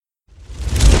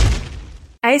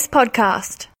Today's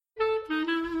podcast.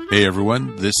 Hey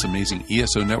everyone, this amazing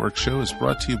ESO Network show is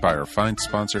brought to you by our fine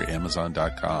sponsor,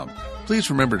 Amazon.com. Please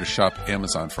remember to shop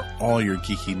Amazon for all your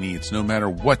geeky needs, no matter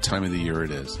what time of the year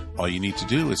it is. All you need to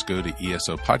do is go to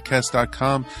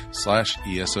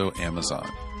esopodcast.com/ESO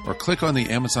Amazon, or click on the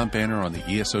Amazon banner on the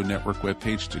ESO Network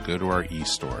webpage to go to our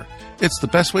e-store. It's the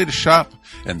best way to shop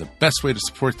and the best way to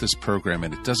support this program,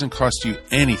 and it doesn't cost you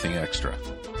anything extra.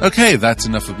 Okay, that's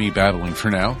enough of me babbling for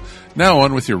now. Now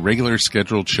on with your regular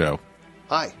scheduled show.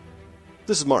 Hi,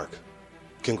 this is Mark.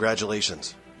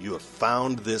 Congratulations. You have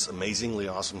found this amazingly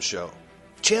awesome show.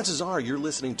 Chances are you're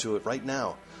listening to it right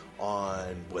now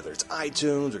on whether it's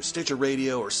iTunes or Stitcher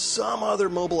Radio or some other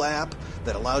mobile app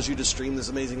that allows you to stream this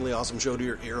amazingly awesome show to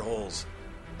your ear holes.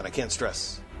 And I can't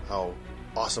stress how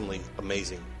awesomely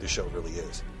amazing this show really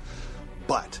is.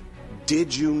 But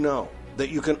did you know that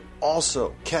you can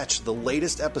also catch the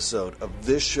latest episode of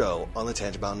this show on the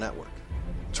Tangibound Network?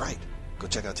 That's right. Go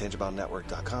check out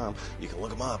tangiboundnetwork.com. You can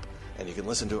look them up, and you can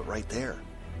listen to it right there.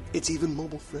 It's even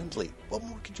mobile-friendly. What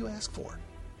more could you ask for?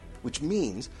 Which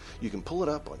means you can pull it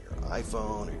up on your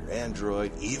iPhone or your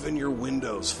Android, even your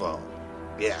Windows phone.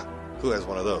 Yeah, who has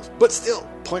one of those? But still,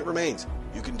 point remains,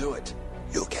 you can do it.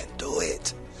 You can do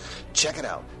it. Check it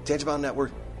out,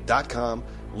 tangiboundnetwork.com.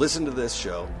 Listen to this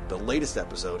show, the latest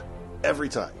episode, every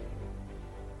time.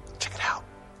 Check it out.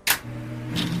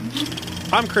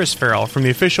 I'm Chris Farrell from the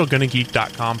official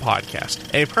GonnaGeek.com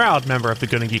podcast, a proud member of the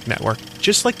Gonna Geek Network,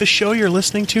 just like the show you're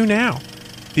listening to now.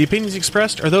 The opinions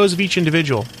expressed are those of each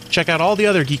individual. Check out all the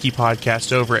other geeky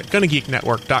podcasts over at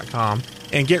GonnaGeekNetwork.com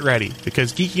and get ready,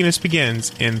 because geekiness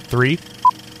begins in 3,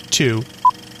 2,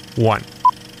 1.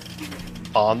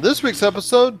 On this week's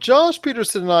episode, Josh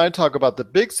Pederson and I talk about the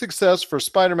big success for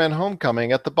Spider-Man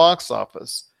Homecoming at the box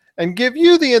office and give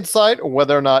you the insight on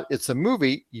whether or not it's a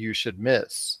movie you should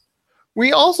miss.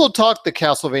 We also talk the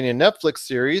Castlevania Netflix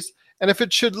series and if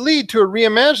it should lead to a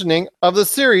reimagining of the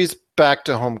series back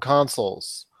to home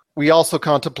consoles. We also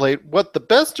contemplate what the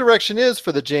best direction is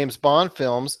for the James Bond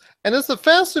films, and is the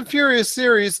Fast and Furious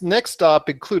series' next stop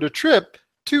include a trip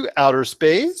to outer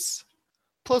space?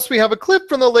 Plus, we have a clip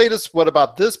from the latest What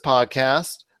About This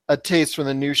podcast, a taste from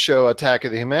the new show Attack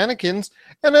of the Humannequins,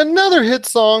 and another hit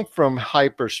song from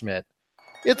Hyperschmitt.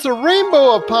 It's a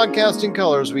rainbow of podcasting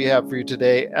colors we have for you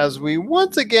today as we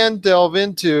once again delve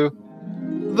into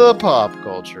the pop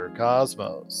culture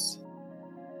cosmos.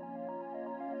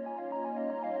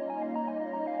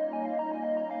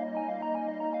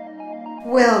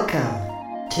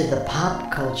 Welcome to the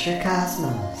pop culture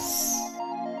cosmos.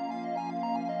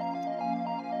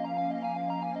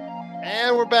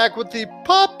 And we're back with the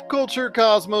Pop Culture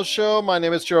Cosmos show. My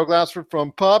name is Gerald Glassford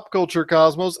from Pop Culture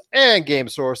Cosmos and Game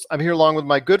Source. I'm here along with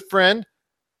my good friend.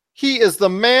 He is the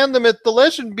man, the myth, the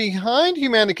legend behind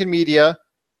Humannequin Media.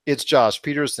 It's Josh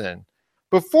Pederson.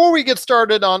 Before we get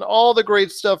started on all the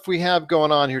great stuff we have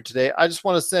going on here today, I just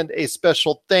want to send a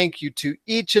special thank you to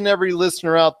each and every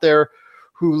listener out there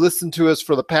who listened to us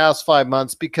for the past 5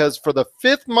 months, because for the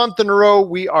 5th month in a row,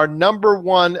 we are number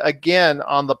one again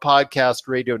on the podcast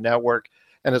radio network,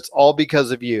 and it's all because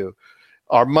of you.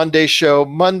 Our Monday show,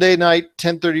 Monday night,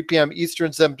 10:30 p.m. Eastern,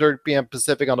 7:30 p.m.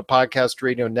 Pacific on the podcast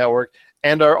radio network,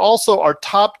 and also our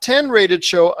top 10 rated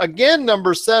show, again,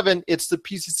 number 7, it's the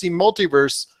PCC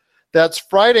Multiverse. That's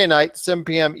Friday night, 7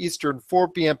 p.m. Eastern, 4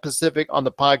 p.m. Pacific on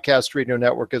the podcast radio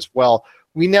network as well.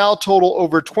 We now total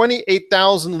over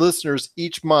 28,000 listeners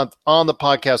each month on the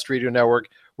podcast radio network.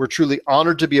 We're truly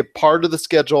honored to be a part of the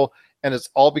schedule, and it's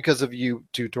all because of you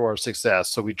due to our success.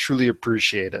 So we truly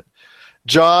appreciate it.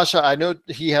 Josh, I know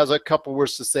he has a couple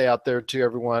words to say out there to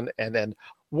everyone. And then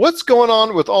what's going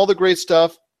on with all the great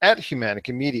stuff at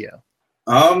Humannequin Media?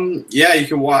 Yeah, you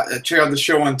can check out the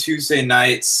show on Tuesday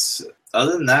nights.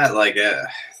 Other than that,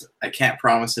 I can't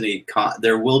promise any.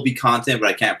 There will be content, but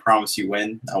I can't promise you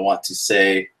when. I want to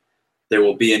say there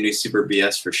will be a new Super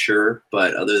BS for sure,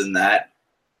 but other than that,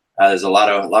 there's a lot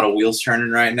of wheels turning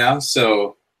right now.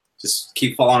 So just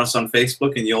keep following us on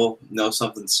Facebook, and you'll know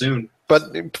something soon.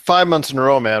 But 5 months in a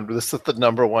row, man, this is the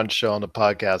number one show on the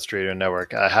podcast radio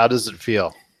network. How does it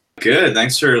feel? Good.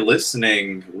 Thanks for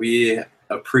listening. We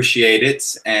appreciate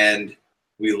it, and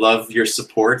we love your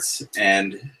support.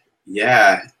 And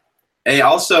yeah. Hey,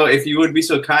 also, if you would be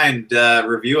so kind,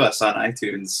 review us on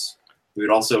iTunes. We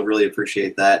would also really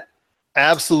appreciate that.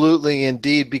 Absolutely,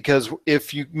 indeed, because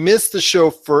if you miss the show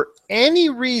for any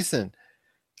reason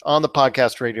on the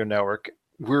podcast radio network,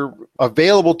 we're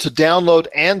available to download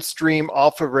and stream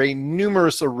off of a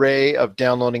numerous array of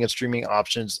downloading and streaming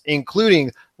options,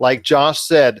 including, like Josh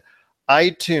said,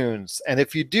 iTunes. And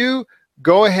if you do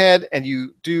go ahead and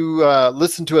you do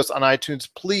listen to us on iTunes,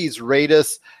 please rate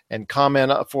us and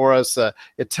comment for us.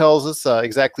 It tells us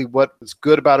exactly what is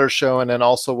good about our show and then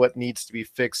also what needs to be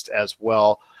fixed as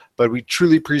well. But we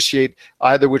truly appreciate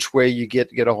either which way you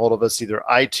get a hold of us, either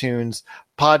iTunes,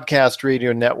 Podcast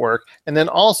Radio Network, and then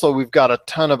also we've got a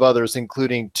ton of others,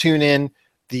 including TuneIn,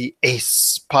 the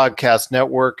ACE Podcast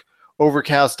Network,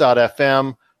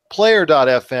 Overcast.fm,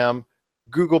 Player.fm,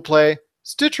 Google Play,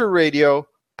 Stitcher Radio,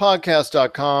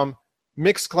 Podcast.com,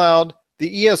 Mixcloud,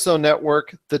 the ESO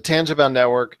Network, the Tangible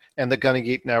Network, and the Gunna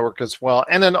Geek Network as well.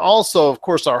 And then also, of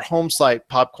course, our home site,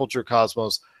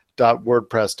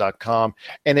 popculturecosmos.wordpress.com.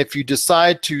 And if you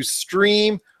decide to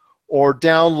stream or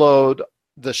download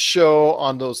the show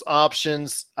on those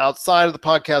options outside of the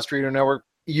Podcast Radio Network,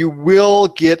 you will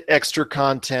get extra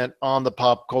content on the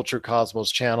Pop Culture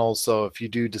Cosmos channel. So if you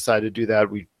do decide to do that,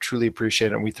 we truly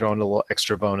appreciate it. And we throw in a little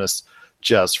extra bonus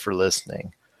just for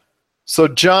listening. So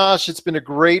Josh, it's been a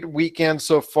great weekend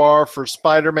so far for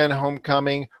Spider-Man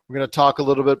Homecoming. We're going to talk a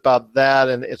little bit about that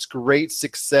and its great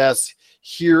success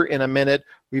here in a minute.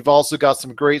 We've also got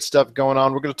some great stuff going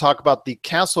on. We're going to talk about the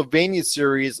Castlevania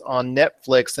series on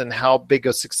Netflix and how big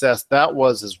a success that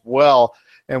was as well,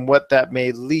 and what that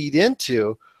may lead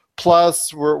into.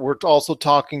 Plus, we're also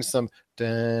talking some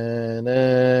James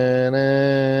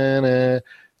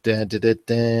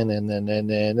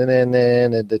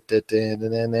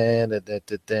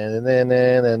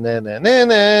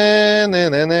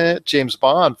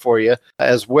Bond for you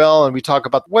as well, and we talk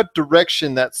about what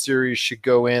direction that series should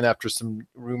go in after some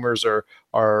rumors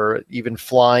are even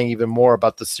flying even more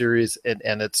about the series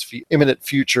and its imminent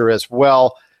future as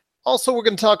well. Also, we're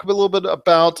going to talk a little bit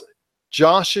about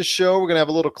Josh's show. We're going to have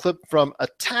a little clip from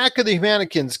Attack of the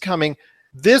Humannequins coming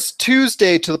this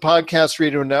Tuesday to the Podcast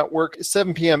Radio Network,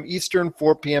 7 p.m. Eastern,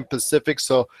 4 p.m. Pacific.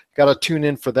 So got to tune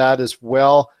in for that as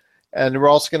well. And we're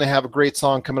also going to have a great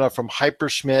song coming up from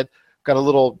Hyperschmitt. Got a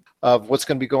little of what's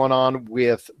going to be going on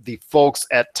with the folks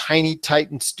at Tiny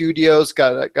Titan Studios.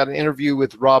 Got an interview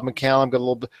with Rob McCallum. Got a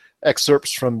little bit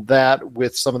excerpts from that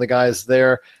with some of the guys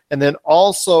there. And then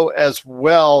also as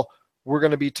well, we're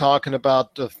going to be talking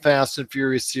about the Fast and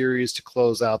Furious series to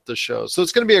close out the show. So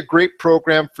it's going to be a great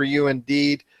program for you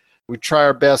indeed. We try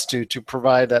our best to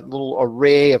provide that little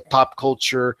array of pop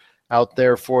culture out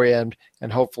there for you,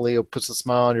 and hopefully it puts a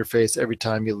smile on your face every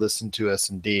time you listen to us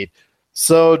indeed.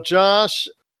 So Josh,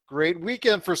 great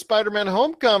weekend for Spider-Man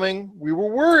Homecoming. We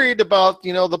were worried about,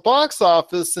 the box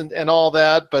office and all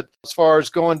that, but as far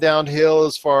as going downhill,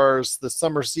 as far as the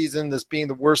summer season, this being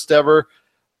the worst ever,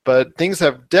 but things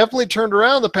have definitely turned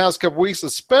around the past couple weeks,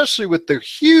 especially with the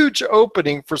huge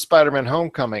opening for Spider-Man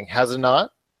Homecoming, has it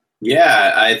not?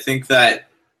 Yeah, I think that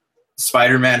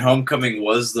Spider-Man Homecoming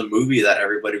was the movie that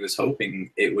everybody was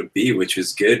hoping it would be, which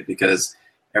was good because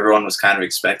everyone was kind of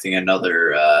expecting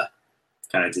another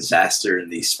kind of disaster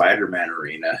in the Spider-Man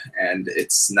arena, and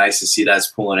it's nice to see that's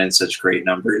pulling in such great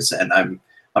numbers. And I'm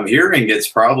hearing it's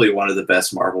probably one of the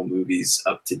best Marvel movies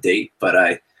up to date, but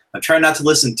I'm trying not to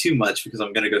listen too much because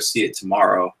I'm going to go see it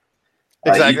tomorrow.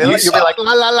 Exactly. You'll be like,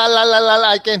 la, la, la, la, la, la,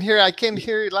 I can't hear,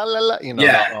 la, la, la,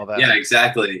 all that. Yeah,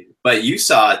 exactly. But you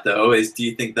saw it, though. Do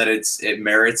you think that it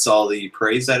merits all the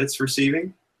praise that it's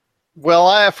receiving?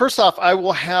 Well, first off, I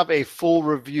will have a full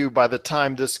review by the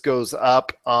time this goes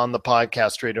up on the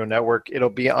Podcast Radio Network. It'll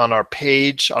be on our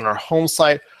page, on our home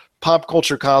site,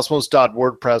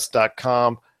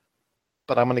 popculturecosmos.wordpress.com.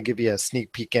 But I'm going to give you a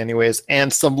sneak peek anyways,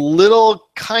 and some little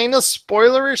kind of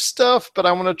spoilerish stuff, but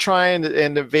I want to try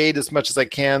and evade as much as I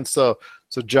can. So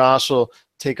Josh will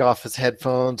take off his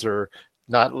headphones or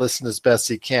not listen as best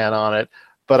he can on it.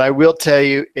 But I will tell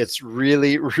you, it's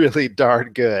really, really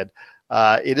darn good.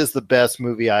 It is the best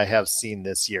movie I have seen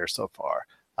this year so far.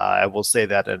 I will say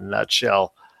that in a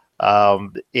nutshell.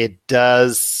 It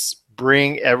does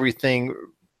bring everything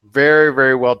very,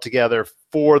 very well together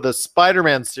for the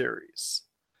Spider-Man series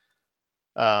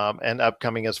and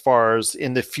upcoming as far as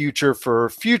in the future for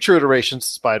future iterations of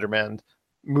Spider-Man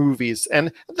movies.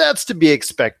 And that's to be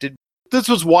expected. This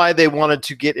was why they wanted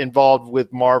to get involved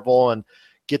with Marvel and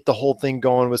get the whole thing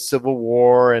going with Civil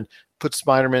War and put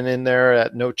Spider-Man in there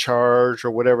at no charge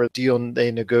or whatever deal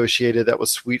they negotiated that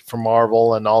was sweet for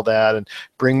Marvel and all that, and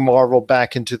bring Marvel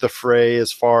back into the fray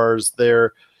as far as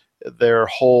their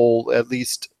whole, at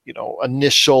least,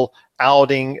 initial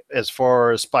outing as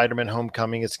far as Spider-Man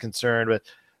Homecoming is concerned. But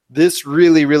this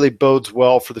really, really bodes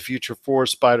well for the future for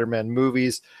Spider-Man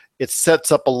movies. It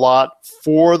sets up a lot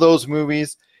for those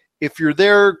movies. If you're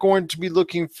there going to be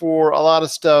looking for a lot of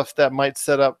stuff that might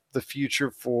set up the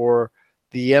future for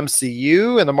the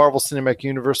MCU and the Marvel Cinematic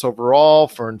Universe overall,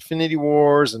 for Infinity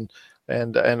Wars and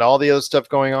and all the other stuff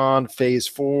going on, Phase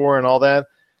 4 and all that,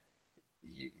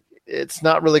 it's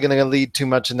not really going to lead too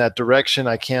much in that direction.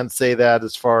 I can't say that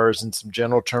as far as in some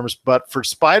general terms, but for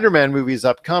Spider-Man movies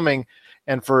upcoming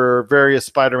and for various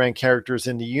Spider-Man characters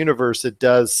in the universe, it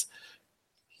does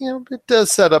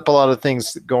set up a lot of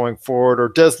things going forward, or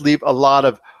does leave a lot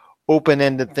of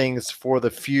open-ended things for the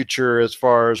future as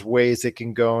far as ways it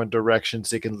can go and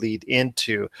directions it can lead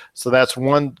into. So that's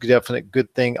one definite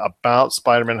good thing about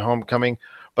Spider-Man Homecoming.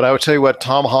 But I would tell you what,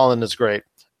 Tom Holland is great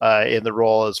in the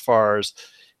role as far as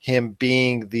him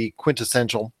being the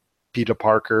quintessential Peter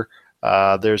Parker.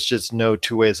 There's just no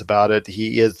two ways about it.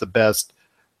 He is the best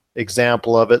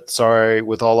example of it. Sorry,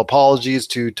 with all apologies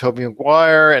to Tobey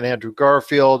Maguire and Andrew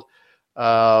Garfield.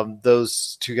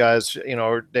 Those two guys,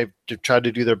 they've tried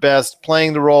to do their best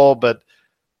playing the role, but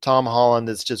Tom Holland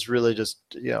is just really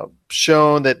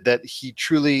shown that he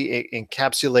truly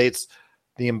encapsulates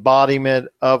the embodiment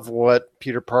of what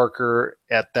Peter Parker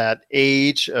at that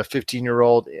age, a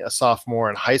 15-year-old, a sophomore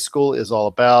in high school, is all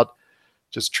about.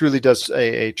 Just truly does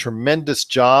a tremendous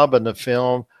job in the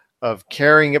film of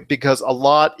carrying it, because a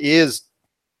lot is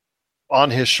on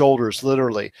his shoulders,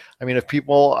 literally. I mean,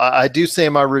 I do say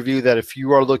in my review that if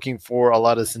you are looking for a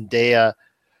lot of Zendaya,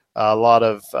 a lot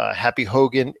of Happy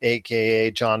Hogan,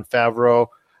 aka Jon Favreau,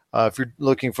 if you're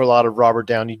looking for a lot of Robert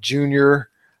Downey Jr.,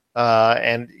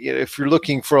 and if you're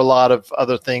looking for a lot of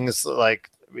other things like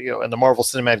in the Marvel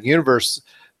Cinematic Universe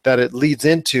that it leads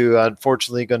into,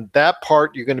 unfortunately, that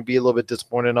part you're going to be a little bit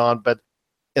disappointed on. But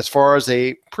as far as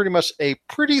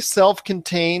pretty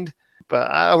self-contained, but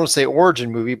I don't want to say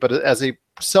origin movie, but as a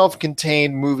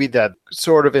self-contained movie that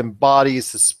sort of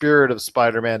embodies the spirit of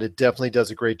Spider-Man, it definitely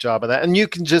does a great job of that. And you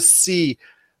can just see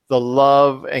the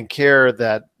love and care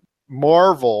that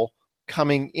Marvel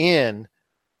coming in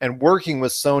and working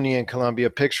with Sony and Columbia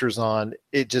Pictures on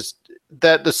it,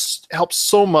 this helps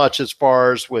so much as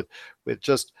far as with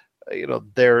just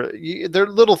their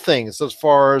little things, as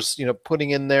far as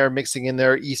mixing in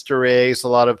there Easter eggs, a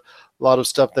lot of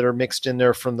stuff that are mixed in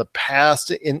there from the past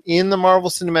in the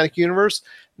Marvel Cinematic Universe,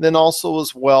 and then also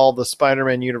as well the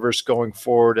Spider-Man universe going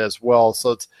forward as well.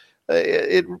 So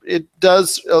it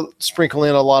does sprinkle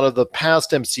in a lot of the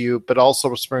past MCU, but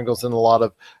also sprinkles in a lot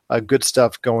of good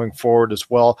stuff going forward as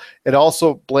well. It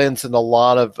also blends in a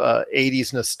lot of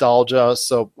 80s nostalgia,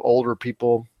 so older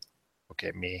people,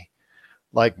 me,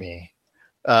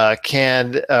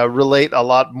 can relate a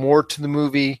lot more to the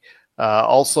movie.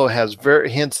 Also has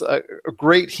great hints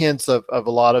of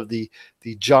a lot of the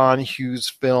John Hughes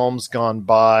films gone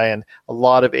by, and a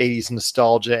lot of 80s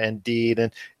nostalgia indeed,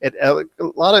 and a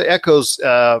lot of echoes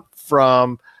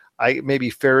from maybe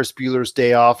Ferris Bueller's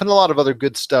Day Off, and a lot of other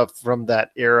good stuff from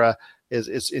that era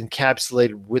is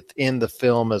encapsulated within the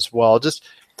film as well. Just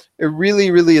it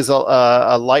really is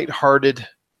a lighthearted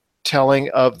telling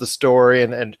of the story,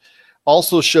 and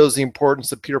also shows the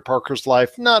importance of Peter Parker's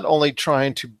life, not only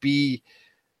trying to be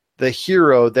the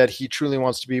hero that he truly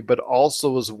wants to be, but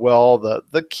also as well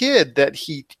the kid that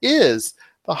he is,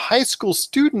 the high school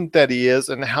student that he is,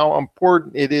 and how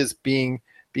important it is being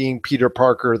Peter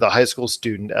Parker, the high school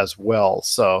student as well.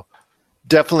 So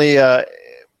definitely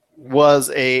was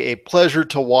a pleasure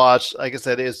to watch. Like I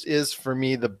said, is for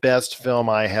me the best film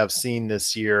I have seen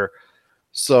this year.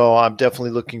 So I'm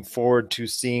definitely looking forward to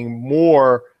seeing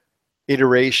more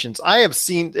iterations. I have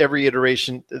seen every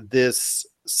iteration this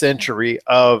century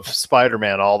of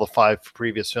Spider-Man, all the 5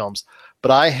 previous films,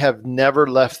 but I have never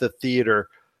left the theater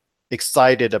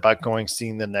excited about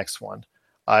seeing the next one.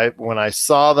 When I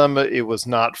saw them, it was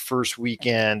not first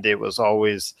weekend. It was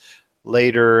always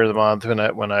later in the month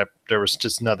when there was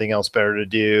just nothing else better to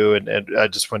do, and I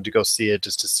just wanted to go see it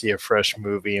just to see a fresh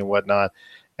movie and whatnot.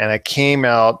 And I came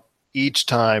out each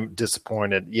time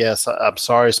disappointed. Yes, I'm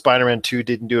sorry, Spider-Man 2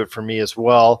 didn't do it for me as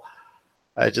well.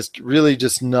 I just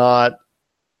not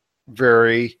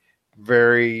very,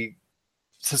 very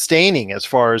sustaining as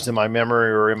far as in my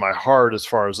memory or in my heart as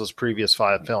far as those previous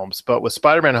 5 films. But with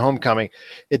Spider-Man Homecoming,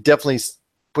 it definitely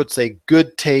puts a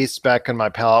good taste back in my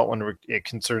palate when it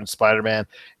concerns Spider-Man,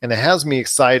 and it has me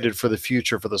excited for the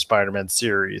future for the Spider-Man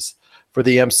series. For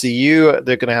the MCU,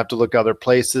 they're going to have to look other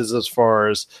places as far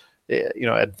as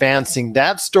advancing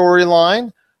that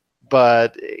storyline,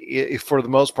 but for the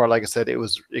most part, like I said, it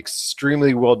was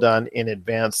extremely well done in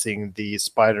advancing the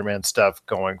Spider-Man stuff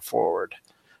going forward.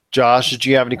 Josh, did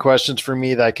you have any questions for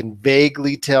me that I can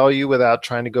vaguely tell you without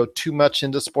trying to go too much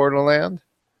into Spoilerland?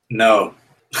 No.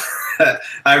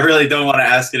 I really don't want to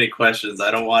ask any questions.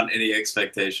 I don't want any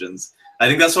expectations. I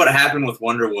think that's what happened with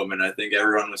Wonder Woman. I think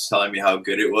everyone was telling me how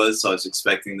good it was, so I was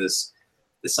expecting this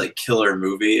like killer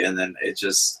movie, and then it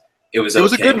just It was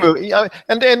a good movie.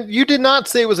 And you did not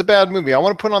say it was a bad movie. I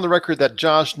want to put on the record that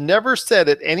Josh never said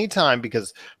at any time,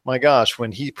 because, my gosh,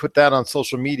 when he put that on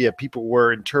social media, people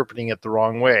were interpreting it the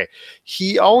wrong way.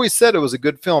 He always said it was a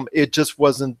good film. It just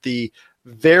wasn't the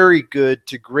very good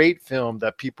to great film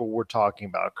that people were talking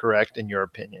about, correct, in your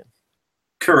opinion?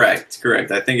 Correct.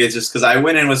 I think it's just because I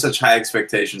went in with such high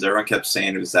expectations. Everyone kept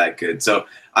saying it was that good. So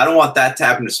I don't want that to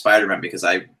happen to Spider-Man, because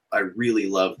I really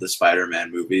love the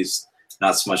Spider-Man movies.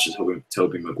 Not so much as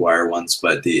Tobey Maguire ones,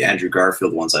 but the Andrew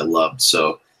Garfield ones I loved.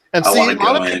 So and see, a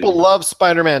lot of people love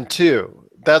Spider-Man 2.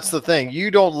 That's the thing. You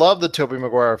don't love the Tobey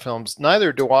Maguire films.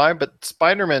 Neither do I, but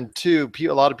Spider-Man 2,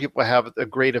 a lot of people have a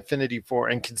great affinity for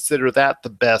and consider that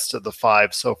the best of the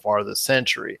 5 so far this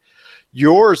century.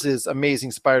 Yours is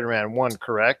Amazing Spider-Man 1,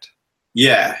 correct?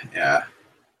 Yeah.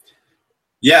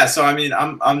 So I mean,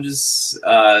 I'm just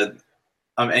I'm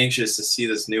anxious to see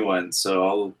this new one.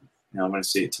 So I'm going to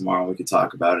see it tomorrow. We could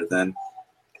talk about it then.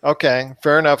 Okay,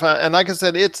 fair enough. And like I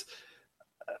said, it's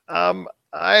I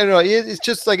don't know. It's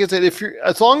just like I said,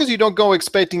 as long as you don't go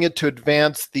expecting it to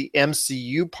advance the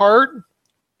MCU part,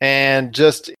 and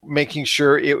just making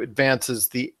sure it advances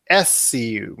the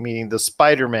SCU, meaning the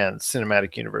Spider-Man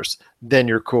cinematic universe, then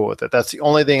you're cool with it. That's the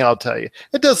only thing I'll tell you.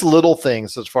 It does little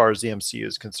things as far as the MCU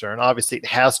is concerned. Obviously, it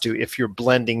has to if you're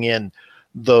blending in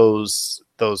those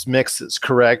mixes,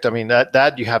 correct? I mean,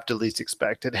 that you have to at least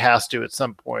expect. It has to at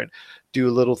some point do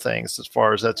little things as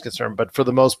far as that's concerned. But for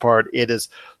the most part, it is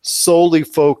solely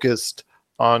focused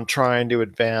on trying to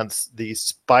advance the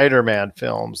Spider-Man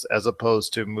films as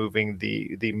opposed to moving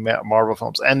the Marvel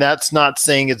films. And that's not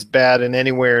saying it's bad in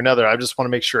any way or another. I just want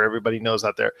to make sure everybody knows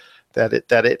out there that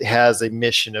it has a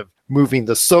mission of moving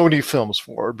the Sony films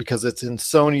forward, because it's in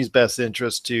Sony's best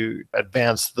interest to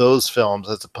advance those films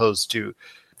as opposed to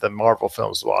the Marvel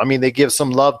films as well. I mean, they give some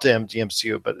love to the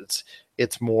MCU, but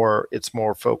it's more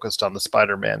focused on the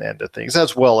Spider-Man end of things,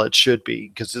 as well it should be,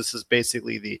 because this is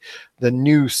basically the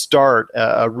new start,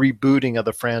 a rebooting of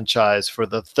the franchise for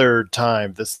the third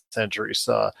time this century.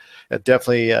 So it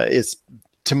definitely is,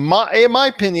 in my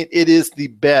opinion, it is the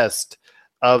best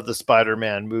of the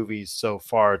Spider-Man movies so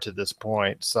far to this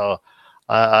point. So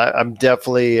I'm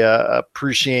definitely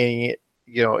appreciating it,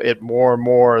 it more and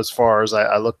more as far as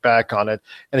I look back on it.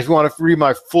 And if you want to read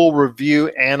my full review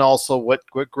and also what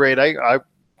grade I'm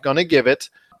going to give it,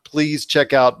 please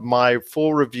check out my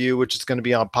full review, which is going to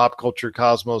be on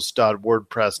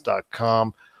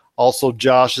popculturecosmos.wordpress.com. Also,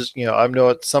 Josh is, I know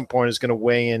at some point is going to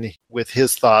weigh in with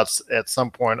his thoughts at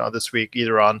some point on this week,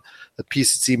 either on the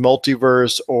PCC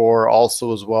Multiverse or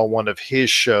also as well one of his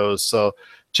shows. So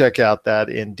check out that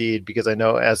indeed, because I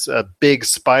know as a big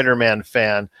Spider-Man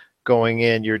fan, going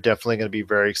in, you're definitely going to be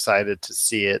very excited to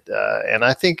see it. And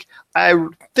I think, I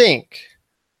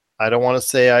don't want to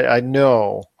say I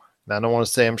know, and I don't want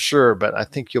to say I'm sure, but I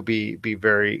think you'll be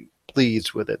very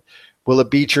pleased with it. Will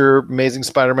it beat your Amazing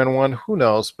Spider-Man 1? Who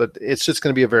knows? But it's just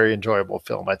going to be a very enjoyable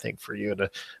film, I think, for you, and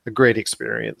a great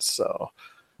experience. So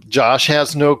Josh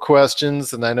has no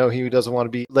questions, and I know he doesn't want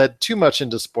to be led too much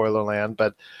into spoiler land,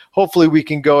 but hopefully we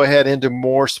can go ahead into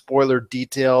more spoiler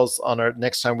details on our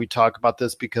next time we talk about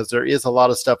this, because there is a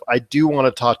lot of stuff I do want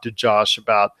to talk to Josh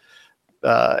about,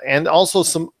 and also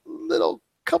some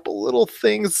couple little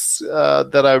things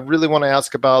that I really want to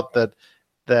ask about that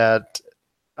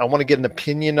I want to get an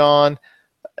opinion on.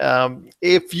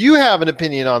 If you have an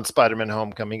opinion on Spider-Man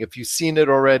Homecoming, if you've seen it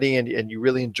already and you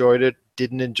really enjoyed it,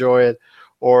 didn't enjoy it,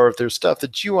 or if there's stuff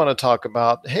that you want to talk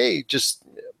about, hey, just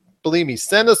believe me,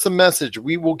 send us a message.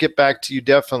 We will get back to you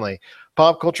definitely.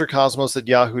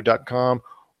 popculturecosmos@yahoo.com,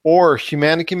 or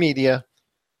Humannequin Media,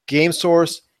 Game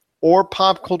Source, or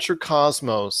Pop Culture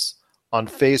Cosmos on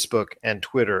Facebook and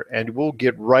Twitter. And we'll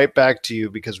get right back to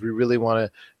you, because we really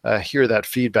want to hear that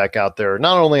feedback out there,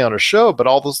 not only on our show, but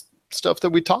all the stuff that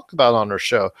we talk about on our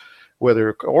show.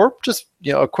 Or just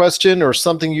a question or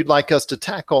something you'd like us to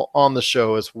tackle on the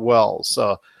show as well.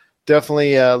 So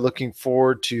definitely looking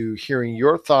forward to hearing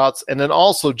your thoughts. And then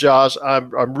also, Josh,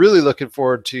 I'm really looking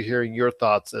forward to hearing your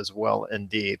thoughts as well,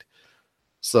 indeed.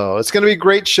 So it's going to be a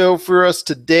great show for us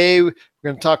today. We're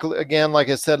going to talk again, like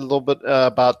I said, a little bit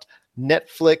about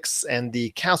Netflix and the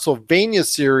Castlevania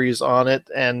series on it.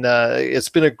 And it's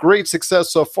been a great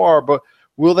success so far, but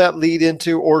will that lead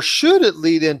into, or should it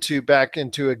lead into, back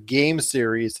into a game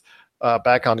series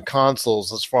back on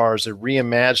consoles, as far as a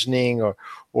reimagining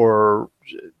or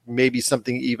maybe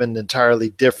something even entirely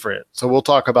different? So we'll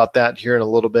talk about that here in a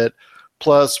little bit.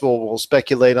 Plus, we'll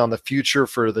speculate on the future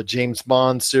for the James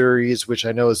Bond series, which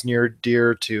I know is near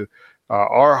dear to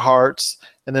our hearts.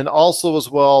 And then also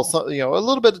as well, a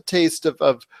little bit of taste of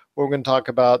what we're going to talk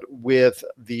about with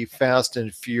the Fast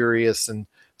and Furious and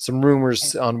some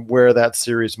rumors on where that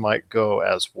series might go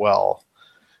as well.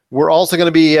 We're also going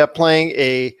to be playing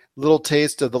a little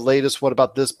taste of the latest What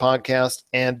About This podcast.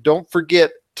 And don't forget,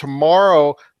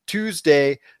 tomorrow,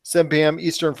 Tuesday, 7 p.m.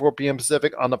 Eastern, 4 p.m.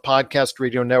 Pacific on the Podcast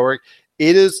Radio Network,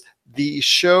 it is the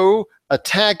show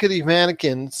Attack of the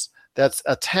Humannequins. That's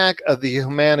Attack of the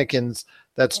Humannequins.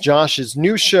 That's Josh's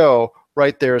new show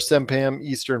right there, 7 p.m.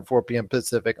 Eastern, 4 p.m.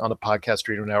 Pacific on the Podcast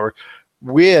Radio Network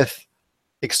with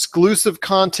exclusive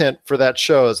content for that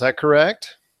show. Is that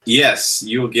correct? Yes,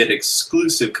 you'll get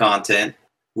exclusive content.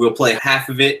 We'll play half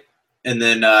of it and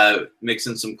then mix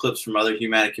in some clips from other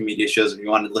Humannequin Media shows. If you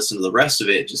want to listen to the rest of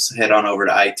it, just head on over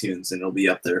to iTunes and it'll be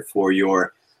up there for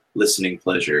your listening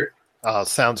pleasure.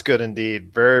 Sounds good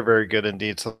indeed. Very, very good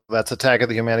indeed. So that's Attack of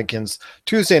the Humannequins,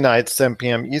 Tuesday nights, 7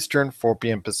 p.m. Eastern, 4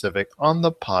 p.m. Pacific on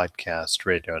the Podcast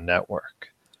Radio Network.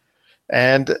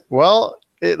 And, well,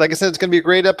 like I said, it's going to be a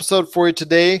great episode for you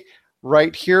today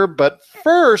right here. But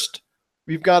first,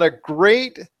 we've got a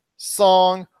great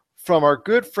song from our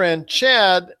good friend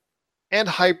Chad and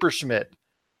Hyperschmitt.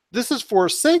 This is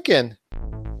Forsaken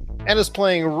and is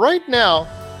playing right now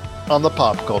on the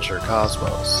Pop Culture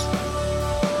Cosmos.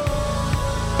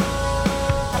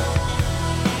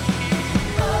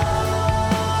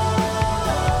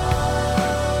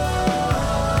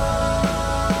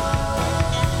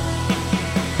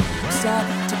 Stop,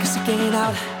 take a second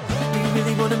out. Do you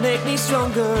really want to make me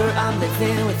stronger? I'm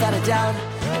living without a doubt.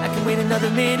 I can wait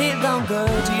another minute longer.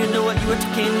 Do you know what you were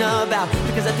talking about?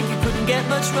 Because I think you couldn't get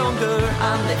much stronger.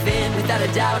 I'm living without a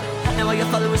doubt. Now all your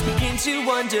followers begin to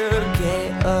wonder.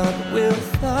 Get up, we'll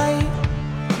fight.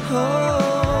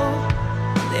 Oh,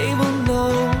 they will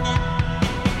know.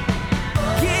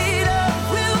 Get up,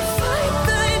 we'll fight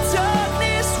the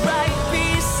darkness right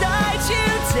beside you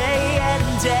day and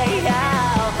day out.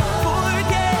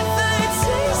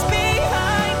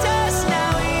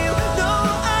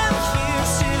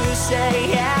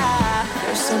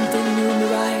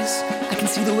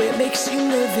 See the way it makes you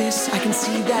nervous. I can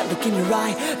see that look in your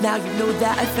eye. Now you know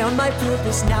that I found my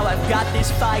purpose. Now I've got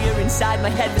this fire inside my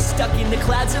head that's stuck in the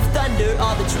clouds of thunder.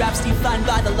 All the traps defined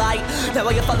by the light. Now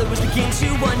all your followers begin to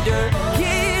wonder.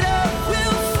 Get up,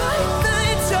 we'll fight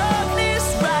the darkness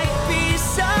right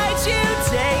beside you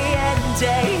day and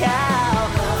day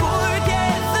out.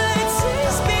 Forget the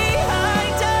tears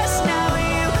behind us. Now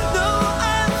you know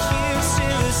I'm here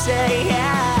to say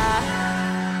yeah.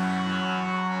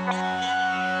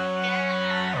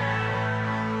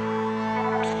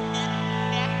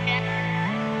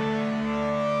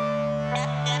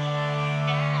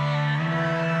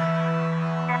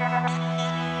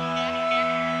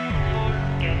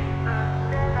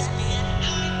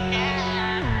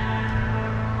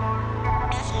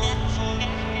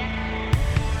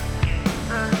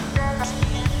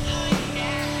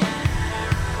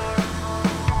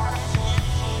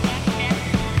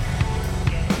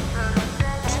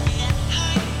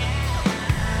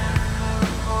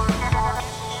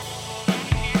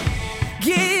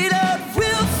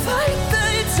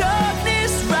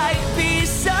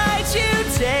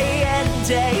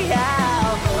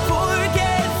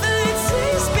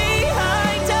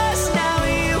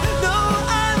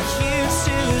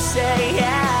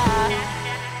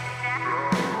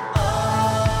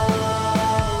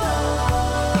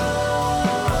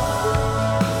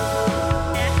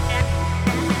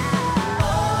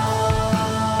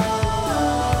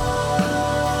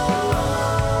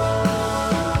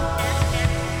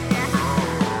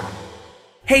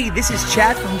 Hey, this is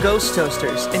Chad from Ghost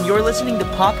Toasters, and you're listening to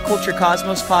Pop Culture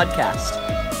Cosmos Podcast.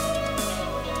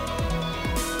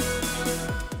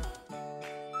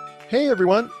 Hey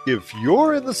everyone, if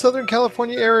you're in the Southern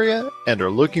California area and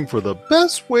are looking for the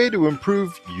best way to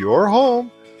improve your home,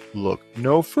 look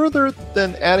no further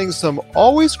than adding some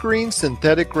always green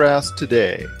synthetic grass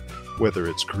today. Whether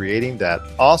it's creating that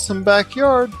awesome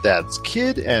backyard that's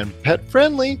kid and pet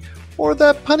friendly, or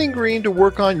that putting green to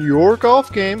work on your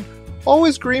golf game,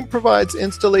 Always Green provides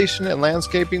installation and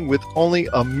landscaping with only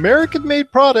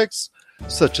American-made products,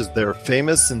 such as their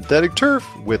famous synthetic turf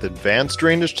with advanced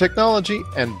drainage technology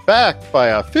and backed by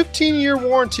a 15-year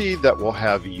warranty that will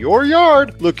have your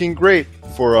yard looking great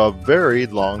for a very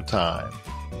long time.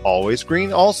 Always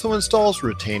Green also installs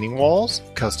retaining walls,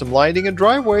 custom lighting and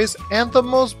driveways, and the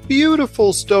most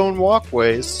beautiful stone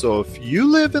walkways, so if you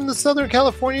live in the Southern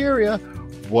California area,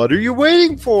 what are you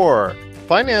waiting for?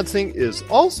 Financing is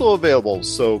also available,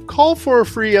 so call for a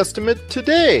free estimate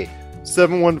today.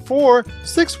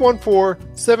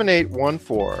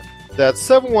 714-614-7814. That's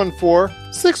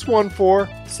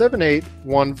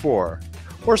 714-614-7814.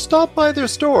 Or stop by their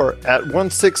store at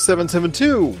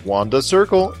 16772 Wanda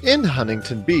Circle in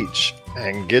Huntington Beach.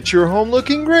 And get your home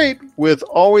looking great with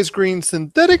Always Green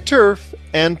synthetic turf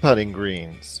and putting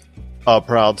greens. A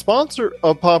proud sponsor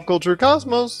of Pop Culture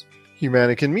Cosmos,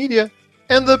 Humannequin Media,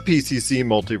 and the PCC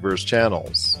Multiverse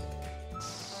channels.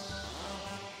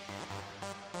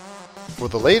 For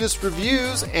the latest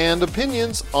reviews and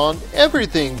opinions on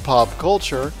everything pop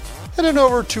culture, head on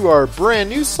over to our brand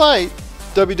new site,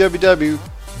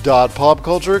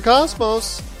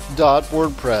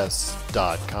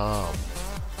 www.popculturecosmos.wordpress.com.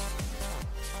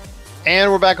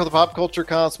 And we're back with the Pop Culture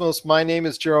Cosmos. My name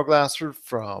is Gerald Glassford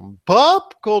from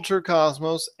Pop Culture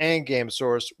Cosmos and Game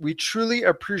Source. We truly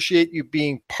appreciate you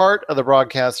being part of the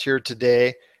broadcast here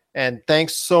today. And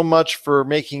thanks so much for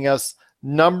making us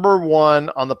number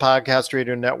one on the Podcast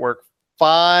Radio Network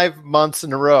 5 months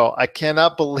in a row. I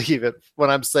cannot believe it when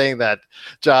I'm saying that,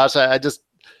 Josh. I just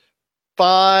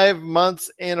 5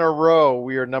 months in a row,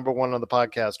 we are number one on the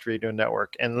Podcast Radio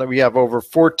Network. And we have over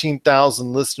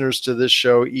 14,000 listeners to this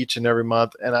show each and every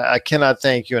month. And I cannot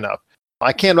thank you enough.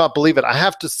 I cannot believe it. I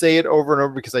have to say it over and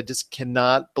over because I just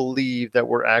cannot believe that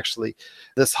we're actually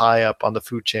this high up on the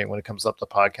food chain when it comes up to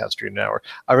Podcast Radio Network.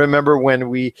 I remember when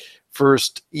we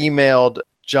first emailed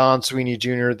John Sweeney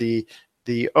Jr., the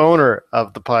owner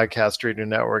of the Podcast Radio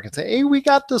Network, and say, hey, we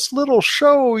got this little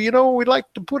show, we'd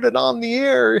like to put it on the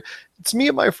air. It's me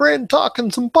and my friend talking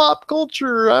some pop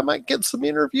culture. I might get some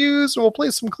interviews and we'll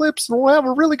play some clips and we'll have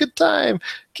a really good time.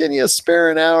 Can you spare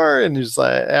an hour? And he's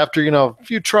like, after, a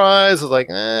few tries, I was like,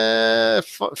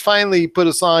 finally put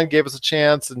us on, gave us a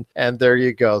chance. And there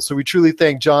you go. So we truly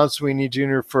thank John Sweeney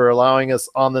Jr. for allowing us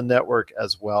on the network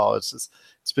as well. It's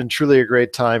been truly a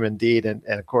great time indeed. And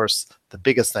of course, the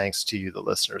biggest thanks to you, the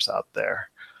listeners out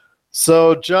there.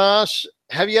 So, Josh,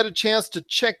 have you had a chance to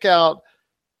check out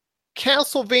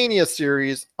Castlevania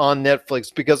series on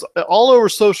Netflix? Because all over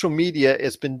social media,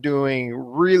 it's been doing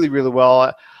really, really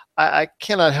well. I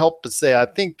cannot help but say, I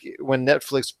think when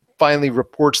Netflix finally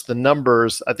reports the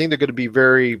numbers, I think they're going to be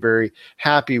very, very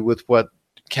happy with what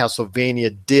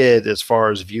Castlevania did as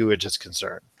far as viewage is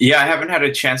concerned. Yeah, I haven't had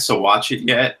a chance to watch it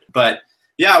yet, but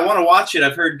yeah, I want to watch it.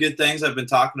 I've heard good things. I've been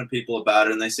talking to people about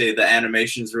it, and they say the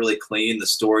animation's really clean. The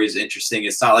story's interesting.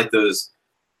 It's not like those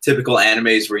typical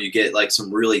animes where you get like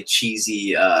some really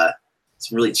cheesy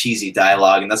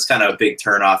dialogue, and that's kind of a big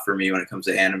turnoff for me when it comes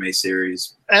to anime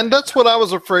series. And that's what I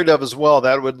was afraid of as well.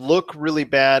 That it would look really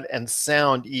bad and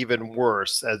sound even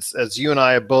worse. As you and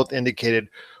I have both indicated,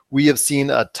 we have seen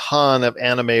a ton of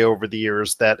anime over the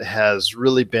years that has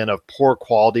really been of poor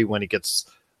quality when it gets,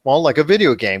 well, like a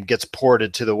video game gets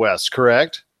ported to the West,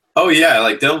 correct? Oh yeah,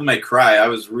 like Devil May Cry. I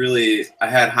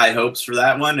had high hopes for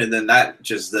that one, and then that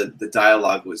just the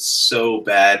dialogue was so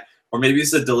bad. Or maybe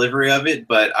it's the delivery of it,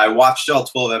 but I watched all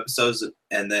 12 episodes,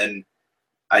 and then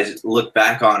I just look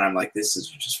back on it, I'm like, this is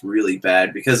just really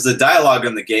bad, because the dialogue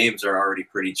in the games are already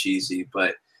pretty cheesy.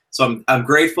 But so I'm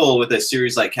grateful with a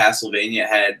series like Castlevania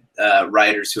had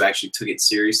writers who actually took it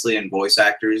seriously, and voice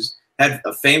actors. Had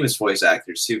famous voice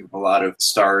actors too, a lot of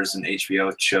stars in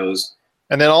HBO shows.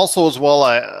 And then also as well,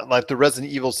 I like the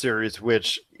Resident Evil series,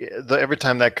 which every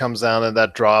time that comes out and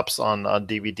that drops on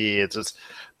DVD, it's just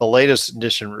the latest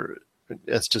edition.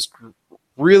 It's just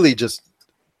really just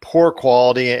poor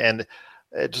quality, and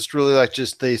it just really like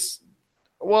just that's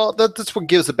what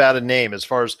gives it bad a name as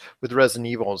far as with Resident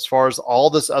Evil, as far as all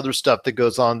this other stuff that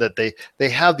goes on, that they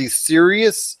have these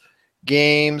serious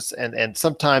games and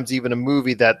sometimes even a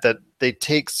movie that they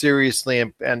take seriously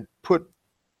and put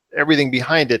everything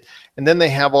behind it, and then they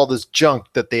have all this junk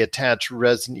that they attach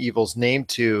Resident Evil's name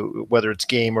to, whether it's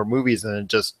game or movies, and then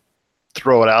just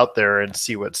throw it out there and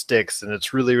see what sticks. And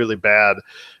it's really, really bad,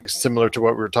 similar to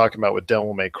what we were talking about with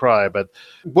Devil May Cry. But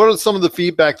what are some of the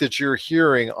feedback that you're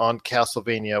hearing on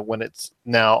Castlevania when it's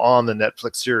now on the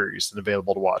Netflix series and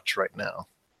available to watch right now?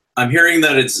 I'm hearing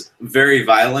that it's very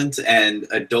violent and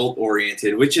adult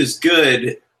oriented, which is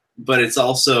good, but it's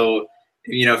also,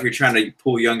 if you're trying to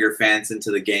pull younger fans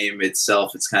into the game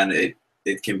itself, it's kind of,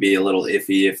 it can be a little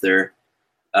iffy if they're,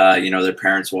 their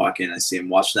parents walk in and see them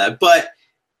watch that. But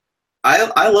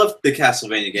I love the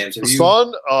Castlevania games.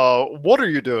 Son, what are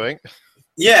you doing?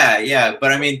 Yeah.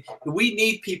 But I mean, we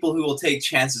need people who will take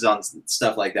chances on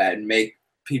stuff like that and make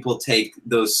people take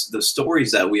those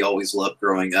stories that we always loved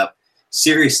growing up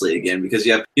seriously again, because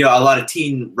you have a lot of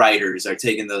teen writers are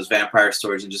taking those vampire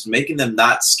stories and just making them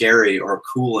not scary or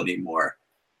cool anymore.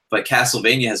 But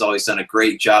Castlevania has always done a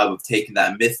great job of taking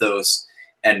that mythos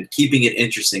and keeping it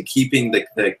interesting, keeping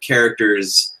the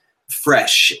characters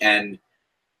fresh. And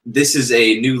this is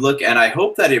a new look, and I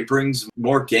hope that it brings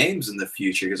more games in the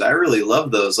future, because I really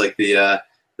love those, like the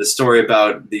story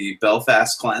about the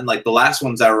Belfast clan, like the last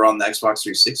ones that were on the Xbox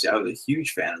 360. I was a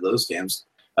huge fan of those games.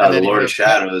 The Lord of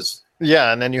Shadows.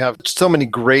 Yeah, and then you have so many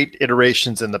great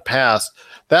iterations in the past.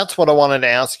 That's what I wanted to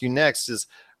ask you next is,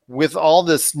 with all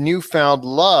this newfound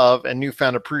love and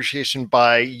newfound appreciation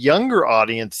by younger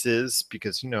audiences,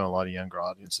 because, a lot of younger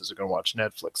audiences are going to watch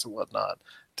Netflix and whatnot,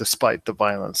 despite the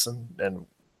violence and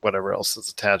whatever else is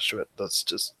attached to it. Let's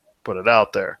just put it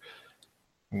out there.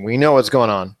 We know what's going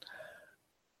on.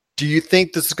 Do you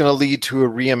think this is going to lead to a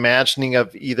reimagining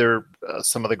of either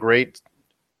some of the great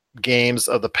games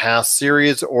of the past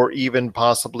series or even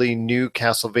possibly new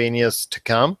Castlevanias to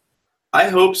come? I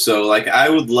hope so. Like, I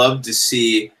would love to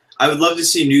see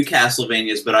new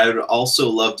Castlevanias, but I would also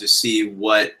love to see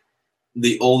what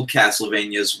the old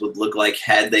Castlevanias would look like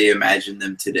had they imagined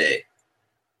them today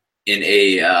in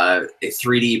a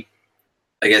 3D,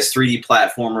 I guess, 3D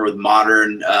platformer with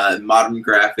modern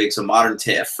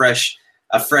graphics,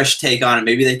 a fresh take on it.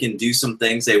 Maybe they can do some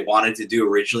things they wanted to do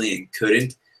originally and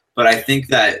couldn't. But I think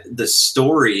that the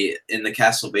story in the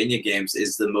Castlevania games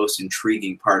is the most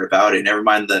intriguing part about it. Never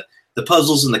mind the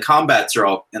puzzles and the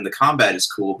combat is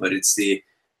cool, but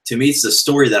to me it's the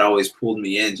story that always pulled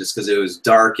me in, just because it was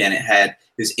dark and it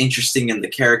was interesting and the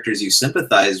characters, you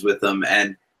sympathized with them,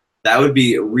 and that would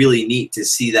be really neat to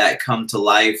see that come to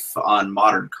life on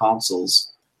modern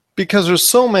consoles. Because there's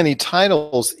so many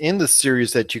titles in the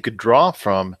series that you could draw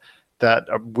from that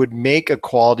would make a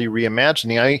quality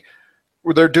reimagining.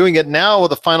 They're doing it now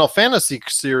with the Final Fantasy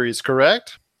series,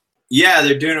 correct? Yeah,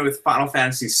 they're doing it with Final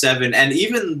Fantasy VII, and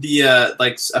even the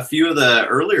like a few of the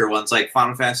earlier ones, like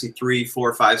Final Fantasy 3,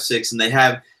 4, 5, 6, and they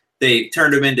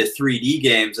turned them into 3D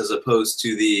games as opposed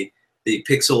to the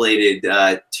pixelated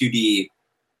 2D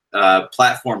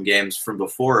platform games from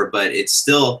before. But it's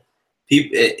still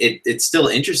it's still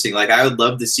interesting. Like, I would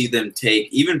love to see them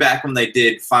take, even back when they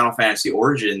did Final Fantasy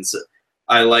Origins,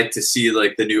 I like to see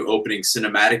like the new opening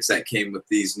cinematics that came with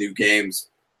these new games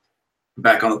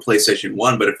back on the PlayStation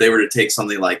 1. But if they were to take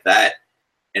something like that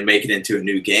and make it into a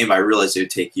new game, I realize it would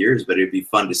take years, but it'd be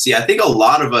fun to see. I think a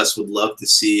lot of us would love to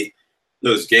see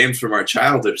those games from our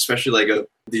childhood, especially like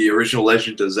the original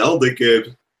Legend of Zelda games.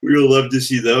 We would love to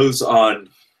see those on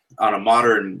a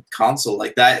modern console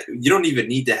like that. You don't even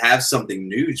need to have something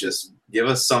new. Just give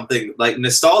us something. Like,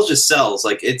 nostalgia sells,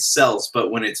 like it sells,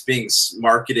 but when it's being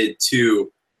marketed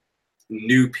to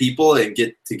new people and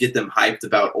get them hyped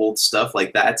about old stuff,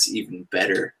 like, that's even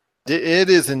better. It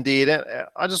is indeed. And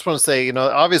I just want to say,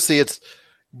 obviously it's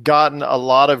gotten a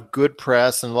lot of good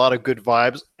press and a lot of good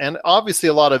vibes and obviously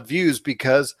a lot of views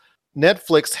because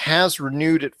Netflix has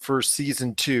renewed it for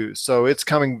season 2. So it's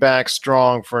coming back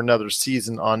strong for another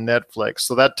season on Netflix.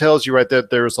 So that tells you right there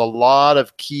there's a lot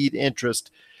of keyed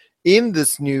interest in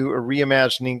this new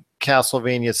reimagining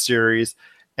Castlevania series.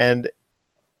 And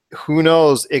who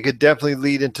knows, it could definitely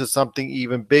lead into something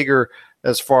even bigger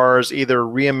as far as either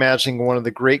reimagining one of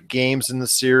the great games in the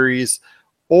series,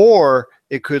 or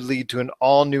it could lead to an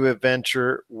all-new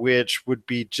adventure, which would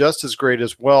be just as great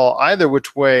as well. Either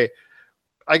which way,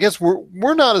 I guess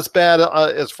we're not as bad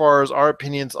as far as our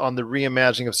opinions on the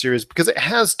reimagining of series, because it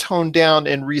has toned down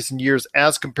in recent years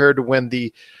as compared to when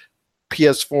the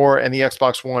PS4 and the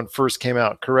Xbox One first came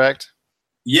out, correct?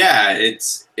 Yeah,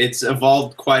 it's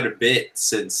evolved quite a bit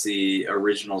since the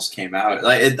originals came out.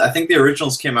 I think the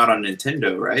originals came out on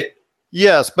Nintendo, right?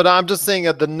 Yes, but I'm just saying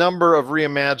that the number of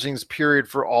reimaginings period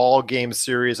for all game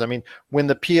series. I mean, when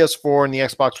the PS4 and the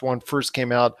Xbox One first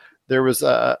came out, there was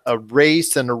a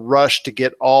race and a rush to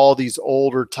get all these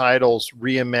older titles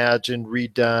reimagined,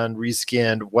 redone,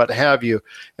 reskinned, what have you.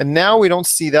 And now we don't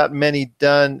see that many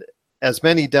done as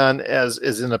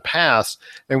in the past.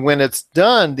 And when it's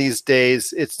done these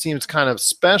days, it seems kind of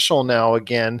special now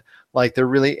again, like they're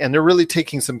really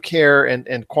taking some care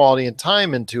and quality and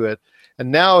time into it. And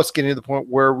now it's getting to the point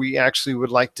where we actually would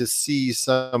like to see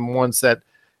some ones that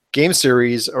game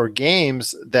series or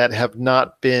games that have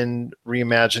not been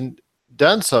reimagined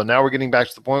done so. Now we're getting back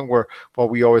to the point where, well,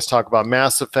 we always talk about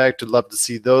Mass Effect. I'd love to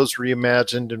see those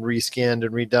reimagined and reskinned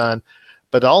and redone.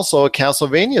 But also a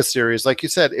Castlevania series. Like you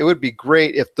said, it would be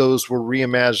great if those were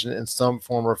reimagined in some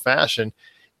form or fashion,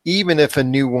 even if a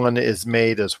new one is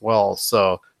made as well.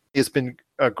 So it's been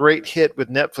a great hit with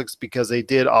Netflix because they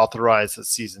did authorize a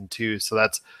season 2. So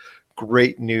that's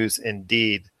great news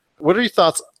indeed. What are your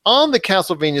thoughts on the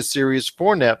Castlevania series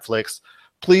for Netflix?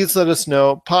 Please let us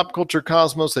know.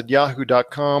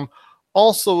 popculturecosmos@yahoo.com.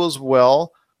 Also as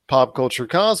well, Pop Culture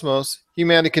Cosmos,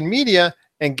 Humannequin Media,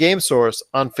 and Game Source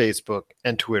on Facebook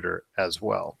and Twitter as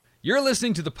well. You're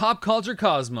listening to the Pop Culture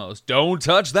Cosmos. Don't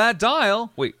touch that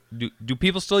dial. Wait, do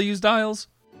people still use dials?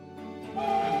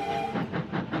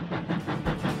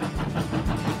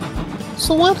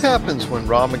 So what happens when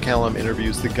Rob McCallum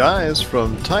interviews the guys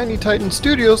from Tiny Titan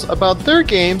Studios about their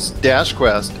games Dash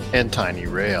Quest and Tiny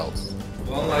Rails?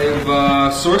 Well,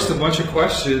 I've sourced a bunch of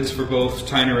questions for both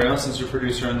Tiny Rails, since you're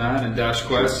producer on that, and Dash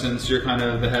Quest, since you're kind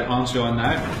of the head honcho on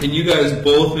that. And you guys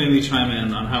both maybe chime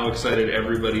in on how excited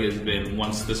everybody has been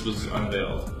once this was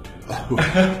unveiled.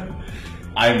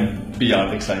 I'm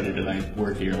beyond excited, and I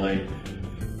work here like...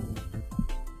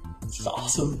 This is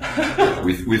awesome.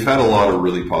 We've had a lot of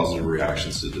really positive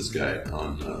reactions to this guy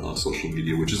on social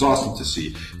media, which is awesome to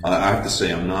see. I have to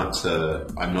say, I'm not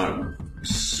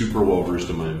super well versed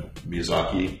in my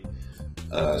Miyazaki.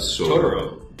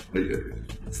 Totoro.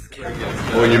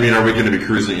 Oh, you mean, are we going to be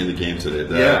cruising in the game today?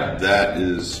 Yeah. That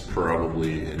is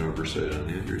probably an oversight on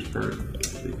Andrew's part.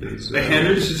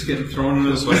 Andrew's just getting thrown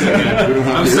into this once again.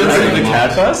 I'm sensing the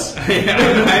cat bus?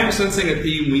 I am sensing a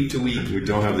theme week to week. We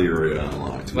don't have the area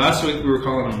unlocked. Last week we were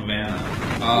calling him Vanna.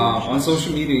 On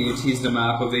social media, you teased a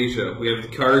map of Asia. We have the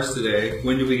cars today.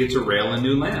 When do we get to rail in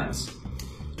new lands?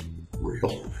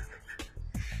 Rail?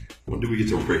 When do we get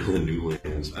to rail in new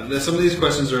lands? Some of these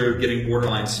questions are getting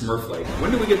borderline Smurf-like. When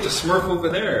do we get to Smurf over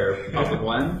there, Papa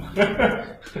Glenn?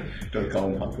 Don't call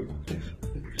him Papa.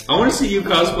 I want to see you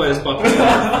cosplay as Papa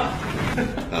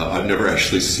Glenn. I've never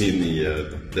actually seen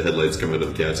the headlights come out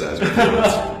of the cat's eyes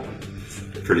before.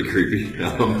 It's pretty creepy.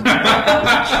 Because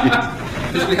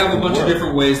we have a bunch of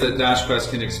different ways that Dash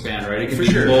Quest can expand, right? It can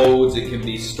be modes, it can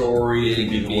be story, it can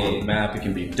be a map, it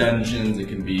can be dungeons, it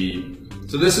can be...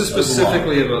 So this is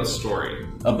specifically about story.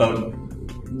 About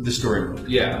the story mode.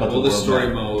 Yeah, will the story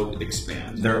mode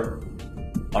expand? There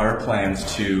are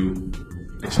plans to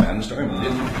expand the story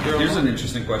mode. Here's an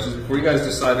interesting question. Before you guys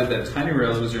decided that Tiny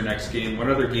Rails was your next game, what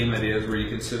other game ideas were you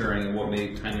considering, and what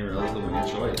made Tiny Rails the winning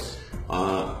choice?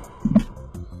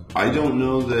 I don't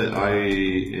know that I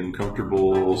am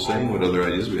comfortable saying what other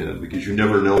ideas we had, because you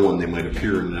never know when they might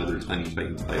appear in another Tiny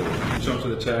Titan title. Jump to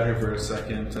the chat here for a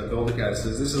second. Golden Guy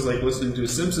says, this is like listening to a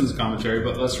Simpsons commentary,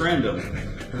 but less random.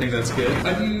 I think that's good.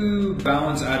 How do you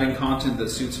balance adding content that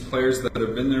suits players that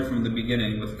have been there from the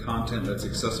beginning with content that's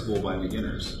accessible by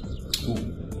beginners? Ooh,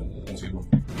 that's a good one.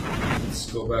 Let's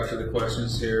go back to the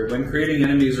questions here. When creating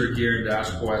enemies or gear in Dash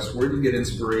Quest, where do you get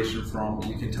inspiration from?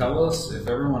 You can tell us. If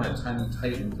everyone at Tiny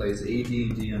Titan plays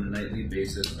AD&D on a nightly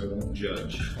basis, I won't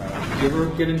judge. Did you ever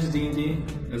get into D&D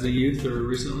as a youth or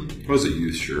recently? I was a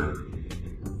youth, sure.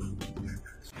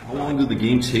 How long did the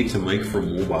game take to make for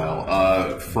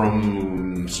mobile?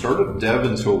 From start of dev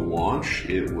until launch,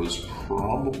 it was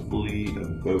probably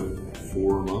about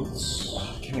 4 months.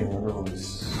 I can't even remember what it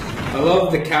was. I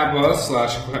love the cat bus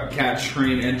 / cat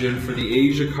train engine for the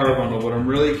Asia car bundle, but I'm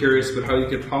really curious about how you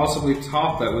could possibly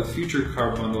top that with future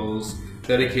car bundles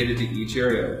dedicated to each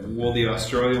area. Will the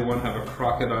Australia one have a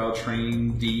Crocodile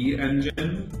Train D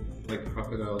engine? Like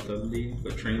Crocodile Dundee,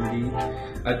 but Train D?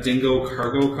 A Dingo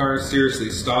cargo car? Seriously,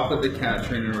 stop at the cat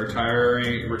train and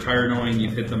retire knowing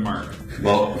you've hit the mark.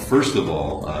 Well, first of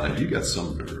all, you got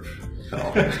some nerve,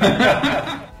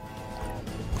 pal.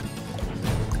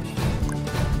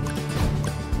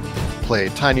 Play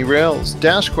Tiny Rails,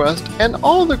 Dash Quest, and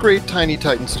all the great Tiny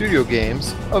Titan Studio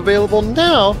games available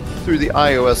now through the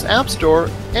iOS App Store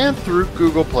and through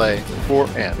Google Play for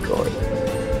Android.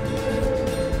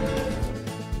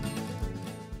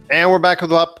 And we're back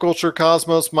with Pop Culture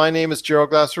Cosmos. My name is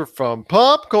Gerald Glassford from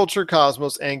Pop Culture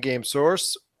Cosmos and Game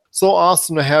Source. So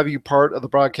awesome to have you part of the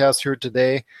broadcast here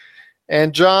today.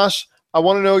 And Josh, I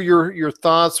want to know your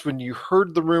thoughts when you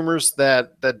heard the rumors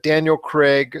that Daniel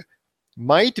Craig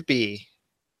might be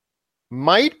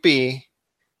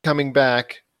coming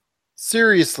back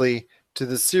seriously to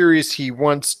the series he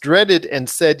once dreaded and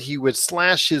said he would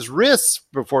slash his wrists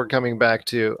before coming back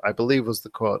to, I believe was the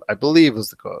quote,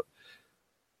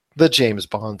 the James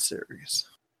Bond series.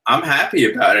 I'm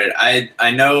happy about it.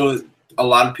 I know a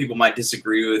lot of people might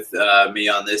disagree with me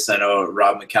on this. I know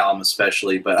Rob McCallum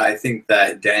especially, but I think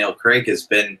that Daniel Craig has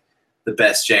been the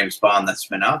best James Bond that's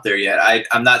been out there yet.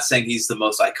 I'm not saying he's the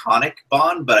most iconic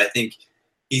Bond, but I think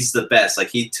he's the best. Like,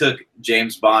 he took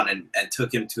James Bond and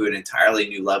took him to an entirely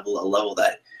new level, a level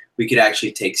that we could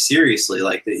actually take seriously.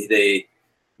 Like, they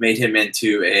made him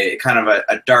into a kind of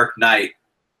a Dark Knight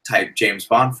type James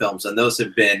Bond films, and those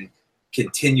have been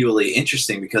continually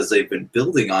interesting because they've been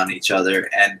building on each other.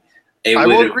 And I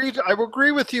will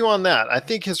agree with you on that. I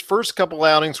think his first couple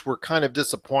outings were kind of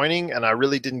disappointing, and I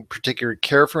really didn't particularly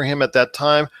care for him at that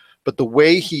time. But the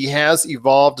way he has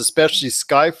evolved, especially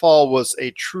Skyfall, was a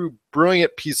true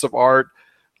brilliant piece of art,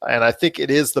 and I think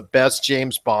it is the best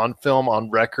James Bond film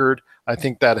on record. I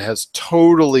think that has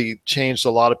totally changed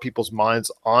a lot of people's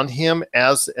minds on him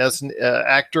as an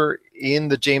actor in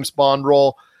the James Bond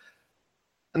role.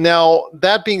 Now,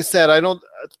 that being said,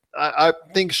 I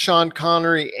think Sean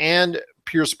Connery and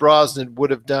Pierce Brosnan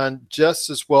would have done just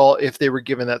as well if they were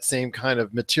given that same kind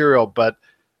of material, but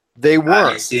they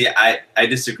weren't. See, I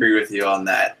disagree with you on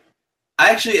that.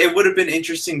 Actually, it would have been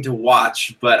interesting to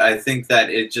watch, but I think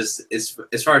that it just,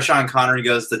 as far as Sean Connery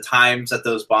goes, the times that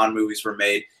those Bond movies were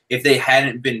made, if they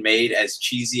hadn't been made as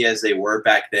cheesy as they were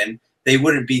back then, they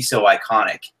wouldn't be so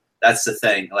iconic. That's the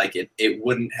thing. Like, it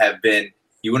wouldn't have been,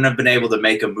 you wouldn't have been able to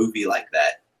make a movie like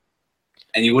that.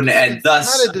 And you wouldn't, and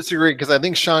thus... I kind of disagree, because I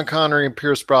think Sean Connery and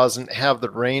Pierce Brosnan have the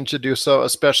range to do so,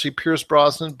 especially Pierce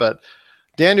Brosnan, but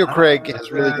Daniel Craig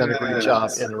has really done a great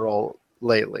job in the role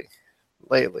lately.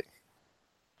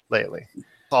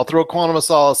 I'll throw Quantum of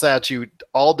Solace at you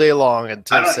all day long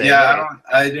until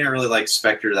I didn't really like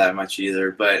Spectre that much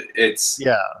either, but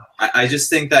I just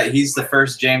think that he's the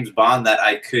first James Bond that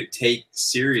I could take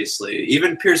seriously.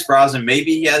 Even Pierce Brosnan,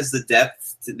 maybe he has the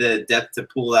depth to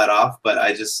pull that off, but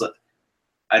I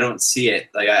don't see it.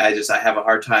 Like I have a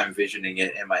hard time envisioning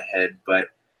it in my head, but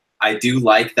I do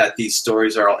like that these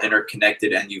stories are all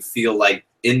interconnected, and you feel like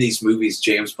in these movies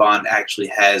James Bond actually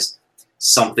has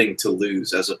something to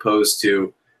lose, as opposed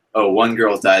to, oh, one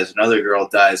girl dies, another girl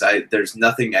dies. There's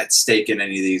nothing at stake in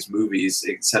any of these movies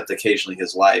except occasionally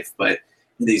his life. But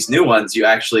in these new ones, you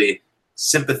actually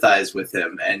sympathize with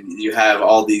him, and you have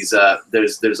all these.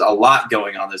 There's a lot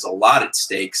going on. There's a lot at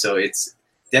stake. So it's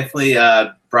definitely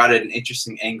brought an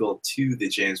interesting angle to the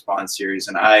James Bond series,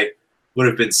 and I would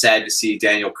have been sad to see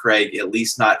Daniel Craig at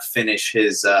least not finish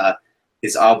his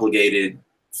obligated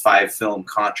 5-film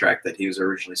contract that he was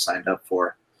originally signed up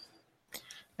for.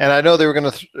 And I know they were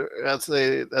going to, as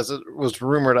it was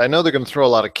rumored, I know they're going to throw a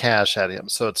lot of cash at him.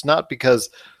 So it's not because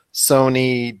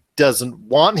Sony doesn't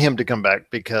want him to come back,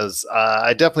 because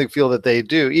I definitely feel that they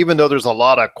do, even though there's a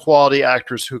lot of quality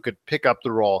actors who could pick up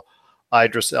the role.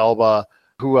 Idris Elba,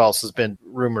 who else has been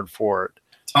rumored for it?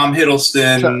 Tom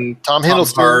Hiddleston, Tom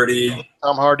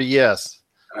Hardy, yes.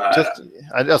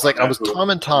 I was Tom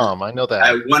and Tom. I know that.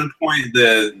 At one point,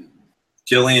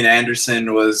 Gillian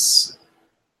Anderson was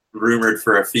rumored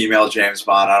for a female James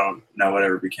Bond. I don't know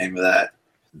whatever became of that.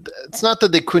 It's not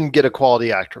that they couldn't get a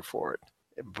quality actor for it,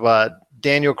 but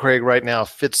Daniel Craig right now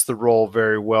fits the role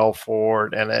very well for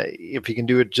it. And if he can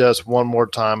do it just one more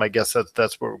time, I guess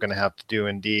that's what we're going to have to do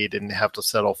indeed, and have to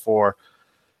settle for.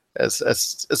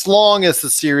 As long as the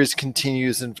series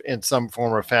continues in some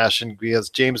form or fashion, because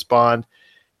James Bond,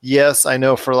 yes, I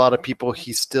know for a lot of people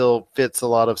he still fits a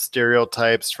lot of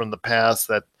stereotypes from the past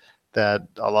that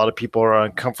a lot of people are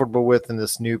uncomfortable with in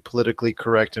this new politically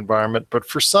correct environment. But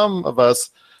for some of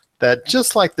us that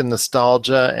just like the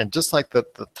nostalgia and just like the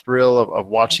thrill of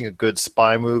watching a good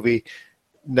spy movie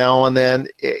now and then,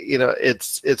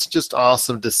 it's just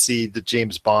awesome to see the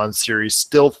James Bond series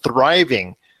still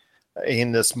thriving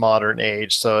in this modern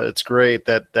age. So it's great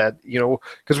that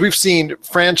because we've seen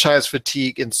franchise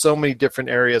fatigue in so many different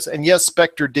areas. And yes,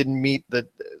 Spectre didn't meet the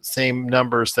same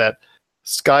numbers that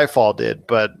Skyfall did,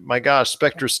 but my gosh,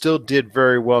 Spectre still did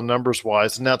very well numbers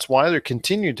wise, and that's why they're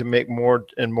continuing to make more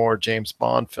and more James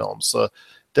Bond films. So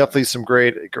definitely some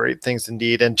great things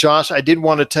indeed. And Josh, I did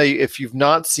want to tell you, if you've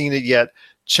not seen it yet,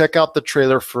 check out the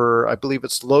trailer for, I believe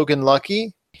it's Logan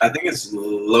Lucky. I think it's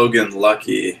Logan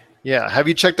Lucky. Yeah. Have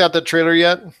you checked out the trailer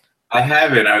yet? I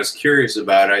haven't. I was curious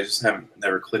about it. I just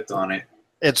never clicked on it.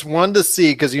 It's one to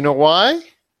see, because you know why?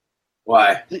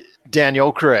 Why?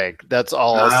 Daniel Craig. That's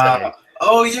all I'll say.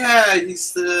 Oh yeah,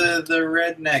 he's the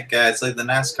redneck guy. It's like the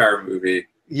NASCAR movie.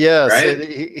 Yes, right?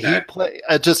 He played.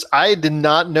 I did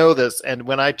not know this, and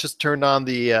when I just turned on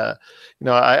the,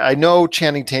 I know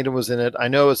Channing Tatum was in it. I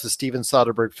know it's a Steven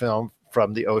Soderbergh film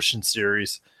from the Ocean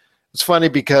series. It's funny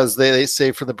because they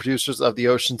say for the producers of the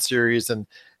Ocean series and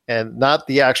not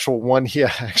the actual one he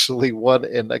actually won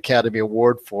an Academy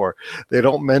Award for. They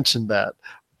don't mention that,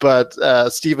 but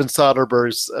Steven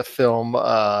Soderbergh's film.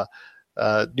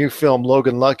 New film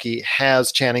Logan Lucky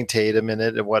has Channing Tatum in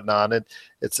it and whatnot.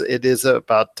 It is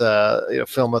about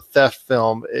a theft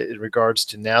film in regards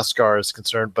to NASCAR is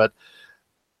concerned, but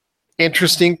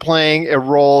interesting, playing a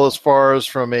role as far as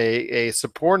from a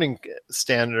supporting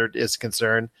standard is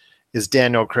concerned is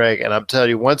Daniel Craig. And I'm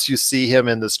telling you, once you see him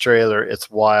in this trailer, it's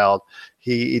wild.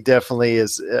 He definitely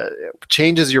is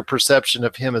changes your perception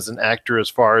of him as an actor as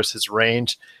far as his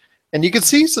range. And you can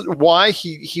see why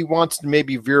he wants to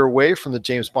maybe veer away from the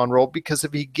James Bond role, because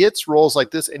if he gets roles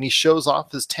like this and he shows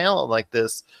off his talent like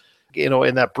this,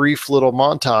 in that brief little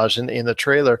montage in the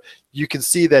trailer, you can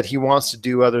see that he wants to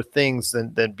do other things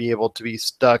than be able to be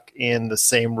stuck in the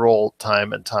same role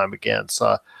time and time again.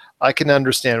 So I can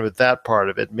understand with that part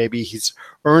of it. Maybe he's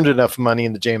earned enough money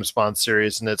in the James Bond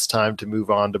series and it's time to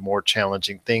move on to more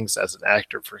challenging things as an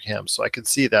actor for him. So I can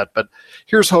see that. But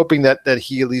here's hoping that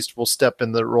he at least will step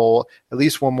in the role at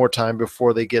least one more time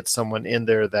before they get someone in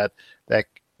there that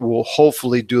will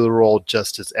hopefully do the role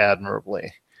just as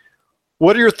admirably.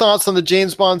 What are your thoughts on the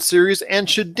James Bond series? And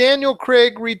should Daniel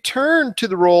Craig return to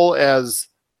the role as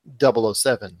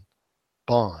 007,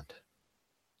 Bond,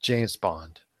 James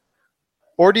Bond?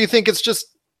 Or do you think it's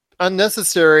just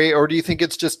unnecessary, or do you think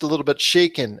it's just a little bit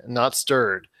shaken, not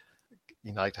stirred?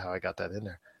 You liked how I got that in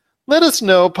there. Let us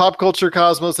know,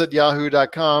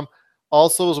 popculturecosmos@yahoo.com.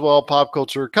 Also as well, Pop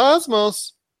Culture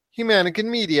Cosmos,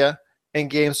 Humannequin Media, and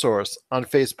Game Source on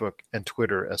Facebook and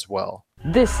Twitter as well.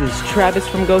 This is Travis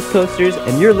from Ghost Coasters,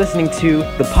 and you're listening to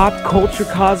the Pop Culture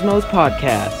Cosmos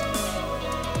podcast.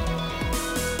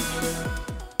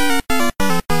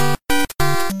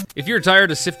 If you're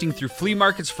tired of sifting through flea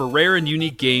markets for rare and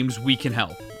unique games, we can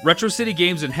help. Retro City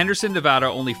Games in Henderson, Nevada,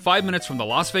 only 5 minutes from the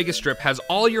Las Vegas Strip, has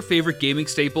all your favorite gaming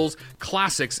staples,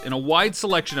 classics, and a wide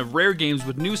selection of rare games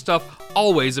with new stuff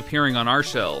always appearing on our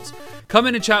shelves. Come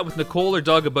in and chat with Nicole or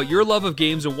Doug about your love of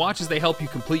games and watch as they help you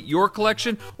complete your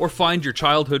collection or find your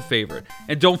childhood favorite.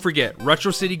 And don't forget,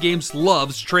 Retro City Games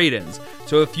loves trade-ins.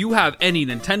 So if you have any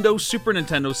Nintendo, Super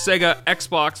Nintendo, Sega,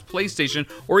 Xbox, PlayStation,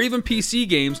 or even PC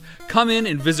games, come in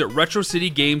and visit Retro City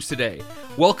Games today.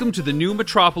 Welcome to the new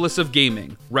metropolis of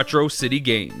gaming, Retro City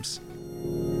Games.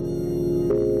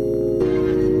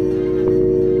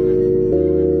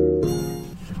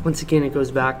 Once again, it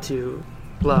goes back to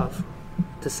love.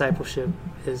 Discipleship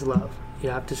is love. You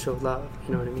have to show love.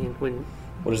 You know what I mean?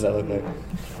 What does that look like? All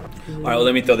right, well,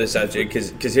 let me throw this out, Jake,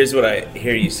 because here's what I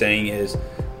hear you saying is,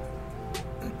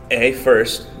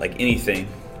 first, like anything,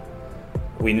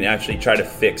 we naturally try to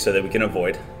fix so that we can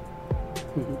avoid.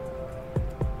 Mm-hmm.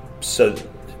 So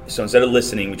instead of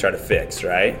listening, we try to fix,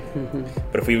 right? Mm-hmm.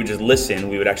 But if we would just listen,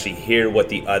 we would actually hear what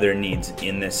the other needs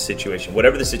in this situation,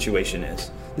 whatever the situation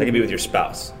is. That could be with your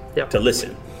spouse, to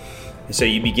listen. And so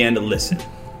you began to listen.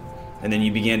 And then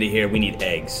you began to hear, we need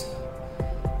eggs.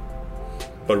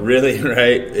 But really,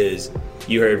 right, is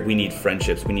you heard, we need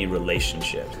friendships, we need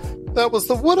relationships. That was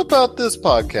the What About This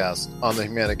podcast on the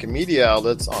Humannequin Media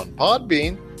outlets on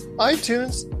Podbean,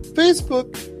 iTunes,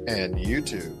 Facebook, and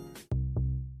YouTube.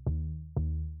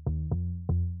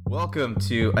 Welcome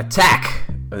to Attack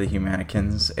of the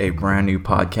Humannequins, a brand new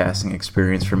podcasting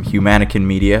experience from Humannequin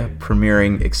Media,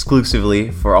 premiering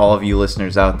exclusively for all of you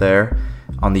listeners out there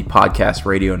on the Podcast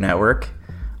Radio Network.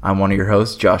 I'm one of your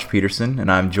hosts, Josh Pederson,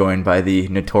 and I'm joined by the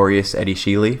notorious Eddie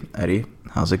Sheely. Eddie,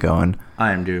 how's it going?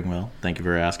 I am doing well. Thank you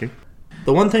for asking.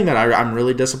 The one thing that I'm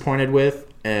really disappointed with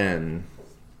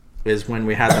is when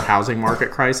we had the housing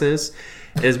market crisis,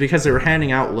 is because they were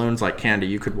handing out loans like candy.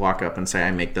 You could walk up and say,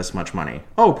 I make this much money.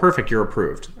 Oh, perfect, you're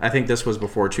approved. I think this was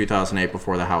before 2008,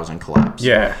 before the housing collapse.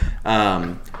 Yeah.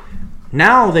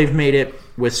 Now they've made it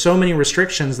with so many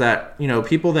restrictions that,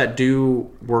 people that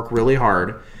do work really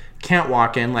hard can't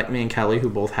walk in like me and Kelly, who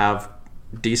both have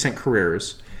decent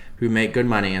careers, who make good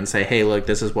money, and say, hey, look,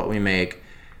 this is what we make.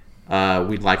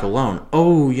 We'd like a loan.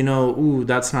 Oh,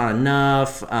 that's not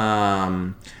enough.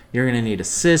 You're going to need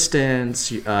assistance.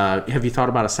 Have you thought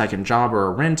about a second job or a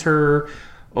renter?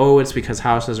 Oh, it's because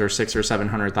houses are $600,000 or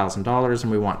 $700,000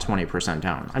 and we want 20%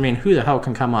 down. I mean, who the hell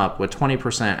can come up with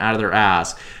 20% out of their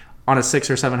ass on a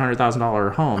 $600,000 or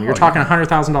 $700,000 home? You're talking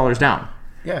 $100,000 down.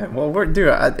 Yeah, well,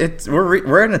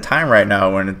 we're in a time right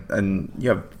now when you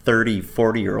have 30,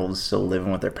 40-year-olds still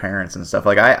living with their parents and stuff.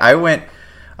 Like I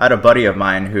had a buddy of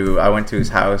mine who I went to his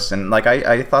house, and like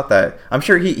I thought that, I'm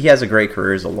sure he has a great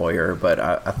career as a lawyer, but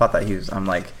I thought that I'm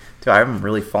like, dude, I'm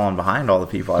really falling behind all the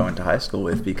people I went to high school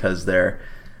with, because they're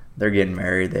getting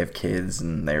married, they have kids,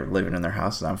 and they're living in their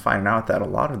houses. I'm finding out that a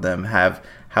lot of them have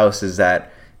houses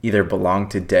that either belong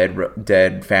to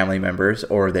dead family members,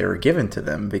 or they were given to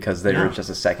them because they were just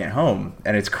a second home,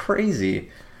 and it's crazy.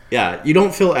 Yeah, you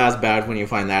don't feel as bad when you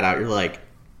find that out. You're like,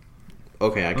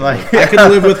 okay, I can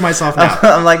live with myself now.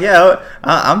 I'm like, yeah,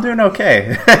 I'm doing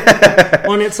okay.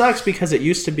 Well, and it sucks because it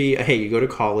used to be, hey, you go to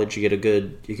college, you get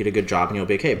a good job, and you'll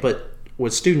be okay. But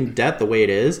with student debt the way it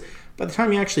is, by the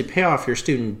time you actually pay off your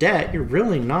student debt, you're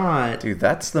really not. Dude,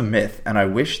 that's the myth, and I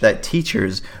wish that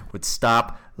teachers would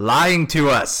stop lying to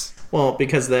us. Well,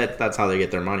 because that's how they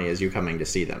get their money, is you coming to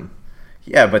see them.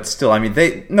 Yeah, but still, I mean,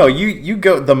 you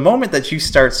go, the moment that you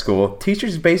start school,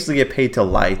 teachers basically get paid to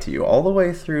lie to you all the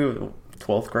way through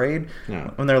 12th grade.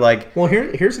 Yeah. When they're like, well,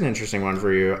 here's an interesting one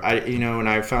for you. And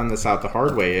I found this out the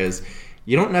hard way, is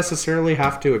you don't necessarily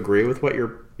have to agree with what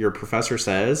your professor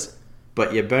says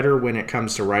but you better, when it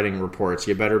comes to writing reports,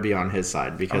 you better be on his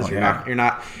side, because you're not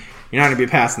going to be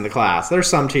passing the class. There's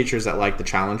some teachers that like the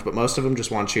challenge, but most of them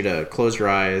just want you to close your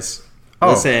eyes,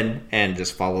 listen, and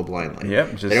just follow blindly.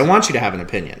 Yep. They don't want you to have an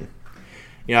opinion.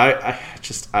 You know,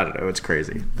 I don't know. It's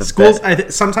crazy. Schools.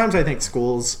 Sometimes I think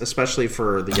schools, especially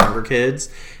for the younger kids,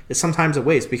 is sometimes a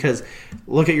waste, because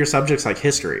look at your subjects like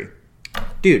history.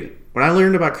 Dude, when I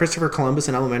learned about Christopher Columbus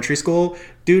in elementary school,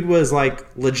 dude was like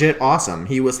legit awesome.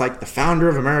 He was like the founder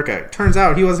of America. Turns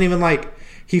out he wasn't even like,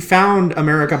 he found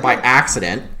America by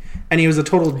accident, and he was a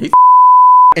total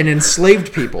and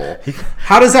enslaved people.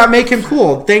 How does that make him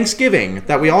cool? Thanksgiving,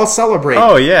 that we all celebrate.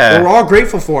 Oh, yeah. We're all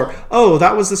grateful for. Oh,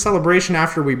 that was the celebration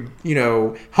after we,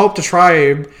 helped a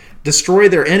tribe destroy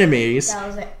their enemies. That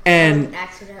was an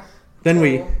accident. Then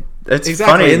we... It's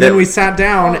funny. And then we sat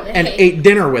down and ate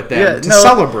dinner with them to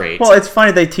celebrate. Well, it's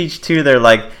funny. They teach, too. They're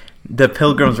like, the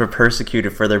Pilgrims were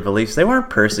persecuted for their beliefs. They weren't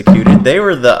persecuted. They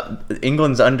were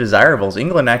England's undesirables.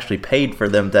 England actually paid for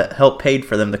them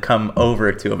to come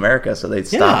over to America, so they'd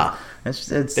stop. Yeah.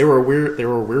 They were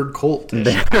a weird cult.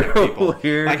 People.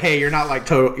 Weird. Like, hey, you're not like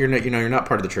you're not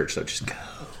part of the church, so just go.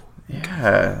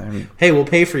 Yeah. Hey, we'll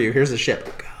pay for you. Here's the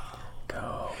ship.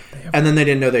 Go. And then they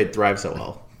didn't know they'd thrive so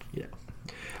well. Yeah.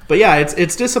 But yeah,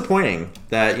 it's disappointing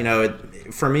that,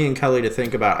 for me and Kelly to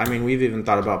think about. I mean, we've even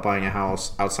thought about buying a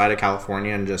house outside of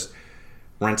California and just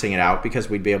renting it out, because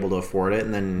we'd be able to afford it,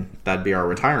 and then that'd be our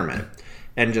retirement.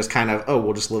 And just kind of,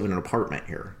 we'll just live in an apartment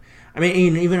here. I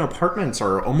mean, even apartments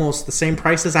are almost the same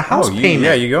price as a house payment.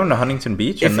 Yeah, you go into Huntington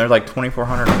Beach and they're like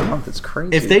 $2,400 a month. It's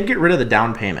crazy. If they'd get rid of the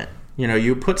down payment,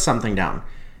 you put something down.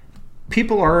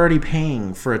 People are already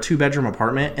paying for a 2-bedroom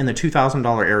apartment in the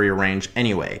 $2,000 area range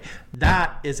anyway.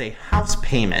 That is a house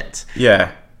payment.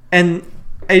 Yeah. And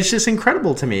it's just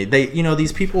incredible to me. They,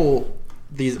 these people,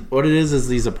 what it is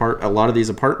a lot of these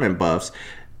apartment buffs,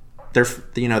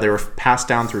 they were passed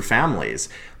down through families.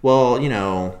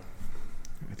 Well,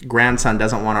 grandson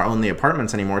doesn't want to own the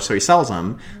apartments anymore, so he sells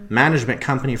them. Management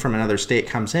company from another state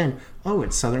comes in. Oh,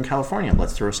 it's Southern California.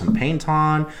 Let's throw some paint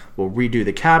on. We'll redo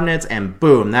the cabinets, and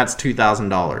boom, that's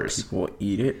 $2,000. We'll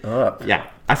eat it up. Yeah,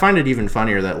 I find it even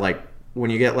funnier that when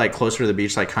you get closer to the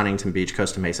beach, like Huntington Beach,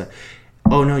 Costa Mesa.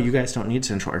 Oh no, you guys don't need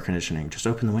central air conditioning. Just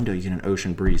open the window, you get an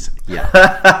ocean breeze.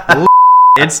 Yeah,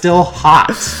 it's still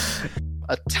hot.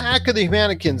 Attack of the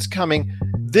Humannequins coming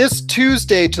this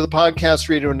Tuesday to the Podcast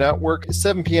Radio Network,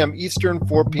 7 p.m. Eastern,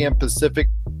 4 p.m. Pacific.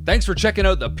 Thanks for checking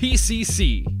out the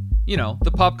PCC,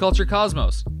 the Pop Culture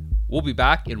Cosmos. We'll be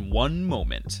back in one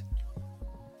moment.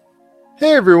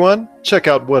 Hey everyone, check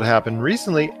out what happened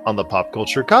recently on the Pop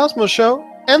Culture Cosmos Show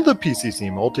and the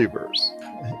PCC Multiverse.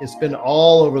 It's been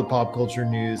all over the pop culture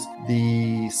news.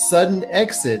 The sudden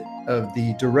exit of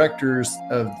the directors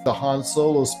of the Han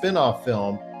Solo spin-off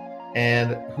film.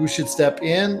 And who should step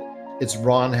in? It's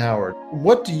Ron Howard.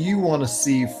 What do you want to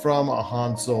see from a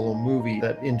Han Solo movie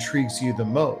that intrigues you the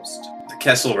most? The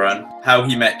Kessel Run, how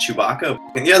he met Chewbacca.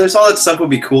 And yeah, there's all that stuff would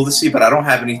be cool to see, but I don't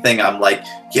have anything I'm like,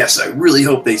 yes, I really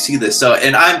hope they see this. So,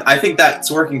 and I think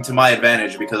that's working to my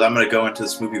advantage, because I'm going to go into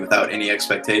this movie without any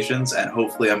expectations, and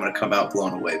hopefully I'm going to come out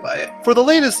blown away by it. For the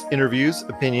latest interviews,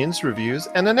 opinions, reviews,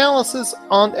 and analysis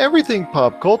on everything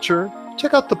pop culture,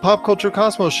 check out the Pop Culture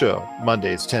Cosmos Show,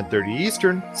 Mondays 10:30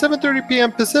 Eastern, 7:30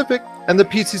 p.m. Pacific, and the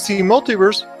PCC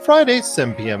Multiverse, Fridays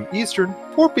 7 p.m. Eastern,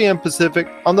 4 p.m. Pacific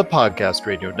on the Podcast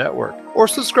Radio Network. Or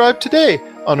subscribe today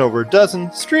on over a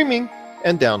dozen streaming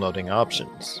and downloading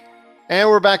options. And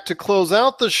we're back to close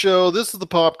out the show. This is the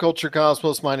Pop Culture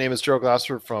Cosmos. My name is Gerald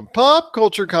Glassford from Pop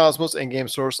Culture Cosmos and Game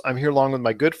Source. I'm here along with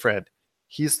my good friend.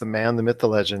 He's the man, the myth, the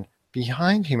legend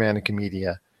behind Humannequin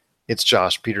Media. It's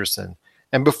Josh Pederson.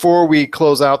 And before we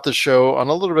close out the show on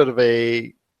a little bit of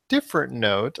a different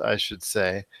note, I should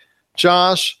say,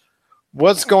 Josh,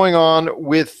 what's going on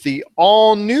with the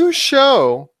all-new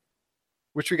show,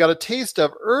 which we got a taste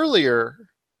of earlier,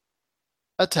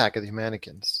 Attack of the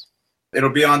Humannequins? It'll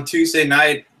be on Tuesday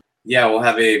night. Yeah, we'll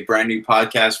have a brand new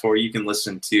podcast for you. You can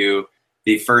listen to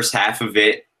the first half of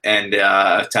it, and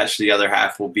attached to the other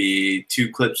half will be 2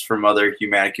 clips from other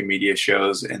Humannequin Media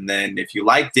shows. And then if you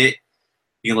liked it,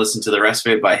 you can listen to the rest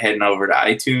of it by heading over to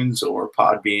iTunes or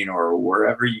Podbean or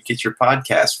wherever you get your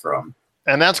podcast from.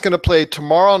 And that's going to play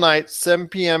tomorrow night, 7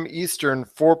 p.m. Eastern,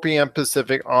 4 p.m.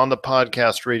 Pacific on the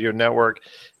Podcast Radio Network.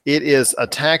 It is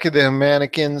Attack of the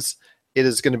Humannequins. It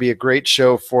is going to be a great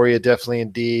show for you, definitely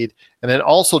indeed. And then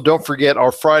also don't forget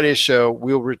our Friday show.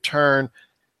 We'll return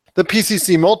the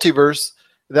PCC Multiverse.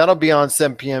 That'll be on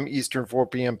 7 p.m. Eastern, 4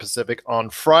 p.m. Pacific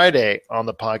on Friday on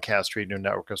the Podcast Radio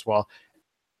Network as well.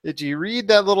 Did you read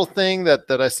that little thing that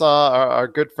I saw our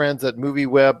good friends at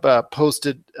MovieWeb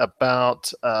posted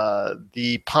about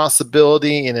the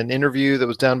possibility in an interview that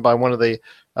was done by one of the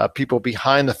people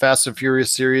behind the Fast and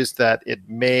Furious series that it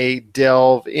may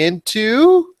delve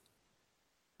into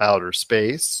outer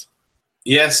space?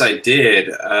 Yes, I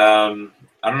did. I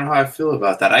don't know how I feel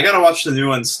about that. I gotta watch the new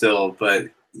one still, but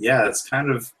yeah, it's kind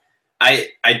of. I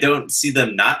don't see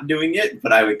them not doing it,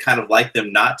 but I would kind of like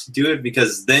them not to do it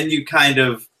because then you kind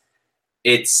of.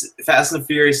 It's Fast and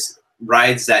Furious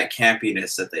rides that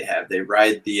campiness that they have. They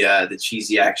ride the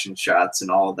cheesy action shots and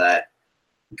all that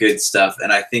good stuff.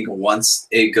 And I think once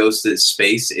it goes to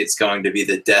space, it's going to be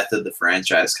the death of the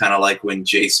franchise. Kind of like when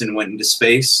Jason went into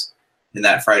space in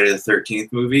that Friday the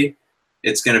 13th movie.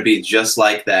 It's going to be just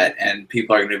like that. And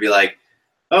people are going to be like,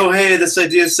 oh, hey, this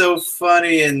idea is so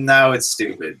funny. And now it's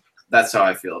stupid. That's how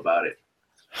I feel about it.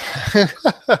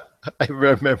 I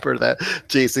remember that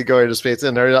Jason going to space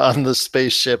and they're on the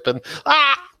spaceship and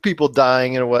people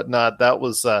dying and whatnot. That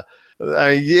was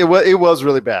it was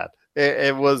really bad.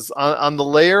 It was on the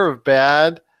layer of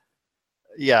bad.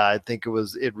 Yeah, I think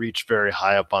it reached very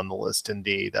high up on the list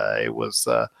indeed. It was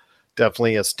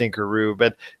definitely a stinkeroo.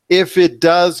 But if it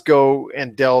does go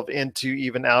and delve into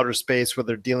even outer space where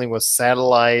they're dealing with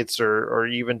satellites or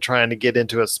even trying to get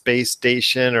into a space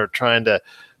station or trying to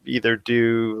either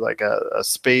do like a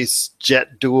space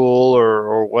jet duel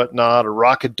or whatnot, a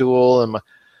rocket duel, and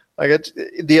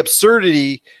the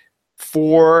absurdity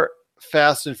for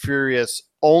Fast and Furious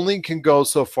only can go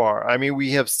so far. I mean,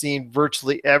 we have seen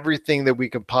virtually everything that we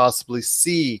could possibly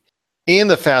see in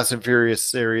the Fast and Furious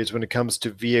series when it comes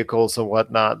to vehicles and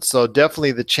whatnot. So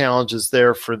definitely the challenge is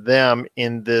there for them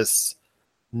in this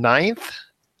 9th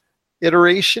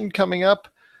iteration coming up.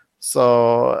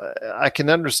 So I can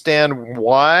understand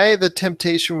why the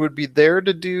temptation would be there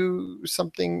to do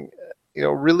something,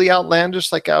 really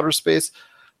outlandish like outer space.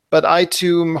 But I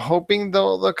too am hoping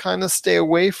they'll kind of stay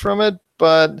away from it.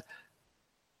 But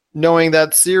knowing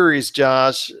that series,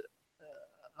 Josh,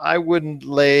 I wouldn't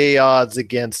lay odds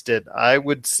against it. I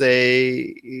would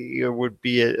say it would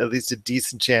be at least a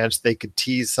decent chance they could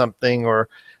tease something or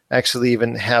actually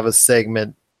even have a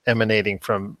segment emanating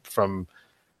from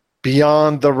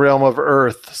beyond the realm of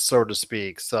Earth, so to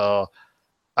speak. So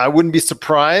I wouldn't be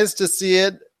surprised to see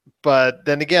it. But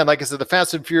then again, like I said, the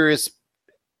Fast and Furious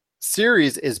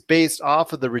series is based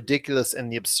off of the ridiculous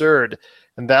and the absurd.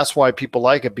 And that's why people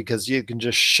like it, because you can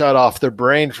just shut off their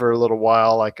brain for a little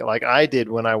while, like I did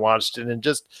when I watched it, and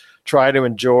just try to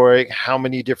enjoy how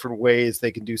many different ways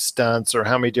they can do stunts or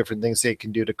how many different things they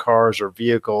can do to cars or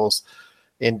vehicles,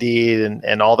 indeed,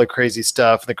 and all the crazy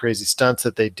stuff and the crazy stunts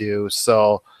that they do.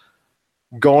 So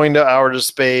going to outer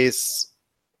space,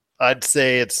 I'd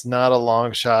say it's not a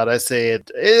long shot. I say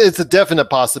it's a definite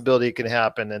possibility it can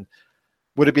happen. And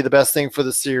would it be the best thing for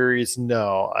the series?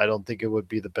 No, I don't think it would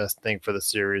be the best thing for the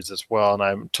series as well. And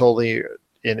I'm totally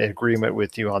in agreement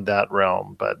with you on that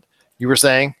realm. But you were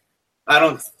saying? I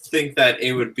don't think that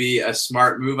it would be a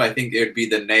smart move. I think it would be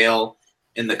the nail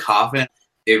in the coffin.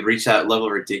 It would reach that level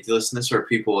of ridiculousness where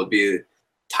people would be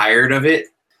tired of it.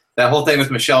 That whole thing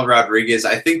with Michelle Rodriguez,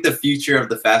 I think the future of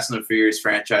the Fast and the Furious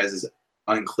franchise is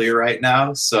unclear right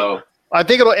now. So I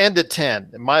think it'll end at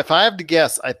 10. If I have to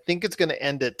guess, I think it's going to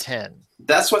end at 10.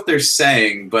 That's what they're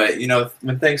saying, but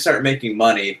when things start making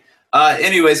money.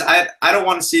 Anyways, I don't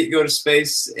want to see it go to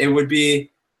space. It would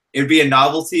be a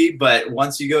novelty, but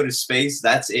once you go to space,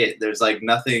 that's it. There's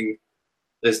nothing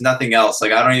else. I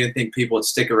don't even think people would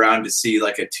stick around to see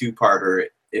like a 2-parter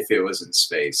if it was in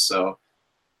space. So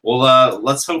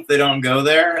let's hope they don't go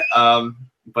there.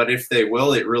 But if they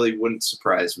will, it really wouldn't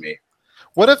surprise me.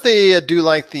 What if they do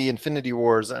like the Infinity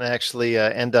Wars and actually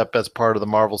end up as part of the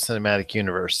Marvel Cinematic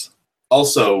Universe?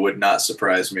 Also would not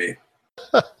surprise me.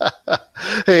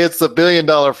 Hey, it's a $1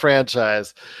 billion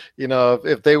franchise.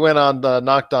 If they went on,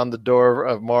 knocked on the door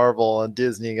of Marvel and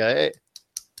Disney, hey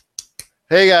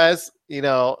guys,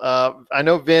 I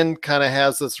know Vin kind of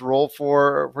has this role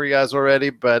for you guys already,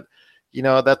 but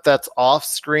that's off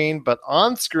screen, but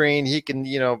on screen he can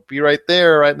be right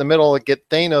there, right in the middle, and get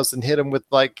Thanos and hit him with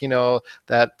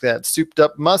that souped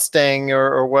up Mustang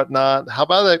or whatnot. How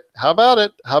about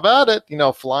it?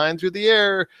 Flying through the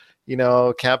air,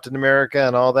 Captain America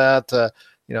and all that.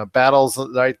 Battles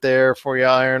right there for you,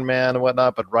 Iron Man and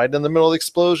whatnot. But right in the middle of the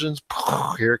explosions,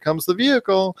 here comes the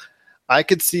vehicle. I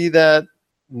could see that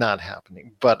not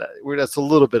happening, but that's a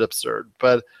little bit absurd.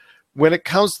 But when it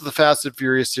comes to the Fast and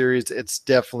Furious series, it's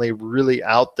definitely really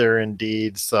out there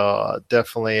indeed. So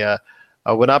definitely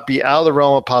would not be out of the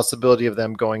realm of possibility of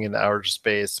them going into outer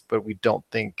space, but we don't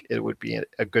think it would be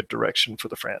a good direction for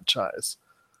the franchise.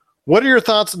 What are your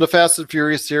thoughts on the Fast and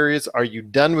Furious series? Are you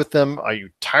done with them? Are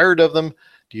you tired of them?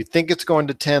 Do you think it's going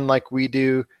to 10 like we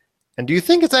do? And do you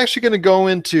think it's actually going to go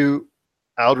into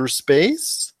outer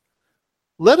space?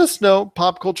 Let us know,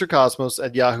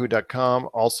 popculturecosmos@yahoo.com.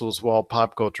 Also as well,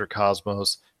 Pop Culture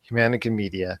Cosmos, Humannequin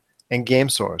Media, and Game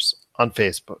Source on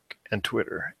Facebook and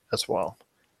Twitter as well.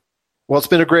 Well, it's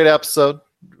been a great episode.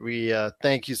 We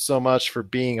thank you so much for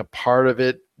being a part of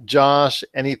it. Josh,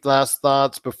 any last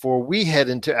thoughts before we head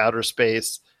into outer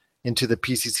space, into the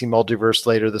PCC multiverse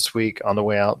later this week on the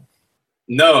way out?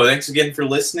 No, thanks again for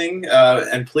listening.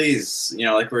 And please,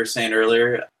 like we were saying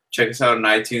earlier, check us out on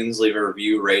iTunes, leave a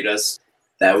review, rate us.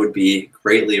 That would be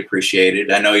greatly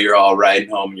appreciated. I know you're all riding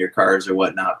home in your cars or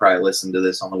whatnot, probably listen to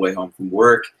this on the way home from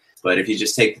work. But if you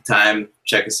just take the time,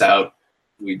 check us out,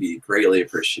 we'd be greatly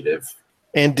appreciative.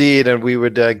 Indeed, and we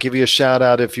would give you a shout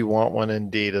out if you want one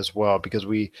indeed as well, because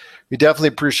we definitely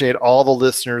appreciate all the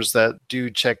listeners that do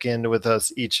check in with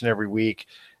us each and every week,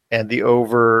 and the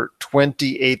over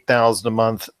 28,000 a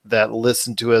month that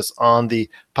listen to us on the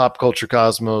Pop Culture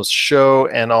Cosmos show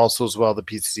and also as well the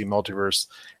PCC Multiverse.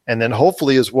 And then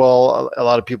hopefully as well, a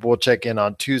lot of people will check in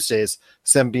on Tuesdays,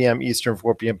 7 p.m. Eastern,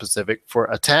 4 p.m. Pacific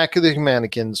for Attack of the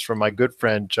Humannequins from my good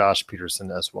friend Josh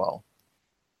Pederson as well.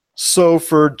 So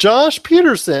for Josh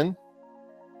Pederson,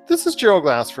 this is Gerald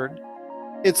Glassford.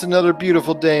 It's another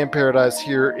beautiful day in paradise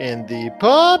here in the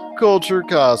Pop Culture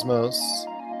Cosmos.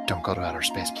 Don't go to outer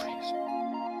space, please.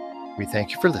 We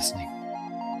thank you for listening.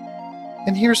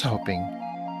 And here's hoping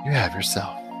you have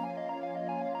yourself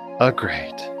a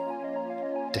great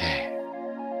day.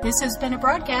 This has been a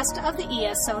broadcast of the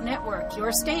ESO Network,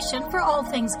 your station for all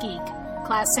things geek,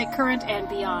 classic, current, and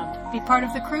beyond. Be part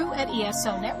of the crew at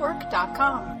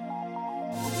ESONetwork.com.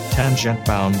 Tangent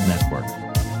Bound Network.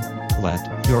 Let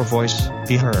your voice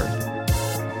be heard.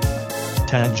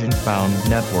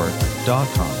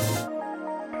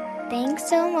 TangentBoundNetwork.com. Thanks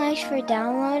so much for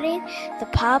downloading the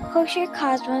Pop Culture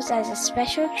Cosmos as a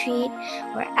special treat.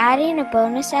 We're adding a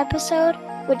bonus episode,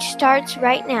 which starts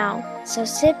right now. So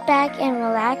sit back and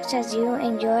relax as you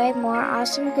enjoy more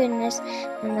awesome goodness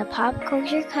from the Pop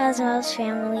Culture Cosmos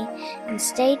family, and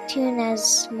stay tuned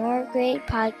as more great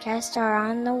podcasts are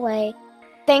on the way.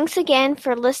 Thanks again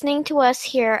for listening to us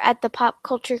here at the Pop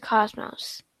Culture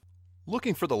Cosmos.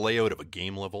 Looking for the layout of a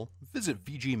game level? Visit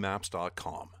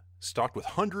VGMaps.com. Stocked with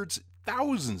hundreds,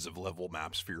 thousands of level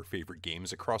maps for your favorite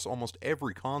games across almost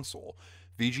every console,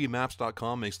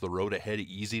 VGMaps.com makes the road ahead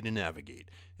easy to navigate.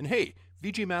 And hey,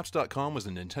 VGMaps.com was a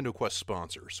Nintendo Quest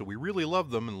sponsor, so we really love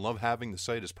them and love having the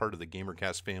site as part of the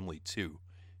Gamercast family too.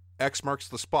 X marks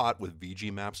the spot with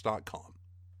VGMaps.com.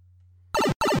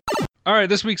 All right,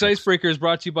 this week's Icebreaker is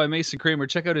brought to you by Mason Kramer.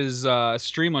 Check out his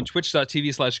stream on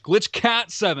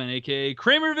twitch.tv/glitchcat7, aka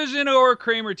Kramer Vision or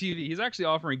Kramer TV. He's actually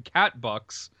offering cat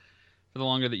bucks for the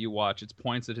longer that you watch. It's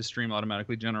points that his stream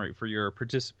automatically generate for your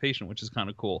participation, which is kind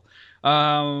of cool.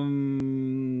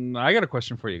 I got a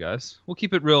question for you guys. We'll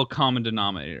keep it real common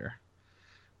denominator.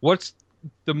 What's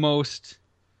the most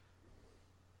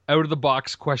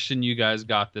out-of-the-box question you guys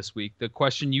got this week? The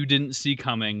question you didn't see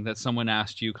coming that someone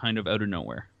asked you kind of out of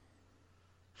nowhere.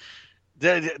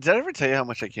 Did I ever tell you how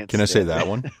much I can't Can I say that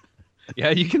one?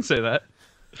 Yeah, you can say that.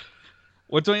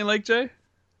 What don't you like, Jay?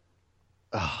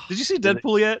 Did you see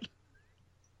Deadpool yet?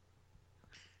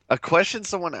 A question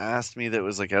someone asked me that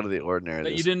was like out of the ordinary.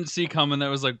 That you didn't see coming, that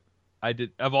was like, I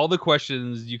did. Of all the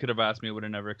questions you could have asked me, I would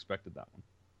have never expected that one.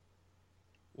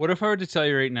 What if I were to tell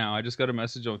you right now, I just got a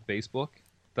message on Facebook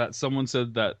that someone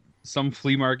said that some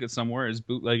flea market somewhere is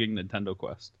bootlegging Nintendo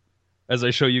Quest. As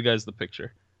I show you guys the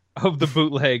picture of the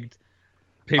bootlegged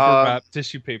paper wrap,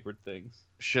 tissue paper things.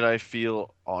 Should I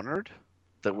feel honored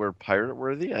that we're pirate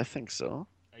worthy? I think so.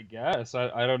 I guess.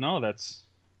 I don't know. That's...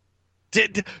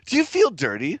 Do you feel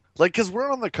dirty? Like, because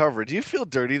we're on the cover, do you feel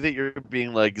dirty that you're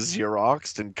being, like,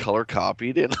 Xeroxed and color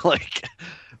copied and, like,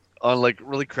 on, like,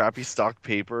 really crappy stock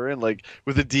paper and, like,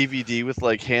 with a DVD with,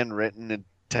 like, handwritten and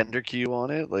tender Q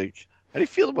on it? Like, how do you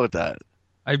feel about that?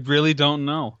 I really don't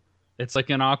know. It's like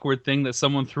an awkward thing that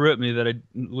someone threw at me that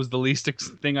was the least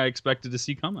thing I expected to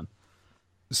see coming.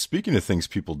 Speaking of things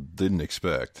people didn't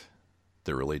expect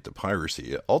that relate to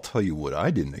piracy, I'll tell you what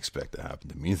I didn't expect to happen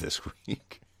to me this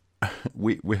week.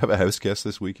 We have a house guest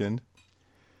this weekend,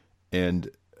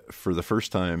 and for the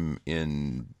first time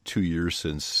in 2 years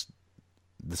since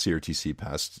the CRTC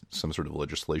passed some sort of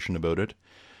legislation about it,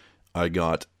 I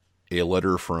got a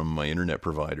letter from my internet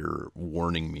provider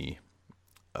warning me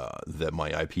that my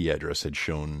IP address had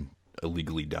shown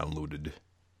illegally downloaded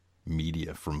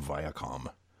media from Viacom.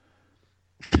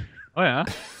 Oh, yeah?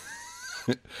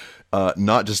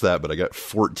 Not just that, but I got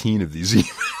 14 of these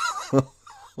emails.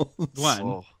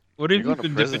 When? What have you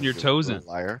been dipping your toes in?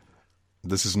 Liar.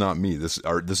 This is not me. This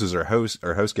is our host.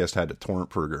 Our host guest had a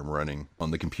torrent program running on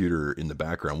the computer in the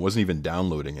background. Wasn't even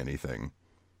downloading anything,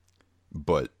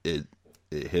 but it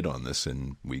hit on this,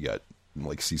 and we got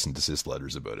like cease and desist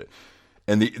letters about it.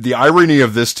 And the irony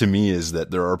of this to me is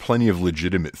that there are plenty of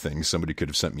legitimate things somebody could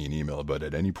have sent me an email about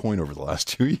at any point over the last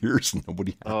 2 years.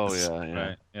 Nobody has. Oh yeah.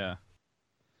 Right. Yeah.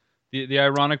 The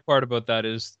ironic part about that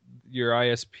is your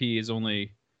ISP is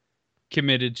only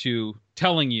committed to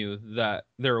telling you that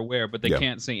they're aware, but they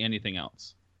can't say anything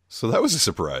else. So that was a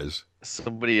surprise.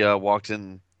 Somebody walked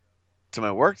in to my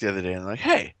work the other day and like,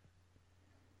 "Hey,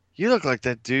 you look like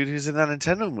that dude who's in that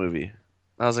Nintendo movie." And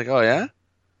I was like, "Oh yeah,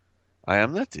 I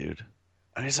am that dude."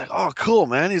 And he's like, "Oh, cool,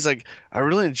 man." He's like, "I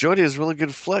really enjoyed it. It was a really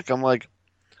good flick." I'm like,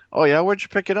 "Oh yeah, where'd you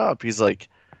pick it up?" He's like,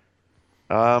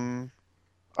 I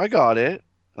got it."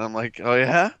 And I'm like, "Oh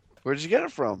yeah, where'd you get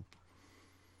it from?"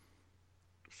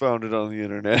 Found it on the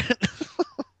internet.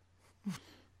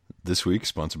 This week,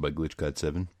 sponsored by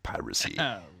GlitchGod7, piracy.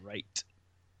 Right.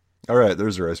 All right,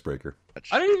 there's our icebreaker.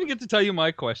 I didn't even get to tell you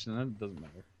my question. That doesn't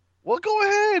matter. Well, go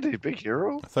ahead, you big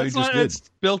hero. I thought you just did. It's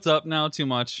built up now too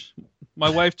much. My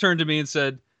wife turned to me and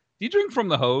said, "Do you drink from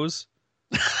the hose?"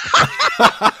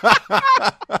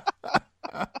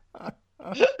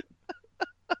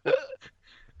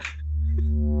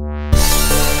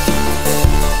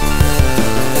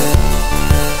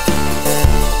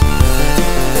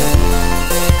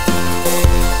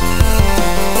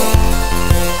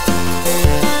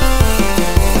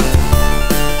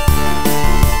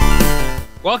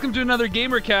 Welcome to another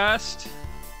Gamercast.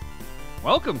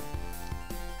 Welcome.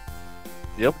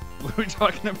 Yep. What are we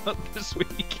talking about this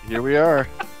week? Here we are.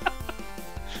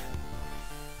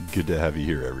 Good to have you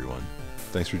here, everyone.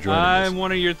 Thanks for joining us. I'm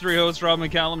one of your three hosts, Rob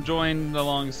McCallum, joined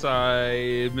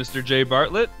alongside Mr. Jay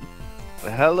Bartlett.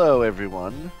 Hello,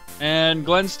 everyone. And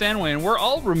Glenn Stanway. And we're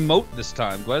all remote this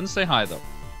time. Glenn, say hi, though.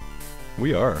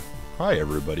 We are. Hi,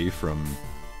 everybody from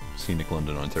scenic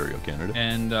London, Ontario, Canada.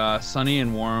 And sunny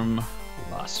and warm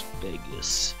Las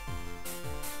Vegas.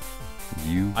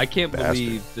 I can't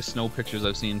believe the snow pictures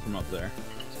I've seen from up there.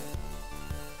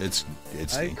 It's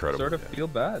incredible. I sort of feel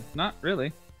bad. Not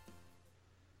really.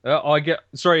 An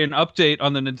update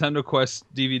on the Nintendo Quest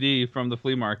DVD from the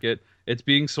flea market. It's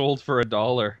being sold for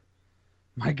 $1.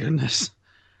 My goodness.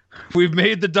 We've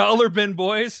made the dollar bin,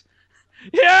 boys.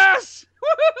 Yes!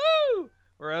 Woohoo!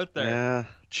 We're out there. Yeah.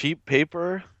 Cheap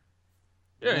paper.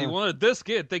 Yeah, you wanted this?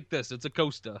 Take this. It's a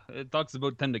Costa. It talks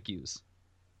about tentacles.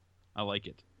 I like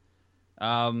it.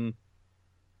 I'm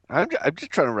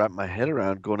just trying to wrap my head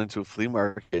around going into a flea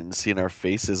market and seeing our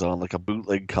faces on like a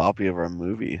bootleg copy of our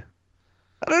movie.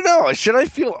 I don't know. Should I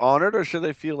feel honored or should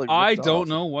I feel like I don't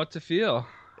know what to feel.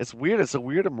 It's weird. It's a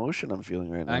weird emotion I'm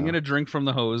feeling right now. I'm gonna drink from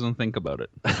the hose and think about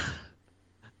it.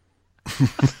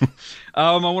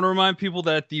 I want to remind people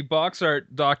that the box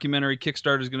art documentary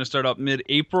Kickstarter is going to start up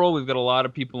mid-April. We've got a lot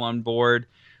of people on board.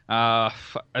 At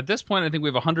this point, I think we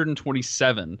have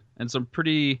 127 and some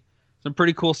pretty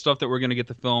cool stuff that we're going to get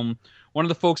to film. One of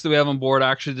the folks that we have on board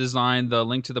actually designed the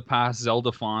Link to the Past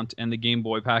Zelda font and the Game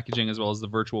Boy packaging as well as the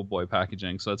Virtual Boy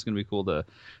packaging. So it's going to be cool to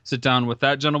sit down with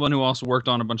that gentleman who also worked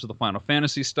on a bunch of the Final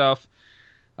Fantasy stuff.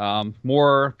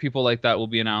 More people like that will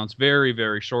be announced very,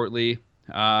 very shortly.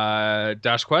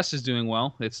 Dash Quest is doing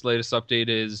well. Its latest update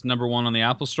is #1 on the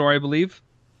Apple Store, I believe.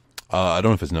 I don't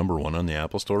know if it's #1 on the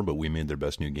Apple Store, but we made their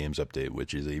best new games update,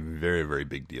 which is a very, very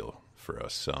big deal for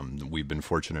us. We've been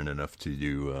fortunate enough to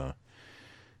do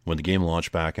when the game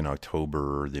launched back in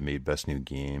October, they made best new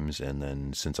games, and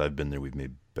then since I've been there, we've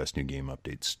made best new game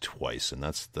updates twice, and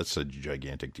that's a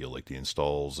gigantic deal. Like the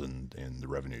installs and the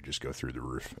revenue just go through the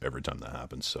roof every time that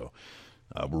happens. So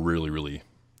we're really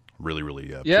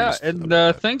yeah, and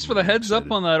thanks for the heads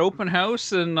up on that open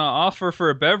house and offer for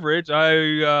a beverage.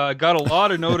 I got a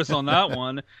lot of notice on that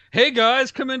one. Hey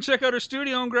guys, come in, check out our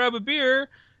studio and grab a beer.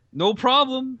 No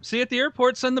problem. See you at the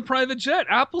airport. Send the private jet.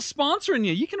 Apple's sponsoring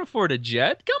you. You can afford a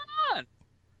jet. Come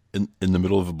on. In the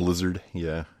middle of a blizzard,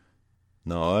 yeah.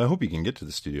 No, I hope you can get to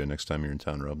the studio next time you're in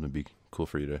town, Rob. It'd be cool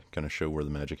for you to kind of show where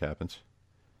the magic happens.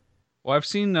 Well, I've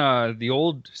seen the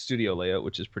old studio layout,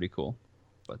 which is pretty cool.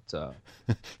 But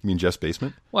you mean Jeff's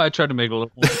basement? Well, I tried to make it a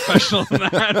little more professional than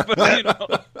that, but you know,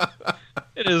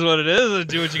 it is what it is.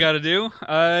 Do what you got to do.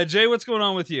 Jay, what's going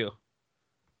on with you?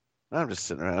 I'm just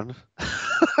sitting around.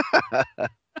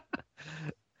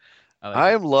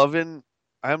 I'm loving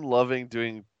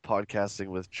doing podcasting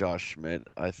with Josh Schmidt.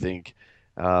 I think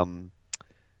out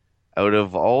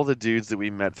of all the dudes that we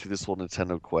met through this whole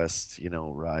Nintendo Quest,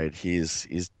 ride, he's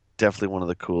definitely one of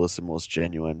the coolest and most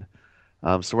genuine.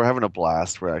 So we're having a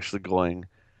blast. We're actually going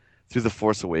through the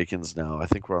Force Awakens now. I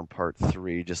think we're on part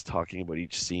 3, just talking about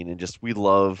each scene, and just we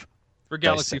love. For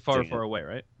Galaxy Far, dissecting Far it. Away,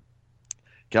 right?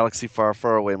 Galaxy Far,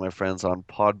 Far Away, my friends, on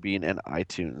Podbean and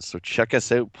iTunes. So check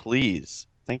us out, please.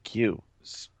 Thank you.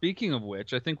 Speaking of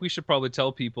which, I think we should probably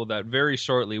tell people that very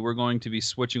shortly we're going to be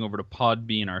switching over to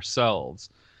Podbean ourselves.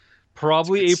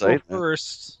 Probably April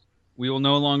 1st, we will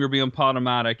no longer be on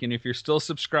Podomatic, and if you're still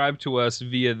subscribed to us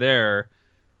via there,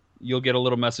 you'll get a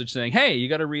little message saying, hey, you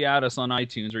got to re-add us on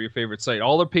iTunes or your favorite site.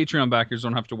 All our Patreon backers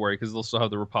don't have to worry because they'll still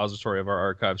have the repository of our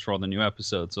archives for all the new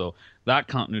episodes, so that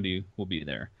continuity will be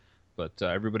there. But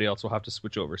everybody else will have to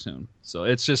switch over soon. So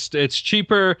it's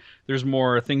cheaper. There's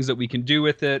more things that we can do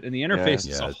with it, and the interface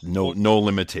is no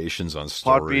limitations on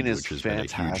storage, Podbean is which has been a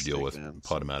huge fantastic, deal with man.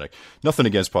 Podomatic. Nothing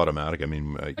against Podomatic. I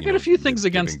mean, I got a few things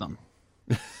against them.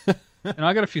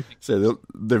 I got a few things. So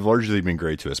they've largely been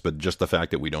great to us, but just the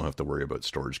fact that we don't have to worry about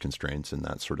storage constraints and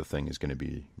that sort of thing is going to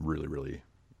be really, really,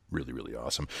 really, really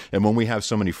awesome. And when we have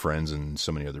so many friends and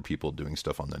so many other people doing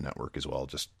stuff on the network as well,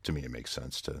 just to me, it makes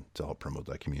sense to help promote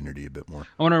that community a bit more.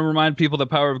 I want to remind people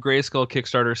that Power of Grayskull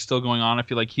Kickstarter is still going on.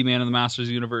 If you like He-Man and the Masters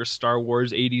Universe, Star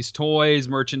Wars, 80s toys,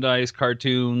 merchandise,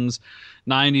 cartoons,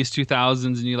 90s, 2000s,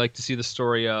 and you like to see the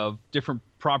story of different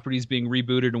properties being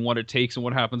rebooted and what it takes and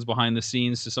what happens behind the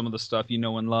scenes to some of the stuff you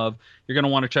know and love, you're going to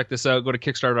want to check this out. Go to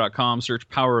Kickstarter.com, search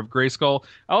Power of Grayskull.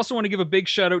 I also want to give a big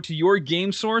shout out to Your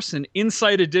Game Source and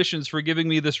Insight Editions for giving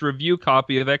me this review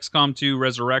copy of XCOM 2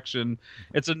 Resurrection.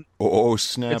 It's a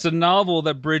snap! It's a novel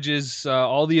that bridges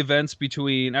all the events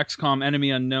between XCOM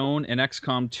Enemy Unknown and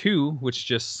XCOM 2, which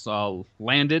just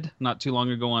landed not too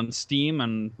long ago on Steam.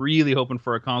 I'm really hoping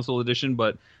for a console edition,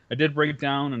 but I did break it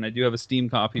down, and I do have a Steam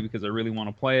copy because I really want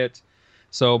to play it.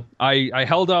 So I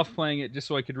held off playing it just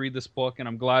so I could read this book, and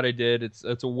I'm glad I did. It's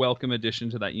a welcome addition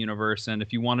to that universe, and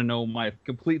if you want to know my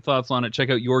complete thoughts on it, check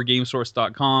out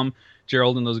yourgamesource.com.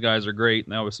 Gerald and those guys are great,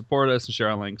 and they always support us and share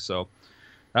our links, so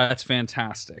that's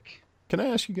fantastic. Can I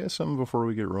ask you guys something before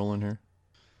we get rolling here?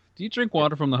 Do you drink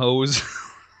water from the hose?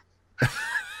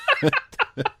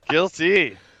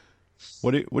 Guilty.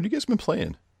 What have you guys been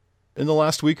playing in the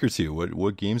last week or two?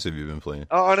 What games have you been playing?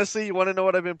 Oh, honestly, you want to know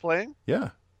what I've been playing? Yeah.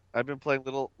 I've been playing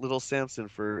Little Samson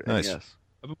for Nice. NES.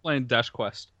 I've been playing Dash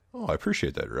Quest. Oh, I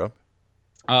appreciate that, Rob.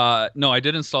 No, I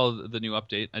did install the new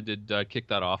update. I did kick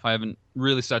that off. I haven't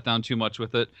really sat down too much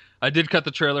with it. I did cut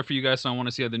the trailer for you guys, so I want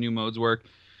to see how the new modes work.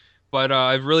 But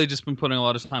I've really just been putting a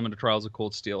lot of time into Trials of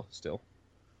Cold Steel still.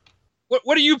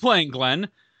 What are you playing, Glenn?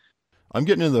 I'm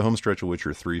getting into the home stretch of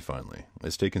Witcher 3 finally.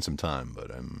 It's taken some time,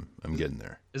 but I'm getting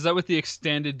there. Is that with the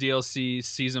extended DLC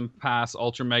Season Pass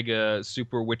Ultra Mega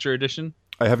Super Witcher Edition?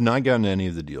 I have not gotten any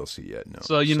of the DLC yet, no.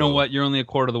 So you know what? You're only a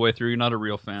quarter of the way through. You're not a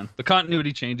real fan. The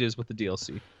continuity changes with the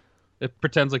DLC. It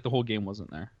pretends like the whole game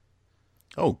wasn't there.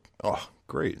 Oh,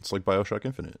 great. It's like BioShock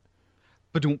Infinite.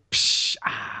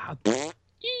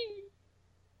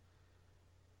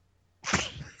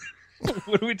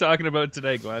 What are we talking about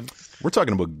today, Glenn? We're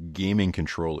talking about gaming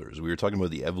controllers. We were talking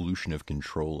about the evolution of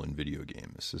control in video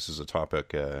games. This is a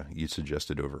topic you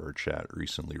suggested over our chat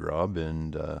recently, Rob,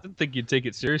 and I didn't think you'd take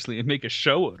it seriously and make a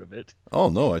show out of it. Oh,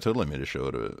 no, I totally made a show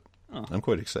out of it. Oh. I'm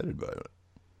quite excited by it.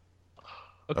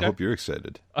 Okay. I hope you're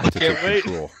excited. I to can't take wait.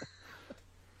 control.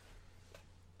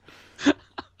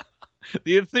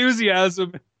 The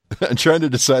enthusiasm. I'm trying to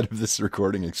decide if this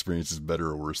recording experience is better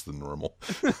or worse than normal.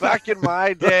 Back in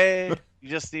my day, you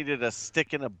just needed a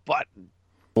stick and a button.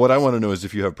 What I want to know is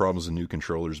if you have problems with new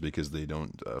controllers because they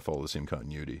don't follow the same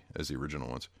continuity as the original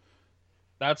ones.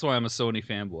 That's why I'm a Sony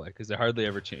fanboy, because they hardly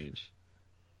ever change.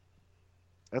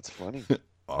 That's funny.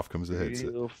 Off comes the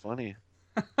headset. Real funny.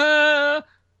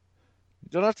 You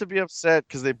don't have to be upset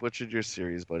because they butchered your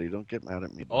series, buddy. Don't get mad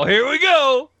at me. Oh, here we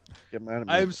go. Get mad at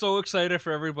me. I'm so excited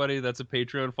for everybody that's a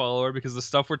Patreon follower because the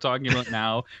stuff we're talking about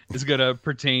now is going to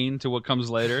pertain to what comes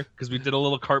later because we did a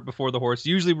little cart before the horse.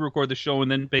 Usually we record the show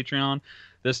and then Patreon.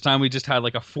 This time we just had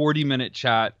like a 40-minute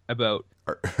chat about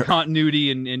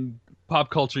continuity and pop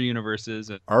culture universes.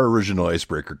 Our original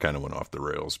icebreaker kind of went off the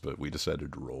rails, but we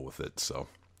decided to roll with it. So,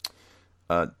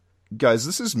 guys,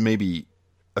 this is maybe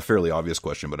a fairly obvious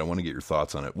question, but I want to get your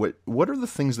thoughts on it. What are the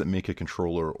things that make a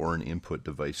controller or an input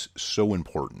device so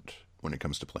important when it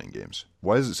comes to playing games?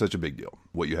 Why is it such a big deal,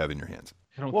 what you have in your hands?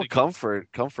 Well, comfort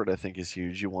I think is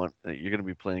huge. You're going to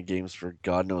be playing games for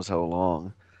God knows how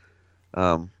long,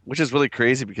 which is really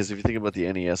crazy because if you think about the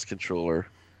NES controller,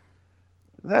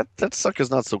 that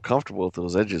sucker's not so comfortable with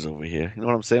those edges over here. You know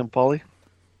what I'm saying, Paulie?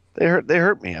 They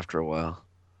hurt me after a while.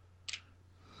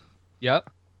 Yep,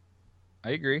 I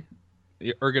agree.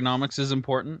 Ergonomics is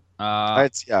important.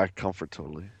 Comfort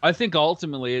totally. I think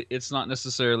ultimately it's not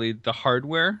necessarily the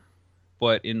hardware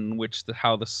but in which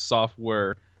how the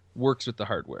software works with the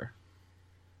hardware.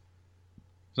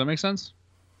 Does that make sense?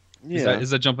 Yeah.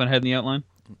 Is that jumping ahead in the outline?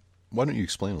 Why don't you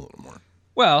explain a little more?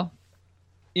 Well,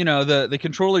 the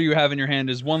controller you have in your hand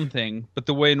is one thing, but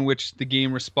the way in which the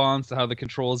game responds to how the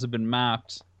controls have been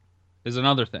mapped is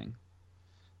another thing.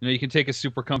 You can take a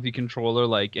super comfy controller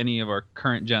like any of our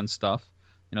current gen stuff.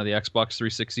 The Xbox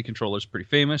 360 controller is pretty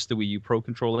famous. The Wii U Pro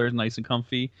controller is nice and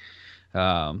comfy.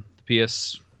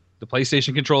 The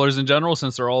PlayStation controllers in general,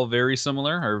 since they're all very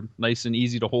similar, are nice and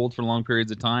easy to hold for long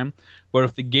periods of time. But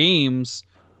if the games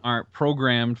aren't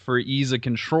programmed for ease of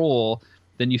control,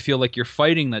 then you feel like you're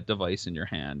fighting that device in your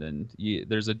hand, and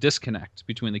there's a disconnect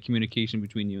between the communication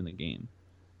between you and the game.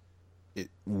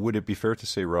 Would it be fair to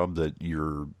say, Rob, that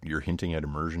you're hinting at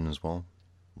immersion as well?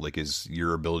 Like, is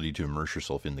your ability to immerse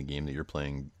yourself in the game that you're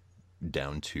playing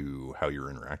down to how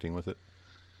you're interacting with it?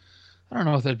 I don't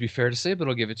know if that'd be fair to say, but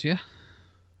I'll give it to you.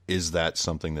 Is that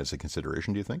something that's a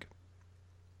consideration, do you think?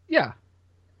 Yeah.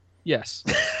 Yes.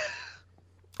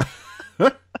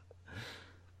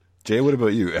 Jay, what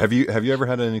about you? Have you ever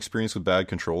had an experience with bad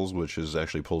controls which has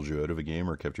actually pulled you out of a game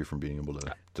or kept you from being able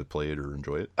to play it or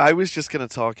enjoy it? I was just going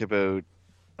to talk about,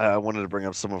 I wanted to bring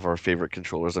up some of our favorite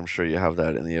controllers. I'm sure you have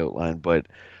that in the outline, but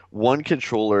one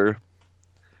controller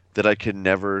that I could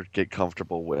never get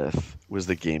comfortable with was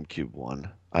the GameCube one.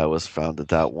 I always found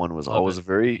that one was always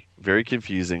very, very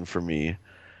confusing for me.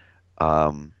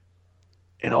 And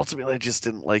ultimately I just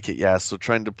didn't like it. Yeah, so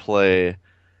trying to play,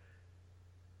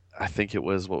 I think it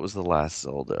was, what was the last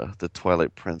Zelda? The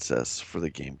Twilight Princess for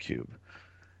the GameCube.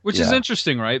 Which is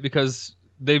interesting, right? Because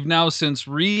they've now since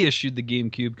reissued the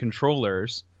GameCube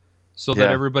controllers so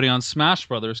that everybody on Smash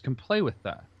Brothers can play with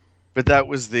that. But that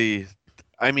was the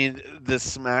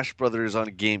Smash Brothers on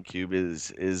GameCube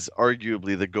is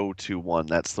arguably the go-to one.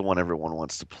 That's the one everyone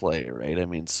wants to play, right? I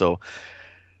mean, so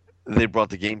they brought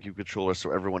the GameCube controller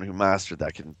so everyone who mastered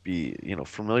that can be,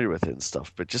 familiar with it and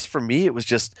stuff. But just for me, it was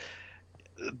just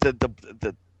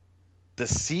the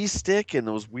C stick and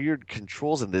those weird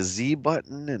controls and the Z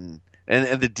button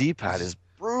and the D-pad is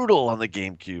brutal on the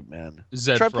GameCube, man.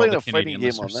 Try playing a fighting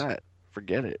game on that.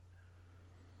 Forget it.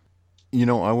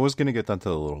 I was going to get that to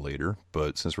a little later,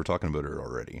 but since we're talking about it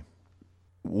already,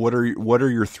 what are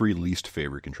your three least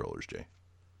favorite controllers, Jay?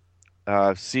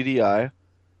 CDI,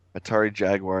 Atari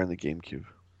Jaguar, and the GameCube.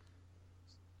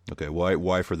 Okay,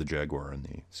 why for the Jaguar and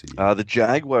the CDI? The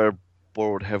Jaguar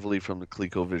borrowed heavily from the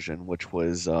ColecoVision, which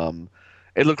was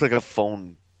it looked like a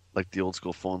phone, like the old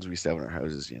school phones we used to have in our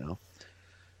houses,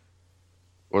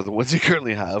 or the ones you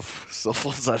currently have. Cell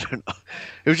phones, I don't know.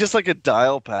 It was just like a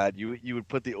dial pad. You would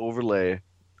put the overlay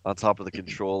on top of the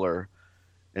controller,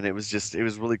 and it was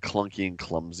really clunky and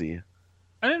clumsy.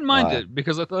 I didn't mind it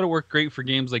because I thought it worked great for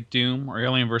games like Doom or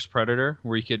Alien vs. Predator,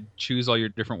 where you could choose all your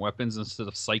different weapons instead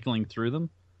of cycling through them.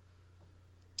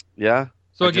 Yeah.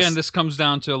 So again, this comes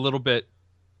down to a little bit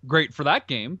great for that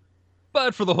game,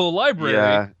 but for the whole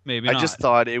library, maybe not. I just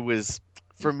thought it was,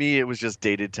 for me, it was just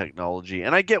dated technology,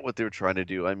 and I get what they were trying to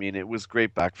do. I mean, it was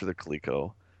great back for the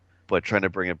Coleco, but trying to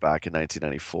bring it back in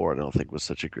 1994, I don't think was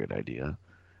such a great idea.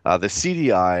 The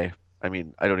CDI, I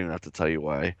mean, I don't even have to tell you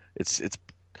why. It's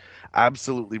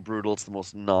absolutely brutal. It's the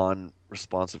most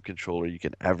non-responsive controller you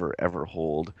can ever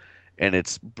hold, and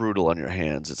it's brutal on your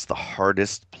hands. It's the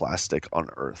hardest plastic on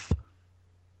earth.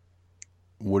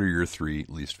 What are your three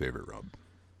least favorite, Rob?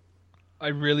 I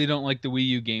really don't like the Wii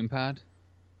U gamepad.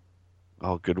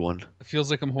 Oh, good one. It feels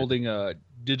like I'm holding a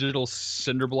digital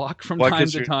cinder block from time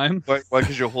to time. Why?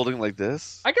 Because you're holding like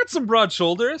this? I got some broad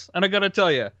shoulders, and I gotta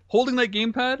tell you, holding that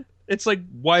gamepad, it's like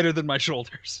wider than my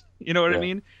shoulders. You know what I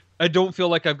mean? I don't feel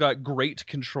like I've got great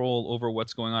control over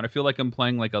what's going on. I feel like I'm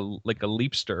playing like a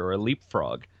leapster or a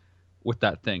leapfrog with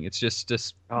that thing. It's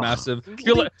just massive. I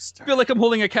feel like I'm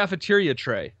holding a cafeteria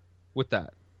tray with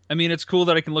that. I mean, it's cool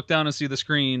that I can look down and see the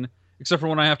screen, except for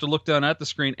when I have to look down at the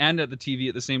screen and at the TV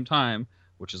at the same time,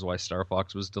 which is why Star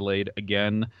Fox was delayed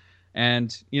again.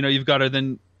 And, you've got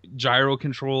then gyro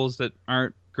controls that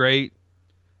aren't great.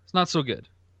 It's not so good.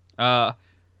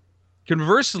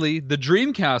 Conversely, the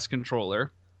Dreamcast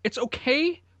controller, it's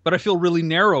okay, but I feel really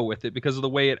narrow with it because of the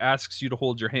way it asks you to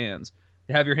hold your hands.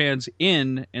 You have your hands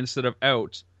in instead of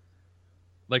out,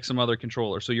 like some other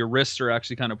controllers. So your wrists are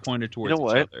actually kind of pointed towards each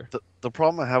other. The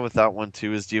problem I have with that one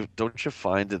too is don't you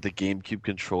find that the GameCube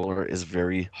controller is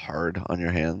very hard on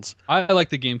your hands? I like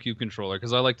the GameCube controller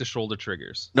because I like the shoulder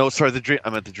triggers. No, sorry, I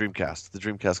meant the Dreamcast. The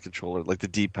Dreamcast controller, like the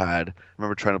D-pad. I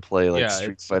remember trying to play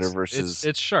Street Fighter versus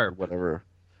it's sharp. Whatever.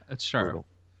 It's sharp.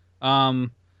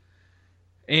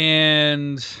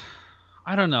 And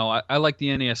I don't know. I like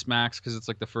the NES Max because it's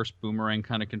like the first boomerang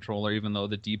kind of controller, even though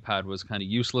the D-pad was kind of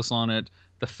useless on it.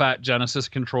 The fat Genesis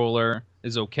controller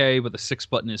is okay, but the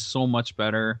 6-button is so much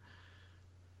better.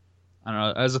 I don't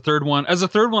know. As a third one,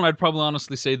 I'd probably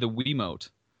honestly say the Wiimote.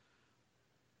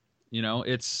 You know,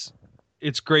 it's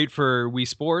great for Wii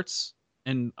Sports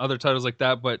and other titles like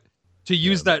that, but to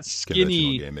use that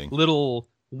skinny little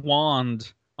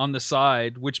wand on the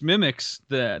side, which mimics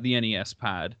the NES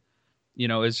pad, you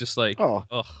know, is just like,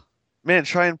 ugh. Man,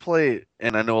 try and play,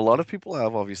 and I know a lot of people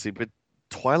have, obviously, but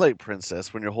Twilight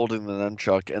Princess when you're holding the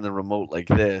nunchuck and the remote like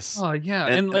this. Oh yeah,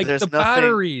 and like the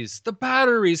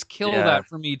batteries kill that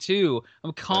for me too.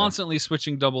 I'm constantly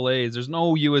switching double A's. There's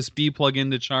no USB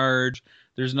plug-in to charge.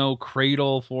 There's no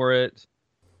cradle for it.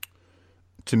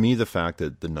 To me, the fact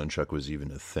that the nunchuck was even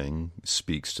a thing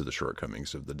speaks to the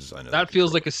shortcomings of the design of that.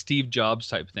 Feels like a Steve Jobs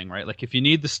type thing, right? Like if you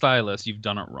need the stylus, you've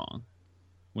done it wrong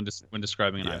when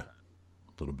describing an iPad. A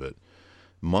little bit.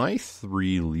 My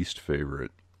 3 least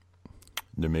favorite.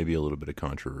 There may be a little bit of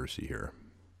controversy here.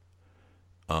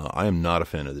 I am not a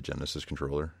fan of the Genesis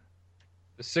controller.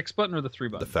 The 6-button or the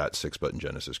 3-button? The fat 6-button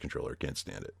Genesis controller. Can't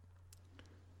stand it.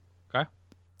 Okay.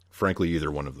 Frankly,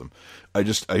 either one of them. I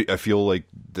feel like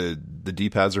the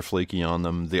D-pads are flaky on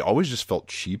them. They always just felt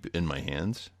cheap in my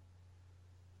hands.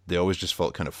 They always just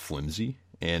felt kind of flimsy.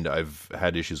 And I've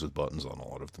had issues with buttons on a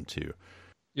lot of them too.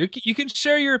 You can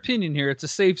share your opinion here. It's a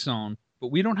safe zone,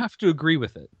 but we don't have to agree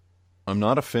with it. I'm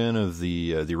not a fan of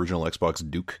the original Xbox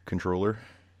Duke controller.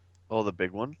 Oh, the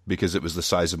big one? Because it was the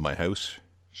size of my house.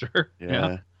 Sure.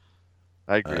 Yeah.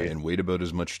 I agree. And weighed about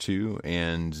as much too.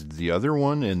 And the other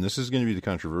one, and this is going to be the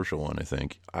controversial one, I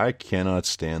think. I cannot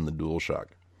stand the DualShock.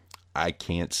 I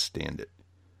can't stand it.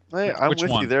 I'm with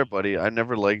you there, buddy. I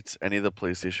never liked any of the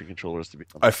PlayStation controllers to be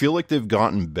honest. I feel like they've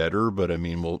gotten better, but I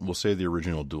mean, we'll say the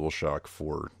original DualShock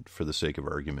for the sake of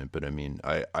argument. But I mean,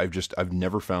 I've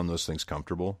never found those things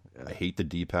comfortable. Yeah. I hate the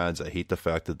D-pads. I hate the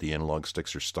fact that the analog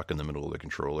sticks are stuck in the middle of the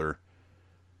controller.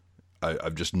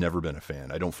 I've just never been a fan.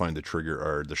 I don't find the trigger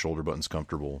or the shoulder buttons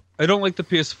comfortable. I don't like the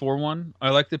PS4 one.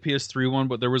 I like the PS3 one,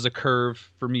 but there was a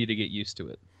curve for me to get used to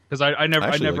it because I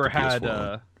never had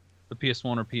the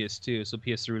PS1 or PS2, so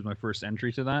PS3 was my first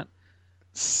entry to that.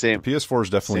 Same. The PS4 is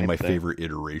definitely my favorite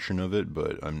iteration of it,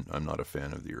 but I'm not a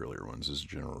fan of the earlier ones as a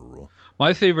general rule.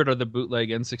 My favorite are the bootleg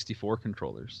N64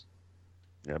 controllers.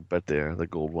 Yeah, I bet they are. The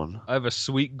gold one. I have a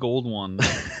sweet gold one.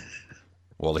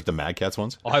 Well, like the Mad Catz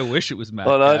ones? Oh, I wish it was Mad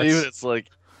Catz. Not even. It's like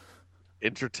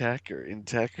Intertech or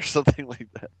Intech or something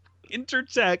like that.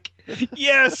 Intertech.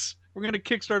 Yes! We're going to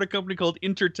kickstart a company called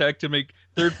Intertech to make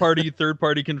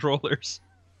third-party controllers.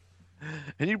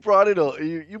 And you brought it.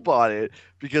 You bought it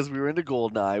because we were into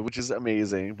GoldenEye, which is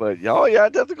amazing. But I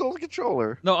had to have the gold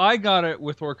controller. No, I got it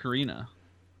with Ocarina.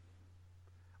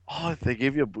 Oh, they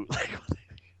gave you a bootleg.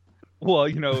 Well,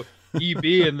 EB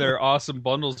and their awesome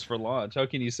bundles for launch. How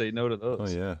can you say no to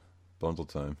those? Oh yeah, bundle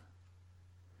time.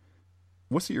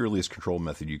 What's the earliest control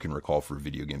method you can recall for a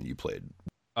video game that you played?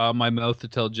 My mouth to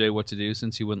tell Jay what to do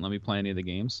since he wouldn't let me play any of the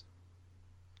games.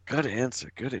 Good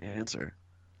answer. Good answer.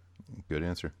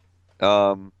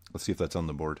 Let's see if that's on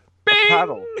the board.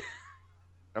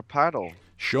 A paddle.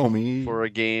 Show me. For a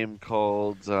game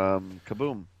called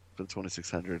Kaboom for the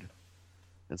 2600.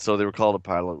 And so they were called a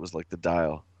paddle. It was like the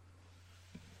dial.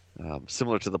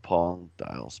 Similar to the Pong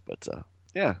dials. But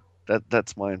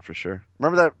that's mine for sure.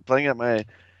 Remember that playing at my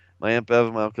Aunt Bev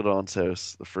and my Uncle Don's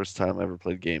house. The first time I ever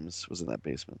played games was in that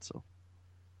basement. So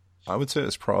I would say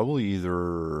it's probably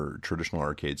either traditional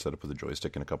arcade setup with a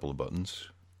joystick and a couple of buttons,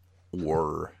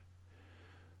 or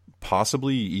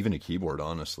possibly even a keyboard.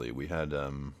 Honestly, we had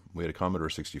a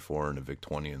Commodore 64 and a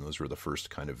VIC-20, and those were the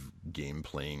first kind of game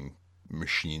playing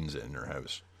machines in our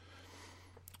house.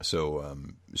 So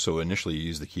initially you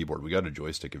used the keyboard. We got a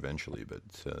joystick eventually,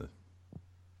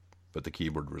 but the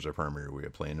keyboard was our primary way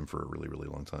of playing them for a really, really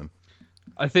long time.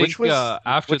 I think which was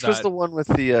the one with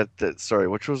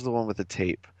which was the one with the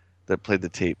tape that played the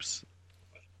tapes?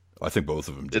 I think both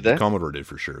of them did. They? Commodore did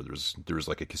for sure. There was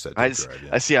like a cassette tape drive. Yeah.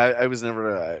 I see. I was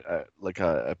never a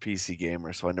PC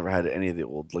gamer, so I never had any of the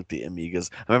old like the Amigas.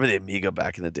 I remember the Amiga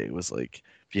back in the day was like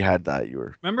if you had that, you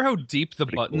were. Remember how deep the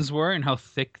buttons were and how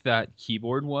thick that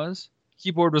keyboard was?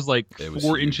 Keyboard was like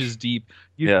 4 inches deep.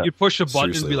 You'd push a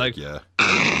button and be like,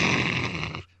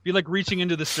 be like reaching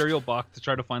into the cereal box to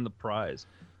try to find the prize.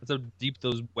 That's how deep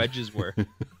those wedges were.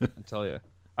 I tell you.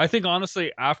 I think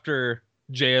honestly, after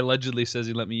Jay allegedly says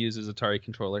he let me use his Atari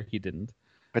controller, he didn't.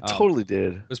 I totally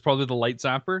did. It was probably the Light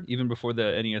Zapper, even before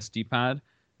the NES D-pad,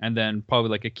 and then probably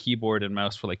like a keyboard and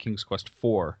mouse for like King's Quest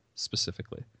 4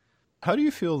 specifically. How do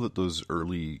you feel that those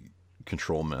early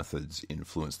control methods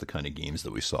influenced the kind of games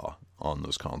that we saw on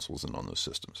those consoles and on those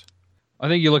systems? I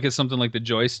think you look at something like the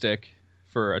joystick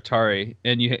for Atari,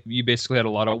 and you basically had a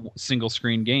lot of single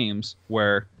screen games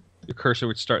where the cursor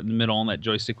would start in the middle and that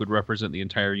joystick would represent the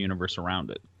entire universe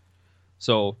around it.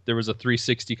 So there was a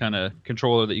 360 kind of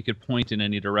controller that you could point in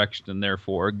any direction and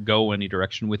therefore go any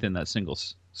direction within that single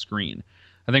screen.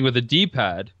 I think with the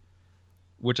D-pad,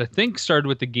 which I think started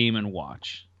with the Game &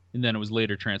 Watch, and then it was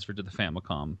later transferred to the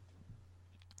Famicom.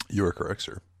 You are correct,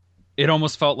 sir. It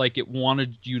almost felt like it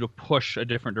wanted you to push a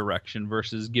different direction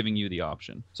versus giving you the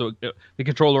option. So the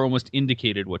controller almost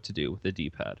indicated what to do with the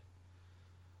D-pad.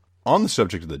 On the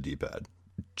subject of the D-pad,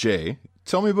 Jay,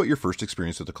 tell me about your first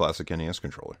experience with the classic NES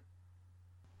controller.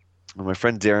 My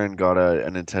friend Darren got a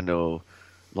Nintendo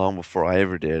long before I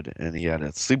ever did, and he had a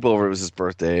sleepover. It was his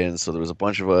birthday, and so there was a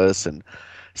bunch of us, and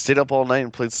stayed up all night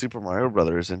and played Super Mario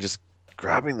Brothers, and just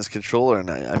grabbing this controller. And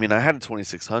I mean, I had a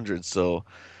 2600, so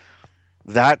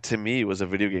that to me was a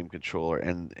video game controller,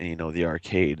 and you know, the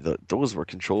arcade. Those were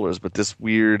controllers, but this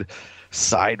weird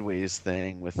sideways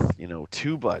thing with, you know,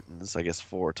 2 buttons, I guess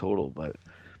 4 total, but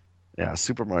yeah,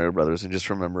 Super Mario Brothers, and just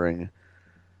remembering.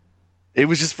 It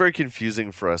was just very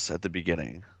confusing for us at the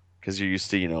beginning because you're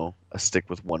used to, you know, a stick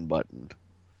with 1 button.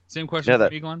 Same question for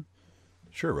me, Glenn?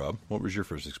 Sure, Rob. What was your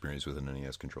first experience with an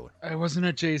NES controller? I wasn't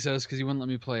at Jay's house because he wouldn't let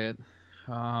me play it.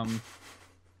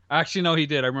 Actually, no, he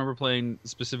did. I remember playing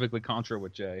specifically Contra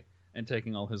with Jay and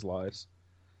taking all his lives.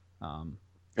 I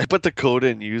put the code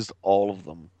in and used all of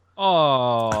them.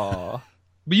 Oh,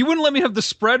 but you wouldn't let me have the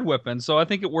spread weapon, so I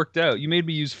think it worked out. You made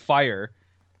me use fire.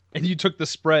 And you took the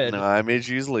spread. No, I made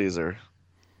you use laser.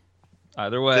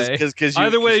 Either way.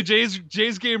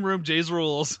 Jay's game room, Jay's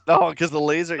rules. No, because the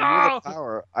laser, you were the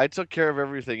power. I took care of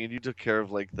everything, and you took care of,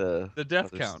 like, the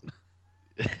death count.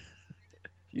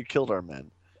 You killed our men.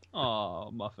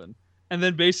 Oh, Muffin. And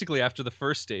then basically after the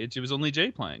first stage, it was only Jay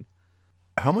playing.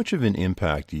 How much of an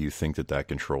impact do you think that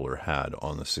controller had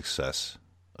on the success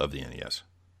of the NES?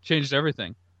 Changed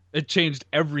everything. It changed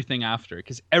everything after,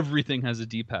 because everything has a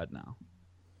D-pad now.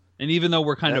 And even though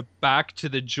we're kind of back to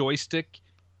the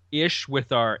joystick-ish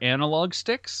with our analog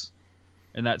sticks,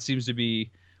 and that seems to be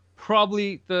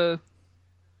probably the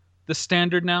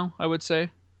standard now, I would say. I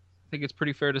think it's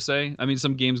pretty fair to say. I mean,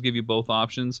 some games give you both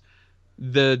options.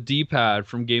 The D-pad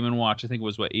from Game & Watch, I think it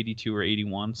was, 82 or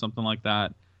 81, something like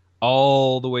that,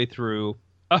 all the way through,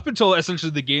 up until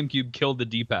essentially the GameCube killed the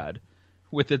D-pad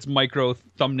with its micro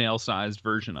thumbnail-sized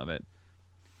version of it.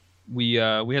 We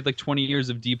had like 20 years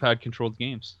of D-pad controlled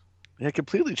games. Yeah, it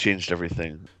completely changed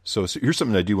everything. So here's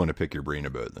something I do want to pick your brain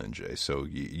about then, Jay. So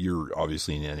you're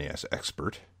obviously an NES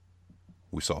expert.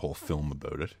 We saw a whole film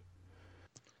about it.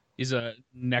 He's a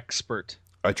nexpert.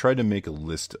 I tried to make a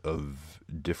list of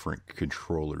different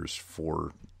controllers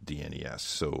for the NES.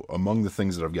 So among the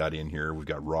things that I've got in here, we've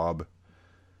got Rob.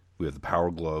 We have the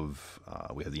Power Glove.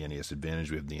 We have the NES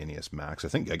Advantage. We have the NES Max.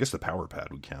 I guess the Power Pad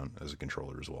would count as a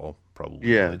controller as well. Probably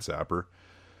yeah. The Zapper.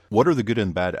 What are the good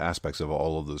and bad aspects of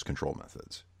all of those control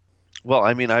methods? Well,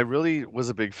 I mean, I really was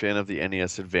a big fan of the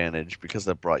NES Advantage because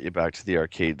that brought you back to the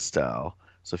arcade style.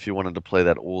 So if you wanted to play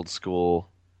that old school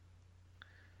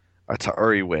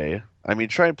Atari way, I mean,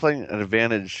 try playing an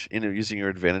Advantage, using your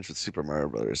Advantage with Super Mario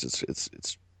Brothers.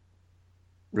 It's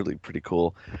really pretty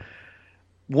cool.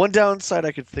 One downside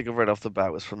I could think of right off the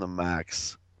bat was from the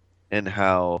Max, and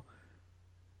how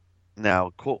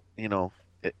now, cool,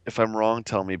 if I'm wrong,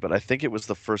 tell me, but I think it was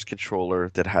the first controller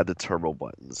that had the turbo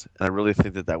buttons. And I really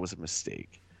think that was a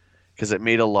mistake because it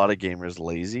made a lot of gamers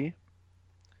lazy,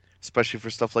 especially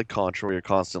for stuff like Contra where you're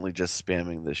constantly just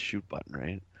spamming the shoot button,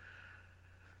 right?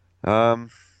 Power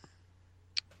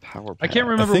Pad. I can't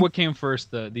remember what came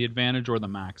first, the Advantage or the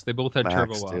Max. They both had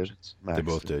turbo options. They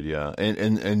both did, yeah.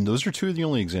 And those are two of the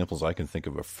only examples I can think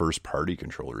of first-party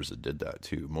controllers that did that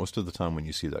too. Most of the time when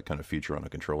you see that kind of feature on a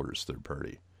controller, it's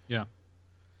third-party. Yeah.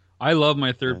 I love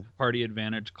my third-party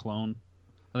Advantage clone.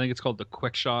 I think it's called the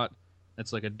Quick Shot.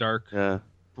 It's like a dark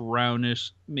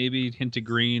brownish, maybe hint of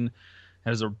green. It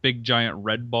has a big giant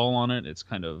red ball on it. It's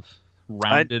kind of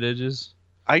rounded edges.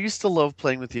 I used to love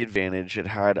playing with the Advantage. It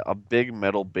had a big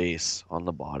metal base on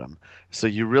the bottom. So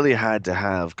you really had to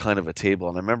have kind of a table.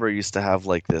 And I remember I used to have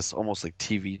like this almost like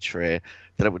TV tray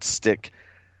that I would stick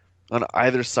on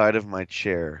either side of my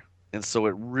chair. And so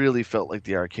it really felt like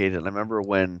the arcade. And I remember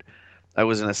when I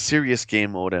was in a serious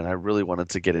game mode and I really wanted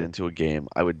to get into a game,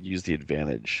 I would use the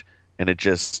Advantage. And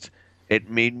it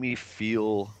made me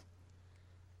feel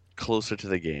closer to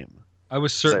the game. I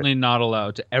was certainly not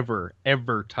allowed to ever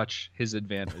touch his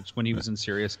Advantage when he was in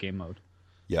serious game mode.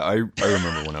 Yeah, I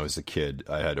remember when I was a kid,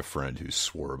 I had a friend who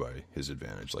swore by his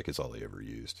Advantage, like it's all he ever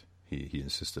used. He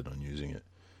insisted on using it.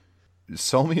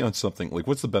 Sell me on something like,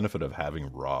 what's the benefit of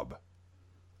having Rob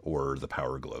or the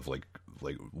Power Glove? Like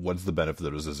what's the benefit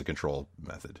of it as a control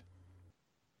method?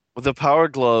 With the Power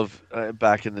Glove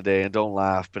back in the day, and don't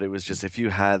laugh, but it was just if you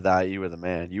had that, you were the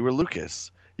man. You were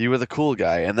Lucas. You were the cool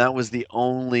guy, and that was the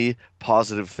only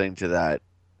positive thing to that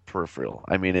peripheral.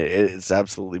 I mean, it's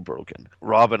absolutely broken.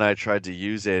 Rob and I tried to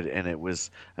use it, and it was,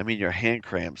 I mean, your hand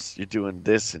cramps. You're doing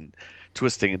this and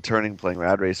twisting and turning, playing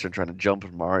Rad Racer, and trying to jump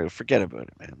in Mario. Forget about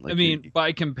it, man. Like, I mean,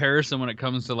 by comparison, when it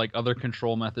comes to like other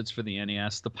control methods for the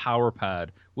NES, the Power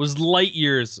Pad was light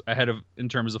years ahead of in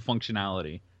terms of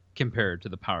functionality compared to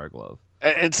the Power Glove.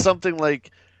 And something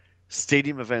like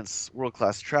Stadium Events World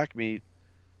Class Track Meet,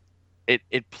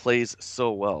 it plays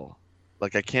so well.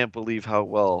 Like, I can't believe how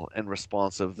well and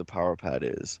responsive the Power Pad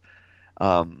is.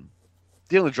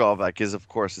 The only drawback is, of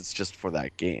course, it's just for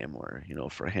that game, or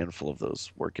for a handful of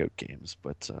those workout games.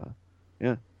 But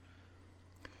yeah.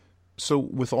 So,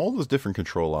 with all those different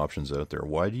control options out there,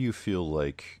 why do you feel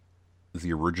like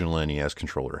the original NES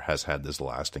controller has had this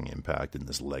lasting impact and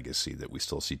this legacy that we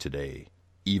still see today,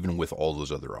 even with all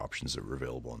those other options that were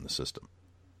available in the system?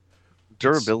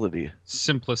 Durability,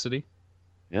 simplicity.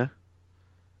 Yeah,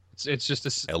 it's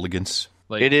just elegance.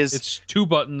 Like, it is. It's two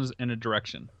buttons and a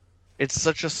direction. It's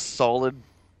such a solid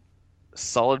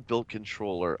built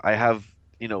controller. I have,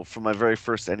 from my very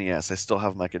first NES, I still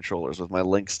have my controllers with my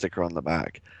Link sticker on the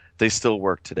back. They still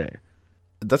work today.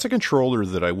 That's a controller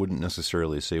that I wouldn't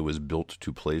necessarily say was built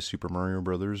to play Super Mario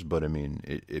Brothers, but I mean,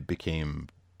 it became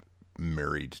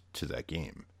married to that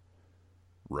game,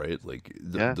 right? Like,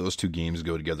 those two games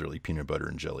go together like peanut butter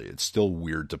and jelly. It's still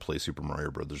weird to play Super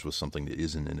Mario Brothers with something that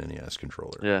isn't an NES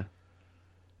controller. Yeah.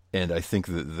 And I think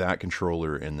that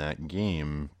controller and that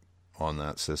game on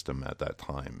that system at that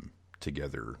time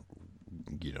together,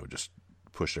 just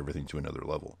pushed everything to another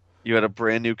level. You had a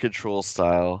brand new control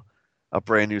style, a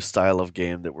brand new style of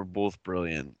game that were both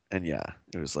brilliant. And yeah,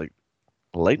 it was like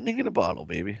lightning in a bottle,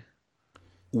 baby.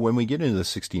 When we get into the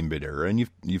 16-bit era, and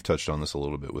you've touched on this a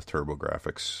little bit with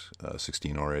TurboGrafx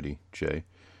 16 already, Jay,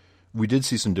 we did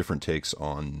see some different takes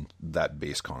on that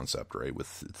base concept, right? With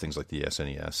things like the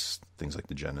SNES, things like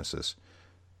the Genesis.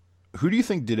 Who do you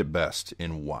think did it best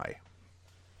and why?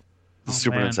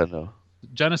 Super Nintendo.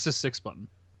 Genesis 6-button.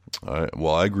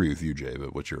 Well, I agree with you, Jay,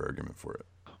 but what's your argument for it?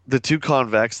 The two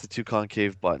convex, the two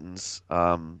concave buttons.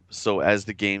 So as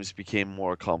the games became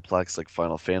more complex, like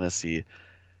Final Fantasy,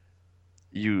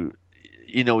 you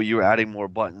were adding more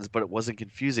buttons, but it wasn't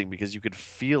confusing because you could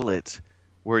feel it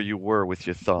where you were with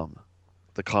your thumb,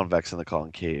 the convex and the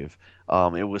concave.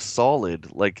 It was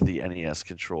solid like the NES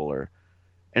controller,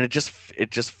 and it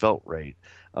just felt right.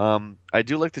 I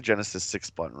do like the Genesis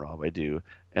 6-button, Rob. I do,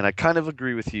 and I kind of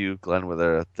agree with you, Glenn,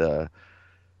 whether the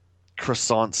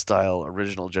croissant style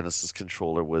original Genesis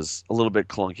controller was a little bit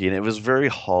clunky, and it was very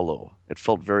hollow. It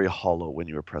felt very hollow when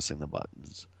you were pressing the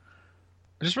buttons.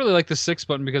 I just really like the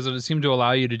 6-button because it seemed to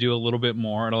allow you to do a little bit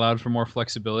more. It allowed for more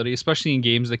flexibility, especially in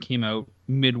games that came out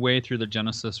midway through the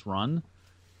Genesis run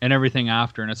and everything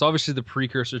after. And it's obviously the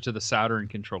precursor to the Saturn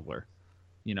controller,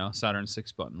 Saturn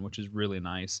 6-button, which is really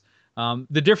nice.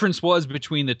 The difference was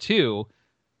between the two,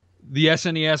 the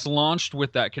SNES launched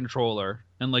with that controller,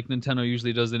 and like Nintendo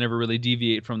usually does, they never really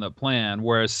deviate from that plan,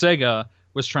 whereas Sega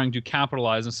was trying to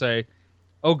capitalize and say,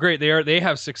 oh, great, they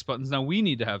have 6 buttons, now we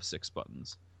need to have 6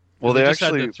 buttons. Well, they they just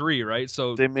actually had the 3, right?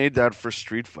 So they made that for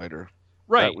Street Fighter.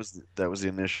 Right. That was the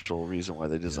initial reason why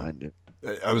they designed it.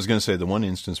 I was going to say the one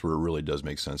instance where it really does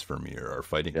make sense for me are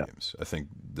fighting games. I think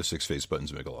the 6 face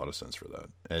buttons make a lot of sense for that,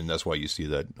 and that's why you see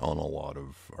that on a lot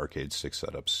of arcade stick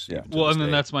setups. Yeah. Well, and then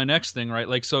that's my next thing, right?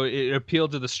 Like, so it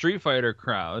appealed to the Street Fighter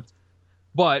crowd,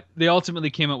 but they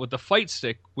ultimately came out with the Fight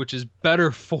Stick, which is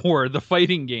better for the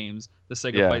fighting games. The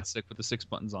Sega Fight Stick with the 6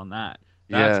 buttons on that.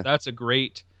 That's a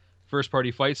great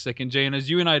first-party fight stick. And Jay, and as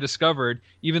you and I discovered,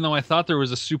 even though I thought there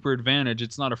was a super advantage,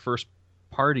 it's not a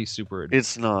first-party super advantage.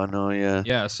 It's not, no, yeah.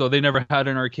 Yeah, so they never had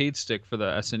an arcade stick for the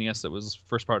SNES that was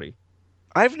first-party.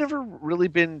 I've never really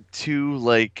been too,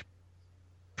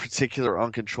 particular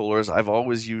on controllers. I've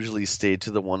always usually stayed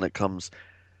to the one that comes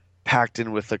packed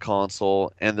in with the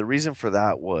console. And the reason for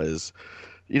that was,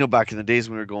 back in the days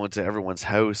when we were going to everyone's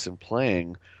house and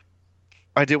playing,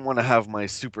 I didn't want to have my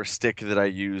super stick that I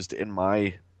used in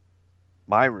my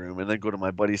room and then go to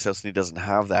my buddy's house and he doesn't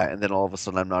have that, and then all of a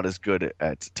sudden I'm not as good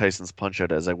at Tyson's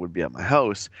Punch-Out as I would be at my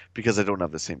house because I don't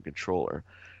have the same controller.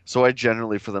 So I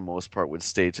generally, for the most part, would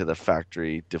stay to the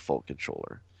factory default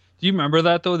controller. Do you remember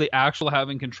that, though? The actual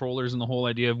having controllers and the whole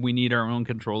idea of we need our own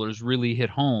controllers really hit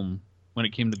home when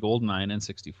it came to GoldenEye and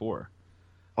N64.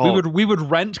 We would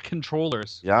rent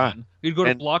controllers. Yeah. man. We'd go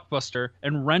to Blockbuster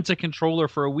and rent a controller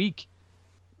for a week.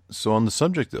 So on the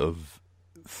subject of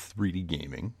 3D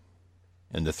gaming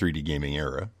and the 3D gaming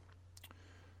era,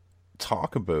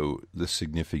 talk about the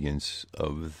significance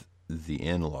of the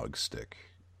analog stick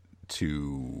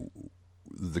to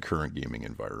the current gaming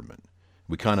environment.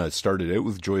 We kind of started out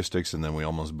with joysticks, and then we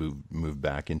almost moved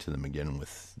back into them again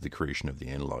with the creation of the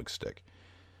analog stick.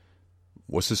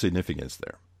 What's the significance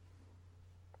there?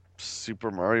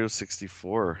 Super Mario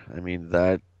 64. I mean,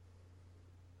 that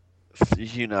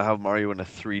you now have Mario in a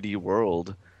 3D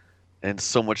world, and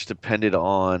so much depended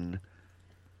on.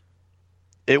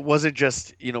 It wasn't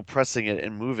just pressing it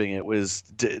and moving. It was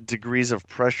degrees of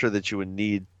pressure that you would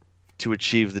need to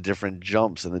achieve the different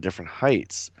jumps and the different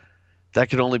heights. That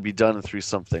could only be done through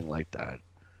something like that.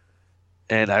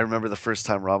 And I remember the first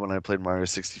time Rob and I played Mario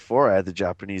 64, I had the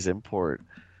Japanese import.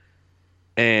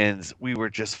 And we were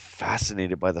just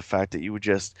fascinated by the fact that you would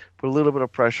just put a little bit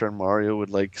of pressure and Mario would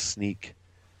like sneak.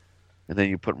 And then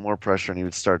you put more pressure and he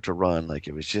would start to run. Like,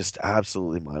 it was just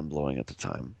absolutely mind-blowing at the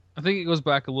time. I think it goes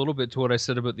back a little bit to what I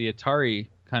said about the Atari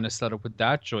kind of setup with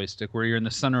that joystick, where you're in the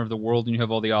center of the world and you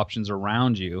have all the options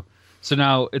around you. So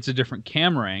now it's a different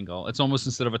camera angle. It's almost,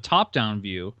 instead of a top-down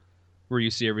view where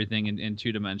you see everything in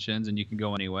 2 dimensions and you can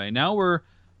go anyway, now we're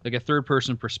like a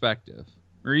third-person perspective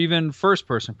or even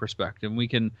first-person perspective. We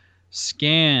can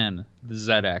scan the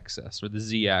Z-axis or the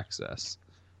Z-axis.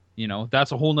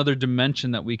 That's a whole nother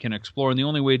dimension that we can explore. And the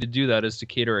only way to do that is to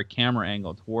cater a camera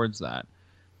angle towards that.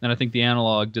 And I think the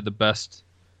analog did the best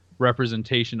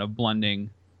representation of blending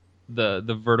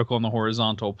the vertical and the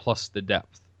horizontal plus the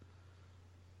depth.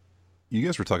 You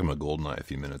guys were talking about GoldenEye a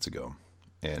few minutes ago,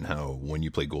 and how when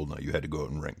you play GoldenEye, you had to go out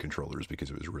and rent controllers because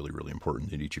it was really, really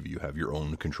important that each of you have your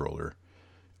own controller.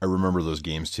 I remember those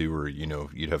games too, where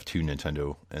you'd have 2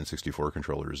 Nintendo N64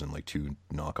 controllers and like 2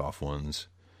 knockoff ones,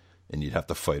 and you'd have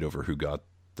to fight over who got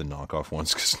the knockoff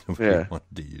ones because nobody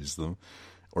wanted to use them.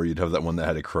 Or you'd have that one that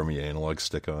had a crummy analog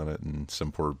stick on it, and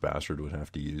some poor bastard would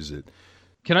have to use it.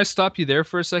 Can I stop you there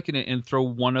for a second and throw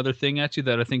one other thing at you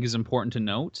that I think is important to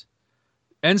note?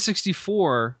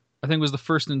 N64, I think, was the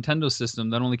first Nintendo system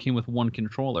that only came with 1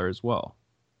 controller as well.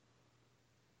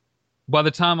 By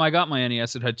the time I got my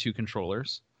NES, it had 2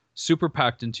 controllers, super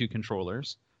packed in 2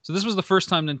 controllers. So this was the first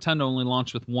time Nintendo only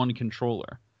launched with 1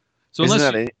 controller. So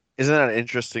isn't that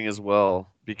interesting as well?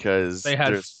 Because they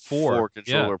had there's 4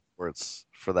 controller ports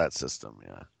for that system.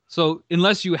 Yeah. So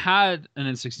unless you had an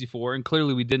N64, and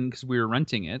clearly we didn't because we were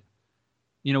renting it,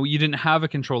 you didn't have a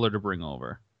controller to bring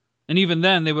over. And even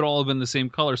then, they would all have been the same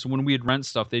color. So when we'd rent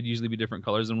stuff, they'd usually be different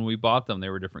colors. And when we bought them, they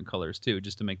were different colors too,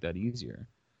 just to make that easier.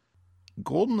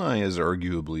 GoldenEye is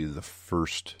arguably the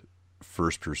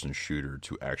first-person shooter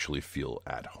to actually feel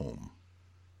at home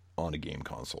on a game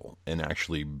console and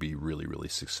actually be really, really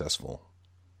successful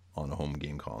on a home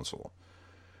game console.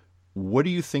 What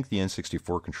do you think the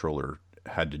N64 controller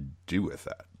had to do with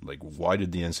that? Like, why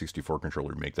did the N64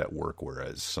 controller make that work,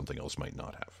 whereas something else might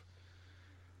not have?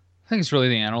 I think it's really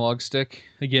the analog stick.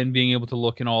 Again, being able to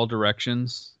look in all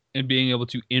directions and being able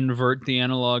to invert the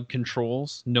analog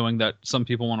controls, knowing that some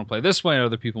people want to play this way,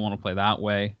 other people want to play that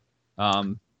way.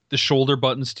 The shoulder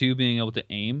buttons, too, being able to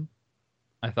aim,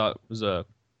 I thought was a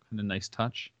kind of nice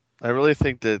touch. I really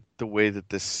think that the way that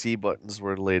the C buttons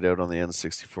were laid out on the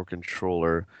N64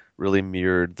 controller really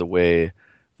mirrored the way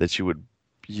that you would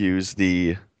use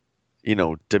the,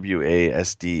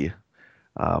 WASD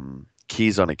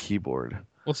keys on a keyboard.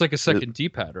 Well, it's like a second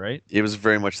D-pad, right? It was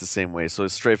very much the same way. So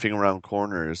strafing around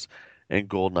corners and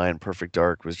GoldenEye and Perfect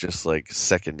Dark was just like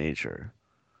second nature.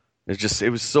 It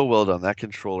was so well done. That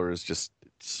controller is just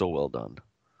so well done.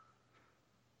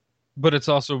 But it's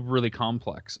also really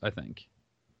complex, I think.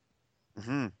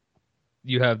 Mm-hmm.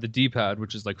 You have the D-pad,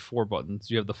 which is like 4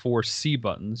 buttons. You have the 4 C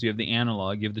buttons. You have the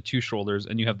analog. You have the 2 shoulders,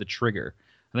 and you have the trigger.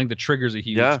 I think the trigger's a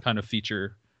huge kind of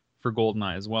feature for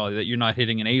GoldenEye as well. That you're not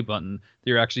hitting an A button;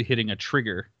 you're actually hitting a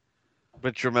trigger.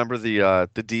 But you remember the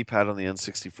D-pad on the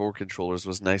N64 controllers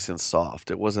was nice and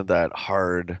soft. It wasn't that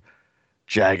hard,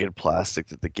 jagged plastic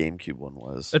that the GameCube one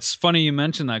was. It's funny you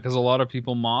mention that because a lot of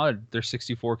people mod their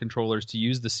 64 controllers to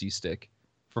use the C-stick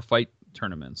for fight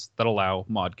tournaments that allow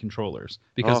mod controllers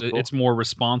because it's more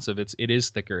responsive. It is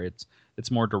thicker.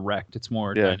 It's more direct. It's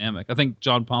more dynamic. I think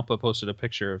John Pompa posted a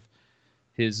picture of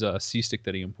his C-stick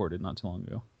that he imported not too long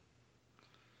ago.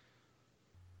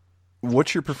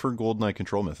 What's your preferred GoldenEye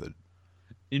control method?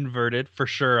 Inverted, for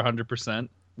sure, 100%.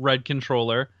 Red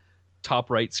controller,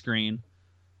 top right screen.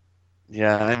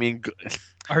 Yeah, I mean...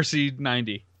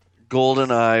 RC90.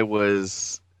 GoldenEye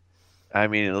was... I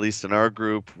mean, at least in our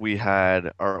group, we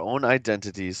had our own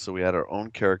identities, so we had our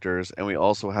own characters, and we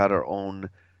also had our own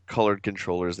colored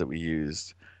controllers that we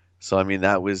used. So, I mean,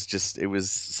 that was just, it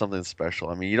was something special.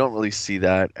 I mean, you don't really see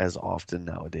that as often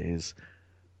nowadays.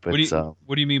 But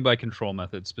What do you mean by control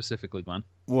methods specifically, Glenn?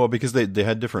 Well, because they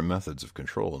had different methods of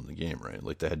control in the game, right?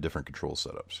 Like they had different control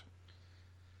setups.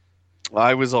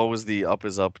 I was always the up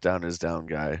is up, down is down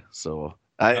guy. So,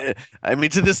 I mean,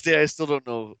 to this day, I still don't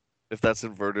know if that's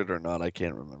inverted or not. I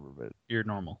can't remember, but you're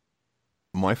normal.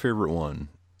 My favorite one,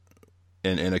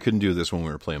 and I couldn't do this when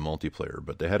we were playing multiplayer,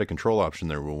 but they had a control option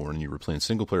there where when you were playing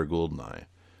single player GoldenEye,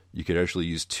 you could actually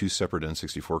use two separate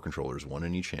N64 controllers, one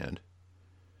in each hand.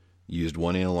 You used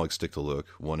one analog stick to look,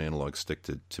 one analog stick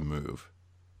to move.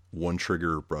 One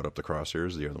trigger brought up the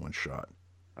crosshairs, the other one shot.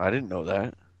 I didn't know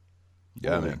that.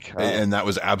 Yeah, Holy man. cow. And that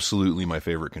was absolutely my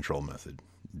favorite control method.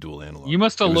 Dual analog. You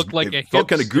must have looked like a hipster. It felt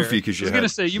kind of goofy because you I was going to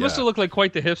say, you must have looked like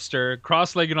quite the hipster,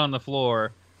 cross-legged on the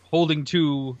floor, holding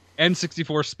two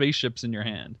N64 spaceships in your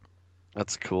hand.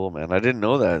 That's cool, man. I didn't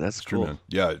know that. That's cool. True, man.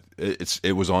 Yeah,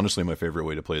 it was honestly my favorite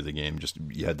way to play the game. Just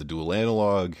you had the dual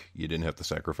analog. You didn't have to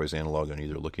sacrifice analog on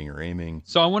either looking or aiming.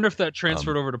 So I wonder if that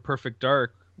transferred over to Perfect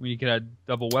Dark when you could have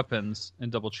double weapons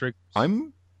and double triggers.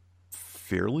 I'm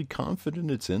fairly confident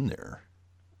it's in there.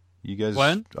 You guys,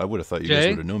 Glenn? I would have thought you Jay, guys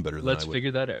would have known better than I would. Let's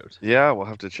figure that out. Yeah, we'll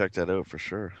have to check that out for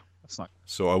sure. That's not.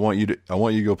 So I want you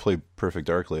to go play Perfect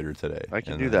Dark later today. I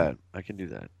can do that. I can do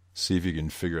that. See if you can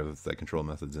figure out if that control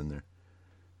method's in there.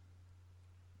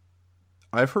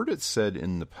 I've heard it said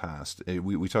in the past,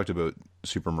 we talked about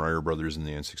Super Mario Brothers and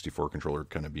the N64 controller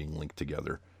kind of being linked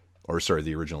together. Or, sorry,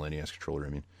 the original NES controller, I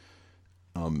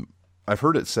mean. I've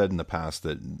heard it said in the past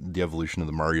that the evolution of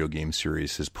the Mario game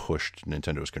series has pushed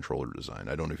Nintendo's controller design.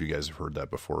 I don't know if you guys have heard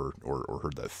that before or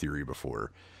heard that theory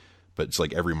before. But it's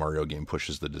like every Mario game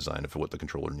pushes the design of what the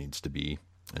controller needs to be.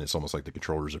 And it's almost like the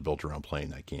controllers are built around playing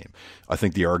that game. I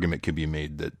think the argument could be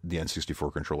made that the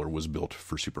N64 controller was built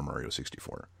for Super Mario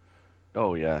 64.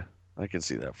 Oh, yeah. I can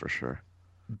see that for sure.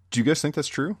 Do you guys think that's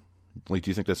true? Like,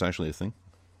 do you think that's actually a thing?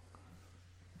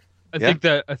 I think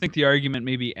the argument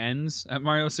maybe ends at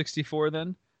Mario 64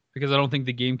 then, because I don't think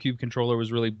the GameCube controller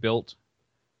was really built,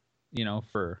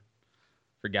 for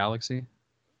Galaxy,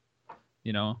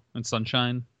 and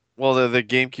Sunshine. Well, the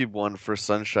GameCube one for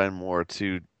Sunshine more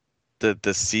to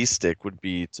the C stick would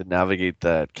be to navigate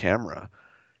that camera,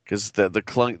 because the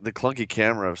clunky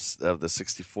camera of the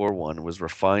 64 one was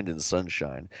refined in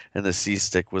Sunshine, and the C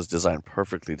stick was designed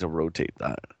perfectly to rotate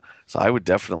that. So I would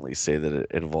definitely say that it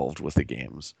evolved with the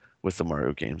games. With the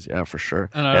Mario games, yeah, for sure.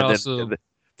 And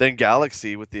then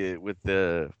Galaxy with the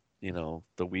the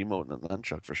Wiimote and the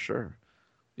nunchuck for sure.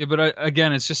 Yeah, but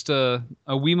again, it's just a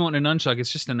Wiimote and a nunchuck.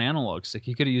 It's just an analog stick.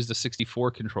 You could have used a 64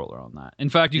 controller on that.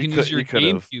 In fact, you can use your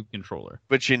GameCube controller.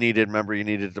 But you needed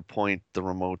to point the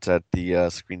remote at the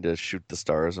screen to shoot the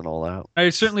stars and all that. I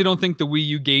certainly don't think the Wii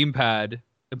U gamepad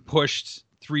pushed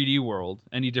 3D World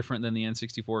any different than the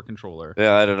N64 controller.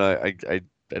 Yeah, I don't know. I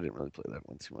didn't really play that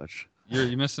one too much.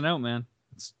 You're missing out, man.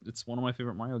 It's one of my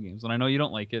favorite Mario games, and I know you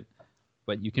don't like it,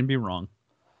 but you can be wrong.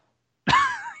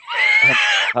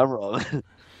 I'm wrong.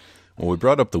 Well, we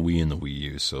brought up the Wii and the Wii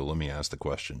U, so let me ask the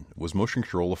question: was motion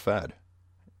control a fad,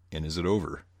 and is it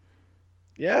over?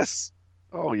 Yes.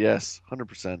 Oh yes,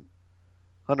 100%.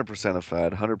 100% a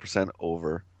fad. 100%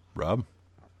 over. Rob?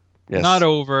 Yes. Not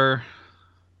over.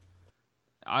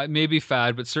 Maybe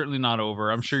fad, but certainly not over.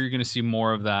 I'm sure you're going to see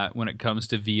more of that when it comes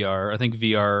to VR. I think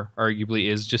VR arguably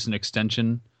is just an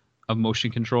extension of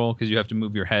motion control because you have to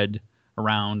move your head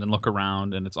around and look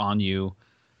around and it's on you.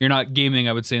 You're not gaming,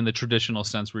 I would say, in the traditional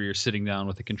sense where you're sitting down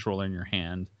with a controller in your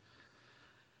hand.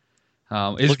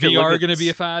 Is VR going to be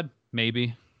a fad?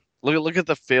 Maybe. Look at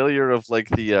the failure of like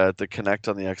the Kinect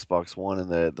on the Xbox One and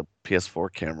the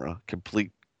PS4 camera.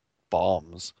 Complete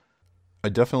bombs. I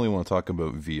definitely want to talk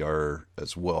about VR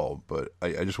as well, but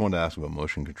I just wanted to ask about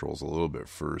motion controls a little bit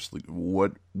first. Like,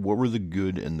 what were the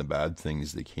good and the bad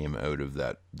things that came out of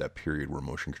that period where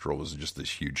motion control was just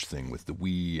this huge thing with the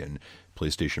Wii and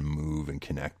PlayStation Move and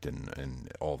Kinect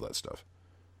and all that stuff?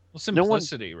 Well,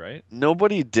 simplicity, right?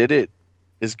 Nobody did it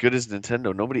as good as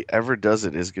Nintendo. Nobody ever does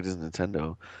it as good as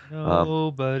Nintendo.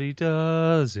 Nobody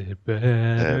does it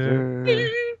better.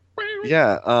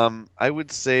 Yeah, I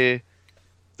would say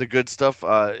the good stuff,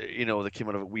 that came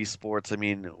out of Wii Sports. I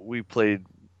mean, we played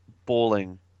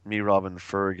bowling, me, Rob, and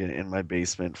Ferg in my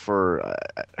basement for,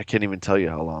 I can't even tell you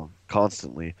how long,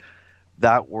 constantly.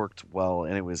 That worked well,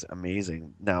 and it was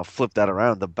amazing. Now, flip that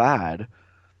around. The bad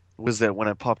was that when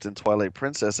I popped in Twilight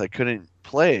Princess, I couldn't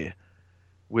play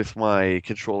with my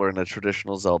controller in a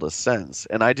traditional Zelda sense.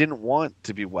 And I didn't want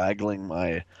to be waggling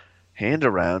my hand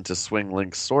around to swing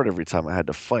Link's sword every time I had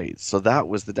to fight. So that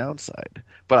was the downside.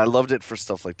 But I loved it for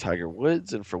stuff like Tiger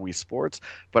Woods and for Wii Sports,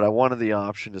 but I wanted the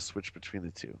option to switch between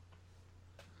the two.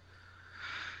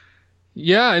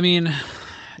 Yeah, I mean,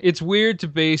 it's weird to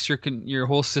base your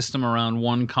whole system around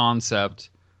one concept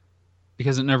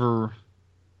because it never,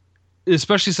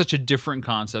 especially such a different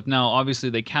concept. Now, obviously,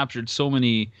 they captured so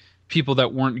many people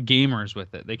that weren't gamers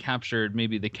with it. They captured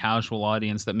maybe the casual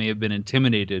audience that may have been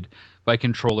intimidated by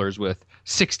controllers with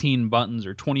 16 buttons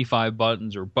or 25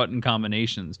 buttons or button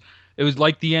combinations. It was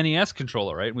like the NES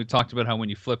controller, right? We talked about how when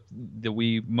you flip the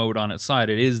Wii mode on its side,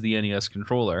 it is the NES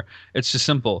controller. It's just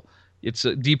simple. It's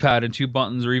a D-pad and 2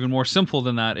 buttons, or even more simple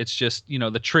than that. It's just,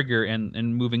 the trigger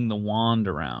and moving the wand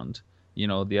around,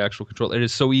 the actual controller. It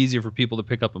is so easy for people to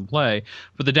pick up and play.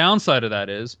 But the downside of that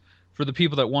is, for the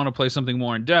people that want to play something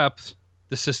more in depth,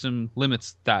 the system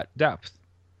limits that depth.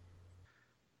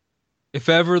 If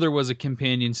ever there was a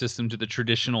companion system to the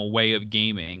traditional way of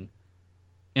gaming,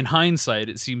 in hindsight,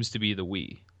 it seems to be the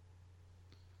Wii.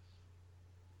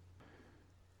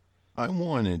 I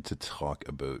wanted to talk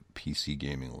about PC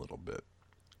gaming a little bit.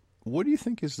 What do you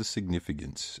think is the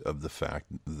significance of the fact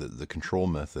that the control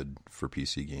method for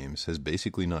PC games has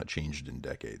basically not changed in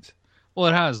decades? Well,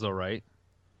 it has, though, right?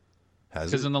 Has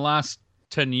it? Because in the last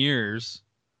 10 years,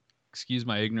 excuse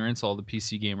my ignorance, all the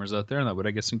PC gamers out there, and that would,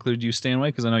 I guess, include you, Stanway,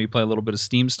 because I know you play a little bit of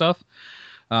Steam stuff.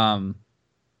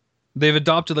 They've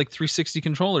adopted like 360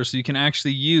 controllers, so you can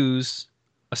actually use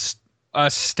a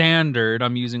standard,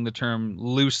 I'm using the term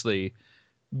loosely,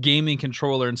 gaming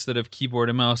controller instead of keyboard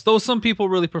and mouse. Though some people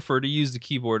really prefer to use the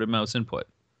keyboard and mouse input.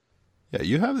 Yeah,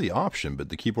 you have the option, but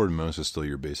the keyboard and mouse is still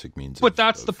your basic means. But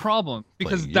that's the problem,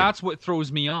 because that's what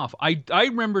throws me off. I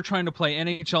remember trying to play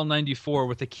NHL 94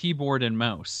 with a keyboard and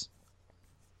mouse.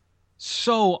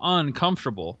 So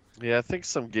uncomfortable. Yeah, I think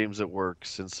some games it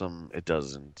works and some it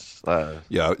doesn't.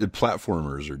 Yeah,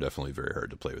 platformers are definitely very hard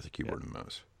to play with a keyboard and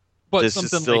mouse. But this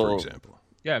something is still, for example.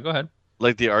 Yeah, go ahead.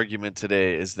 Like the argument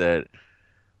today is that,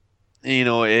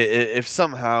 if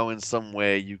somehow in some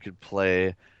way you could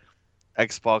play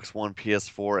Xbox One,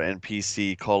 PS4, and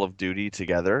PC Call of Duty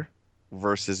together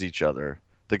versus each other,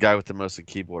 the guy with the mouse and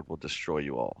keyboard will destroy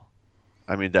you all.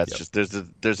 I mean, that's just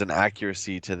there's an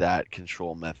accuracy to that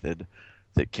control method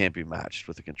that can't be matched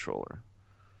with a controller.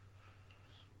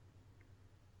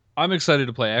 I'm excited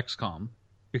to play XCOM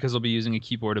because I'll be using a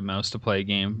keyboard and mouse to play a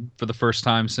game for the first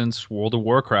time since World of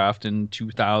Warcraft in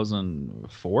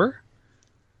 2004.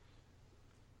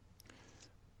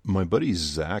 My buddy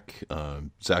Zach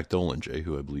Dolan, Jay,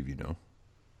 who I believe you know,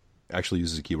 actually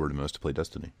uses a keyboard and mouse to play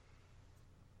Destiny.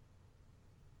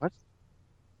 What?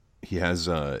 He has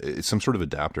it's some sort of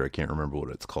adapter. I can't remember what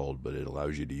it's called, but it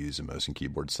allows you to use a mouse and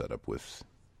keyboard setup with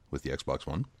the Xbox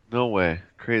One. No way,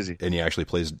 crazy! And he actually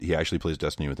plays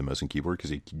Destiny with a mouse and keyboard because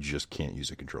he just can't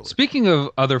use a controller. Speaking of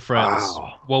other friends,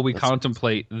 while we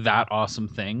contemplate that awesome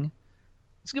thing,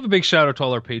 let's give a big shout out to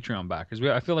all our Patreon backers.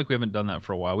 I feel like we haven't done that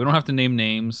for a while. We don't have to name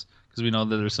names because we know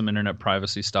that there's some internet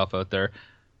privacy stuff out there.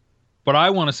 But I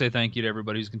want to say thank you to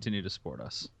everybody who's continued to support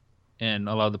us and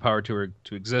allow the Power Tour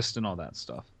to exist and all that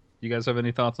stuff. You guys have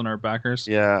any thoughts on our backers?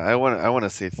 Yeah, I want to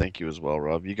say thank you as well,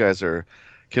 Rob. You guys are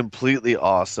completely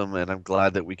awesome, and I'm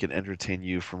glad that we can entertain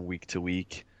you from week to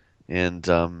week. And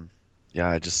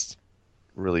I just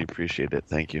really appreciate it.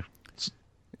 Thank you.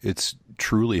 It's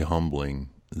truly humbling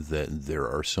that there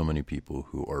are so many people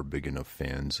who are big enough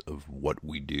fans of what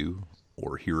we do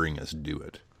or hearing us do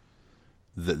it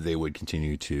that they would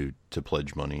continue to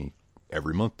pledge money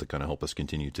every month to kind of help us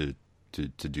continue to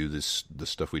do this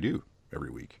stuff we do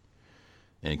every week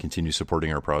and continue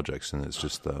supporting our projects. And it's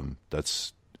just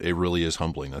it really is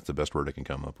humbling. That's the best word I can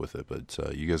come up with it. But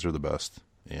you guys are the best,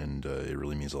 and it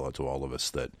really means a lot to all of us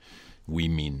that we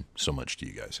mean so much to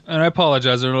you guys. And I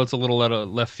apologize. I know it's a little out of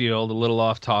left field, a little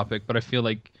off topic, but I feel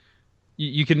like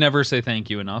you can never say thank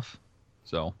you enough.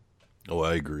 So. Oh,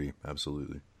 I agree.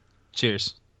 Absolutely.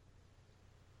 Cheers.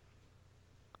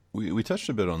 We touched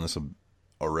a bit on this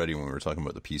already when we were talking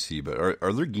about the PC, but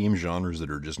are there game genres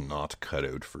that are just not cut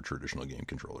out for traditional game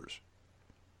controllers?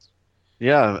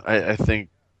 Yeah, I think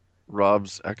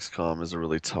Rob's XCOM is a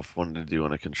really tough one to do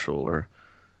on a controller.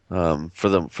 For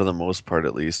the most part,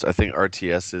 at least. I think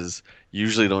RTSs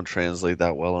usually don't translate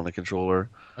that well on a controller.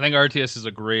 I think RTS is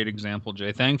a great example,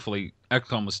 Jay. Thankfully,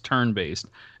 XCOM was turn-based.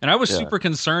 And I was super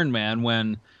concerned, man,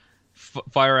 when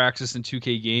Fire Access and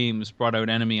 2K Games brought out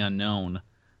Enemy Unknown.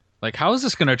 Like, how is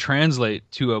this going to translate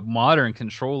to a modern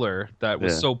controller that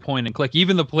was so point and click?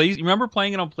 Even you remember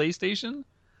playing it on PlayStation?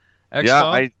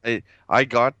 XCOM? Yeah, I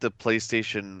got the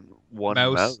PlayStation 1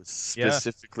 mouse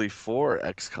specifically for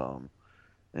XCOM.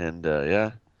 And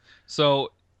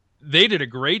So they did a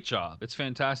great job. It's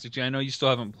fantastic. I know you still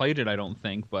haven't played it, I don't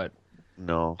think, but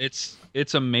no, it's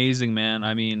amazing, man.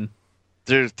 I mean,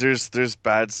 there's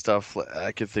bad stuff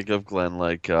I can think of, Glenn,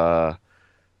 like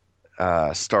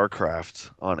StarCraft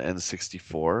on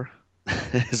N64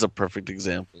 is a perfect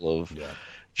example of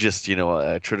just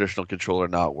a traditional controller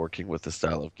not working with the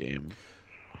style of game.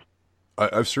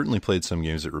 I've certainly played some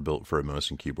games that were built for a mouse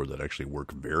and keyboard that actually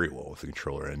work very well with the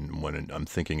controller. And when I'm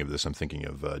thinking of this, I'm thinking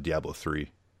of Diablo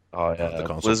 3. Oh yeah, the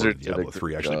console Blizzard port of Diablo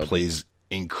 3 actually plays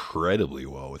incredibly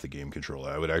well with a game controller.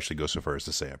 I would actually go so far as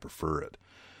to say I prefer it.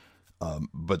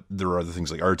 But there are other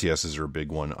things like RTSs are a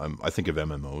big one. I think of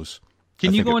MMOs.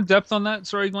 Can you go in depth on that?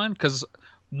 Sorry, Glenn, because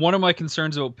one of my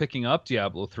concerns about picking up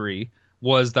Diablo 3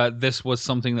 was that this was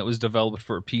something that was developed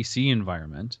for a PC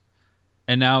environment,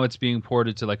 and now it's being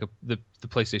ported to like the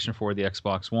PlayStation 4, the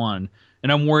Xbox One,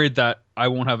 and I'm worried that I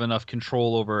won't have enough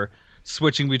control over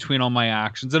switching between all my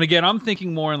actions. And again, I'm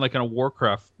thinking more in like a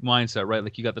Warcraft mindset, right?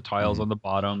 Like you got the tiles on the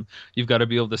bottom, you've got to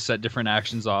be able to set different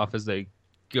actions off as they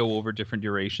go over different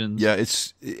durations. Yeah,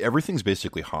 everything's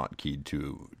basically hotkeyed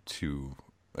to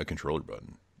a controller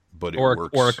button, but it works.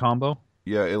 Or a combo.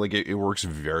 Yeah, it works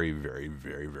very, very,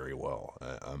 very, very well.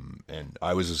 And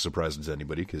I was as surprised as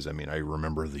anybody because I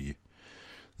remember the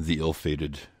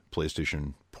ill-fated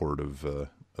PlayStation port of the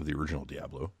original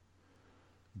Diablo,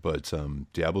 but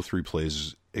Diablo 3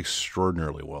 plays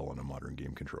extraordinarily well on a modern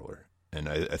game controller, and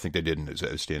I think they did an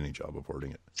outstanding job of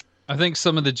porting it. I think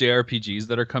some of the JRPGs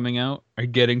that are coming out are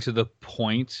getting to the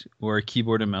point where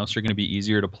keyboard and mouse are going to be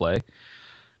easier to play.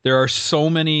 There are so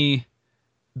many.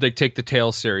 Like take the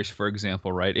Tales series, for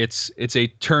example, right? It's a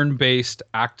turn-based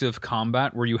active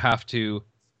combat where you have to.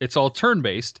 It's all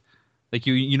turn-based. Like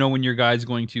you know when your guy's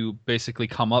going to basically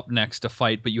come up next to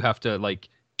fight, but you have to like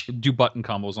do button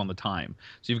combos on the time.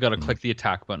 So you've got to click the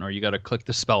attack button, or you got to click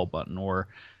the spell button, or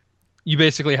you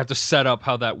basically have to set up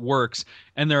how that works.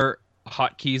 And there are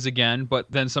hotkeys again, but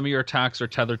then some of your attacks are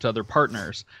tethered to other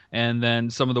partners, and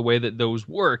then some of the way that those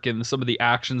work, and some of the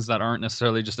actions that aren't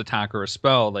necessarily just attack or a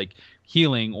spell, like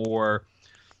healing or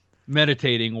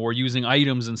meditating or using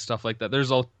items and stuff like that.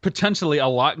 There's potentially a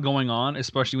lot going on,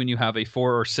 especially when you have a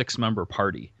 4 or 6 member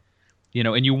party,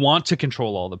 and you want to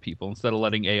control all the people instead of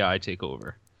letting AI take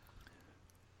over.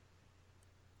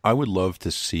 I would love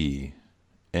to see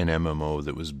an MMO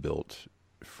that was built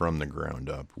from the ground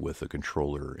up with a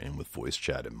controller and with voice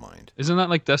chat in mind. Isn't that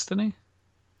like Destiny?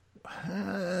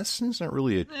 It's not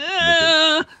really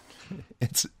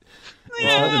it's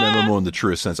not an MMO in the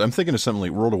truest sense. I'm thinking of something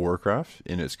like World of Warcraft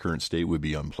in its current state would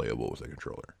be unplayable with a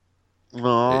controller.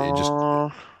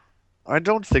 No, I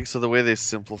don't think so. The way they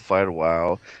simplified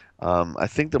WoW, I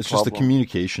think it's just the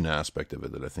communication aspect of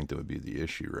it that I think that would be the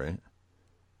issue, right?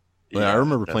 I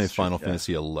remember playing Final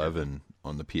Fantasy 11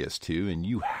 on the PS2, and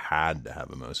you had to have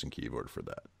a mouse and keyboard for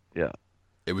that. Yeah.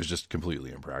 It was just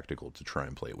completely impractical to try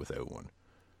and play it without one.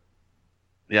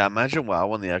 Yeah, imagine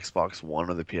WoW on the Xbox One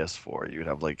or the PS4. You would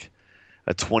have like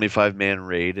a 25-man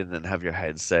raid and then have your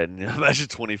headset, and imagine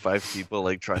 25 people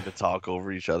like trying to talk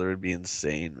over each other. It'd be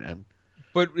insane, man.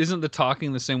 But isn't the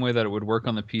talking the same way that it would work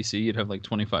on the PC? You'd have like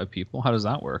 25 people. How does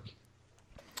that work?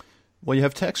 Well, you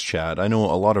have text chat. I know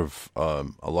a lot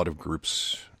of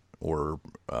groups or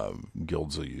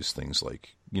guilds will use things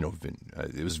like,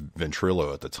 it was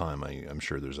Ventrilo at the time. I'm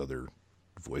sure there's other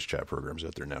voice chat programs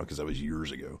out there now because that was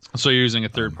years ago. So you're using a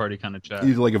third-party kind of chat.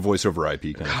 Like a voice over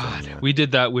IP kind of thing. Yeah. We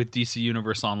did that with DC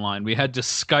Universe Online. We had to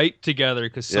Skype together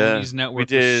because some of these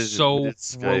networks were so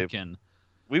broken.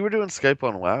 We were doing Skype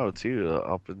on WoW too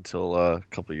up until a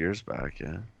couple of years back.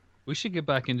 Yeah. We should get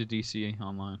back into DC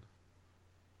Online.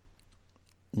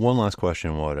 One last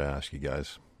question I wanted to ask you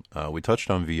guys. We touched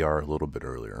on VR a little bit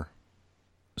earlier.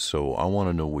 So I want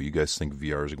to know what you guys think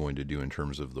VR is going to do in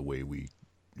terms of the way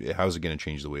how is it going to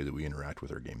change the way that we interact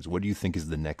with our games? What do you think is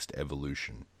the next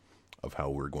evolution of how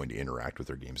we're going to interact with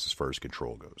our games as far as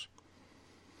control goes?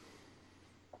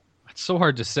 It's so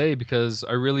hard to say because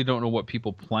I really don't know what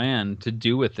people plan to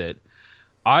do with it.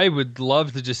 I would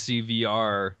love to just see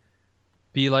VR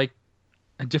be like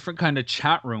a different kind of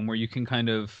chat room where you can kind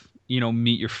of,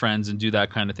 meet your friends and do that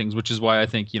kind of things, which is why I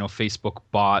think, Facebook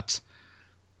bought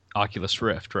Oculus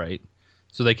Rift, right?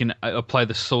 So they can apply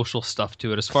the social stuff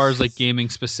to it. As far as like gaming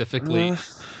specifically,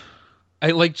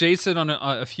 I like Jason on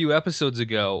a few episodes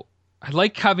ago, I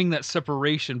like having that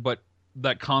separation, but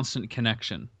that constant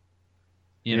connection.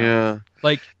 Yeah.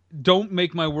 Like, don't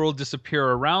make my world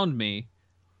disappear around me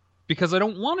because I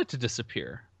don't want it to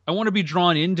disappear. I want to be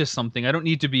drawn into something. I don't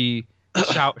need to be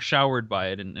showered by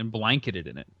it and blanketed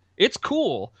in it. It's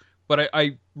cool, but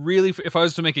I really, if I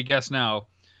was to make a guess now,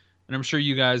 and I'm sure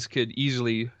you guys could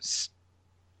easily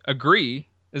agree,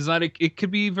 is that it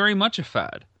could be very much a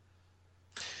fad.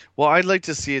 Well, I'd like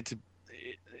to see it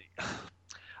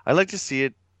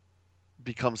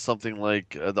become something like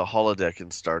the holodeck in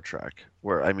Star Trek,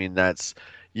 where that's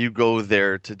you go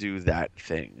there to do that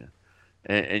thing,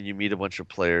 and you meet a bunch of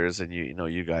players, and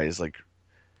you guys like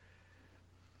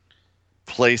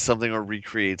play something or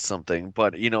recreate something.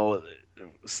 But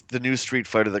the new Street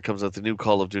Fighter that comes out, the new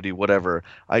Call of Duty, whatever,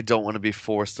 I don't want to be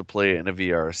forced to play it in a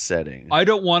VR setting. I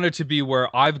don't want it to be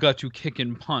where I've got to kick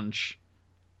and punch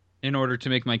in order to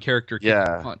make my character kick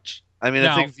and punch. I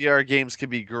think VR games could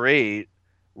be great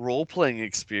role-playing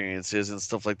experiences and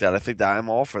stuff like that. I think that I'm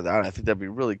all for that. I think that'd be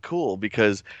really cool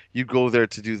because you go there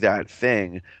to do that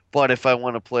thing. But if I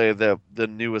want to play the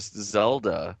newest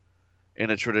Zelda in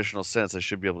a traditional sense, I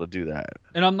should be able to do that.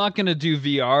 And I'm not going to do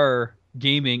VR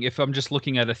gaming if I'm just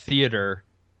looking at a theater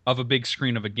of a big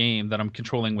screen of a game that I'm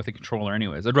controlling with a controller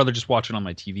anyways. I'd rather just watch it on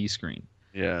my TV screen.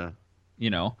 Yeah.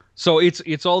 So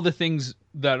it's all the things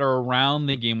that are around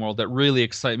the game world that really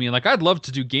excite me. Like, I'd love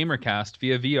to do Gamercast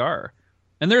via VR.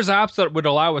 And there's apps that would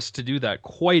allow us to do that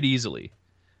quite easily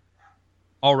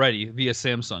already via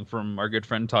Samsung from our good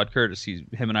friend Todd Curtis. Him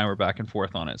and I were back and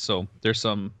forth on it. So there's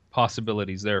some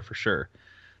possibilities there for sure.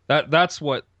 That's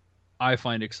what I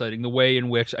find exciting. The way in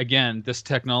which, again, this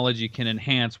technology can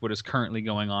enhance what is currently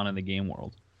going on in the game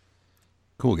world.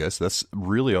 Cool, guys. That's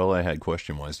really all I had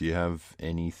question-wise. Do you have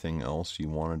anything else you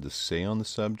wanted to say on the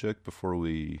subject before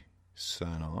we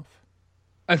sign off?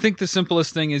 I think the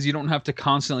simplest thing is you don't have to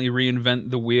constantly reinvent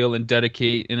the wheel and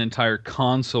dedicate an entire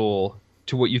console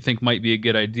to what you think might be a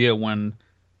good idea when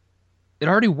it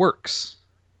already works.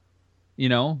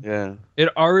 Yeah.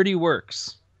 It already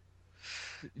works.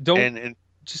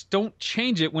 Just don't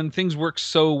change it when things work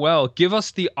so well. Give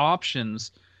us the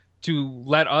options to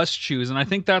let us choose, and I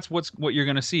think that's what you're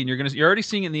going to see. And you're already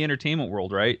seeing it in the entertainment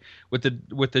world, right? With the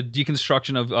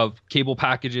deconstruction of cable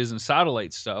packages and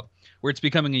satellite stuff, where it's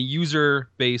becoming a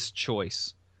user-based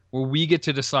choice, where we get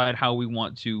to decide how we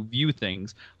want to view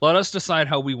things. Let us decide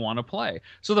how we want to play.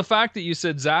 So the fact that you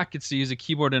said Zach gets to use a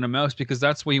keyboard and a mouse because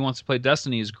that's the way he wants to play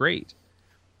Destiny is great.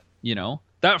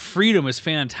 That freedom is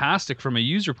fantastic from a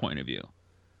user point of view.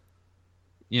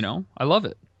 I love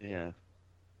it. Yeah.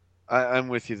 I'm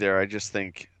with you there. I just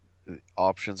think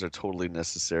options are totally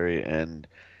necessary. And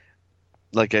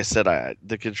like I said,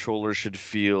 the controller should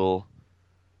feel...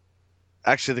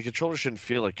 Actually, the controller shouldn't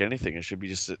feel like anything. It should be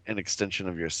just an extension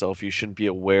of yourself. You shouldn't be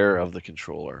aware of the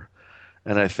controller.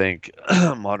 And I think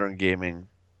modern gaming,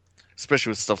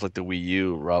 especially with stuff like the Wii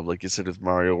U, Rob, like you said with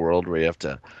Mario World, where you have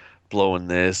to blow in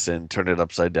this and turn it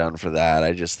upside down for that,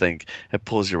 I just think it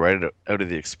pulls you right out of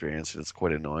the experience, and it's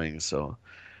quite annoying. So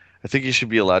I think you should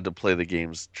be allowed to play the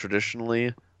games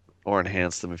traditionally or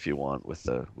enhance them if you want with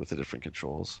the different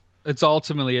controls. It's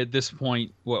ultimately, at this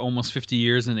point, almost 50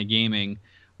 years into gaming,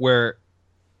 where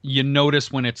you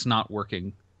notice when it's not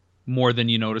working more than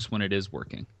you notice when it is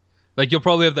working. Like, you'll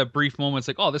probably have that brief moment, it's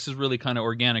like, oh, this is really kind of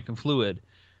organic and fluid.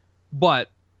 But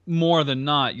more than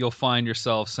not, you'll find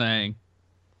yourself saying,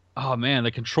 oh man,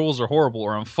 the controls are horrible,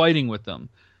 or I'm fighting with them.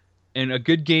 And a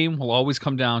good game will always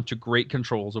come down to great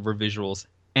controls over visuals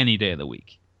any day of the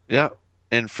week. Yeah.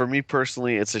 And for me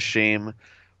personally, it's a shame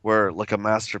where like a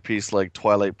masterpiece like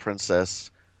Twilight Princess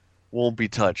won't be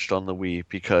touched on the Wii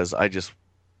because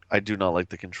I do not like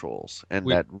the controls. And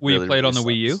Will you play it on the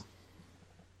Wii U?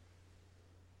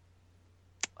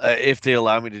 If they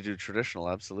allow me to do traditional,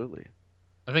 absolutely.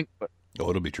 I think.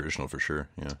 It'll be traditional for sure.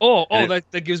 Yeah.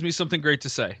 That gives me something great to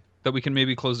say that we can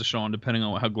maybe close the show on, depending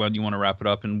on how glad you want to wrap it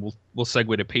up, and we'll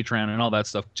segue to Patreon and all that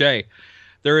stuff. Jay,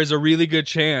 there is a really good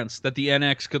chance that the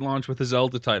NX could launch with a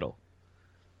Zelda title.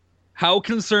 How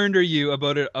concerned are you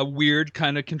about a weird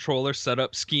kind of controller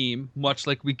setup scheme, much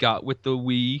like we got with the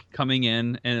Wii coming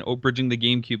in and bridging the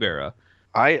GameCube era?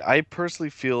 I personally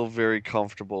feel very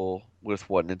comfortable with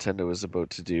what Nintendo is about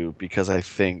to do because I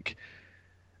think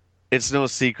it's no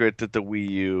secret that the Wii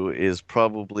U is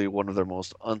probably one of their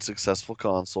most unsuccessful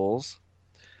consoles.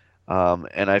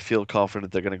 And I feel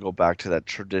confident they're going to go back to that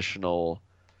traditional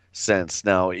sense.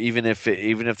 Now, even if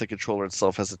the controller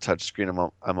itself has a touch screen,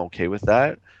 I'm okay with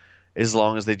that, as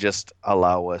long as they just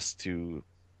allow us to,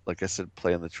 like I said,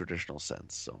 play in the traditional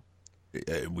sense. So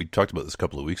we talked about this a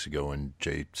couple of weeks ago, and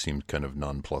Jay seemed kind of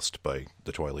nonplussed by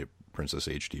the Twilight Princess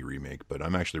HD remake, but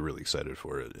I'm actually really excited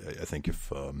for it. I think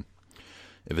if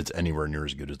it's anywhere near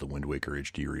as good as the Wind Waker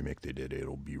HD remake they did,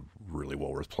 it'll be really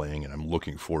well worth playing, and I'm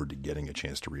looking forward to getting a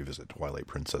chance to revisit Twilight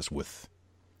Princess with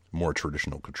more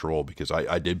traditional control, because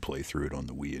I did play through it on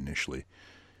the Wii initially.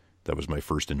 That was my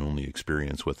first and only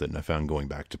experience with it, and I found going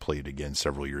back to play it again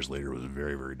several years later was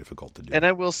very, very difficult to do. And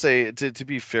I will say, to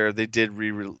be fair, they did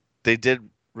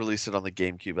released it on the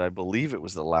GameCube. I believe it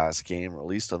was the last game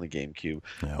released on the GameCube.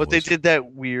 Yeah, but they did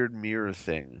that weird mirror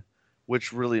thing,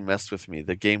 which really messed with me.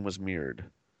 The game was mirrored.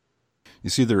 You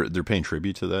see, they're paying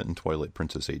tribute to that in Twilight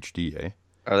Princess HD, eh?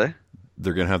 Are they?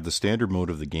 They're going to have the standard mode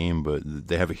of the game, but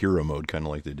they have a hero mode, kind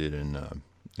of like they did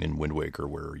in Wind Waker,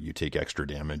 where you take extra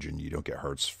damage and you don't get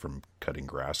hearts from cutting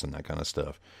grass and that kind of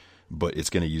stuff. But it's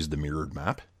going to use the mirrored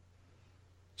map.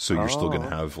 So you're still going to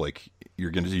have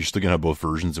you're still going to have both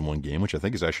versions in one game, which I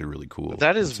think is actually really cool.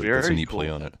 That is that's a neat cool. play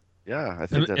on it. Yeah, I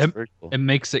think that's very cool. It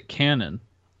makes it canon.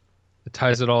 It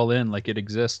ties it all in like it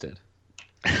existed.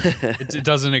 It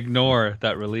doesn't ignore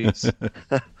that release.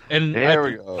 And There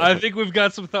we go. I think we've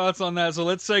got some thoughts on that. So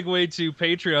let's segue to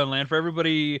Patreon land. For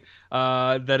everybody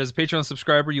that is a Patreon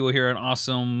subscriber, you will hear an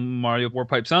awesome Mario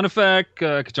Warpipe sound effect.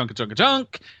 Ka-chunk, ka-chunk,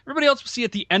 ka-chunk. Everybody else will see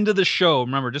at the end of the show.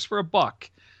 Remember, just for $1,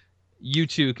 you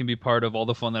too can be part of all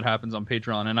the fun that happens on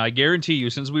Patreon. And I guarantee you,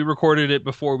 since we recorded it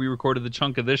before we recorded the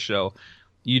chunk of this show,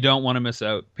 you don't want to miss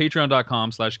out.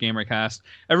 Patreon.com/Gamercast.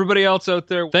 Everybody else out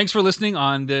there, thanks for listening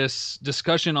on this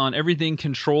discussion on everything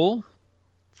Control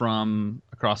from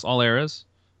across all eras,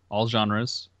 all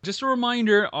genres. Just a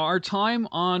reminder, our time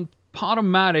on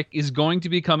Podomatic is going to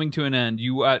be coming to an end.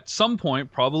 You, at some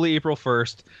point, probably April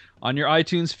 1st, on your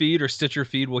iTunes feed or Stitcher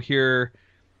feed, will hear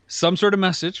some sort of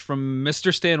message from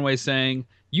Mr. Stanway saying,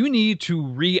 you need to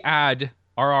re-add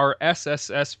our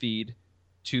SSS feed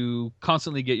to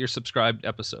constantly get your subscribed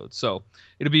episodes. So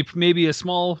it'll be maybe a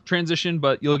small transition,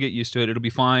 but you'll get used to it. It'll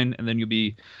be fine, and then you'll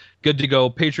be good to go.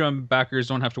 Patreon backers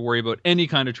don't have to worry about any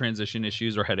kind of transition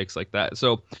issues or headaches like that.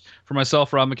 So for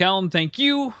myself, Rob McCallum, thank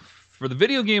you. For the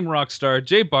video game rock star,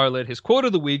 Jay Bartlett, his quote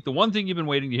of the week, the one thing you've been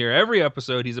waiting to hear every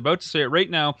episode. He's about to say it right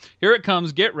now. Here it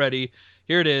comes. Get ready.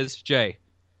 Here it is. Jay.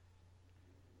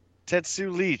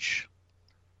 Tetsu Leach,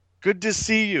 good to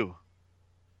see you.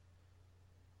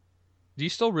 Do you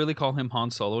still really call him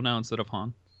Han Solo now instead of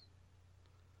Han?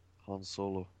 Han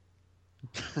Solo.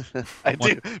 I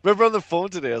do. Remember on the phone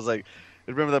today, I was like,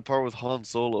 I remember that part with Han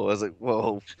Solo. I was like,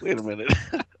 whoa, wait a minute.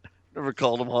 Never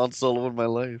called him Han Solo in my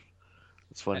life.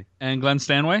 It's funny. And Glenn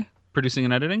Stanway, producing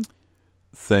and editing.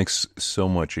 Thanks so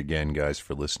much again, guys,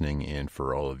 for listening and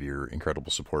for all of your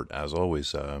incredible support. As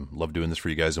always, love doing this for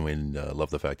you guys, and we love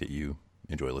the fact that you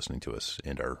enjoy listening to us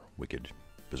and our wicked,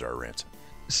 bizarre rants.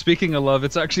 Speaking of love,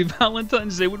 it's actually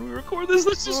Valentine's Day when we record this. I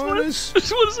just want to say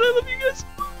I love you guys so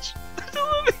much. I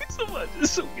love you so much.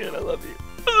 It's so good. I love you.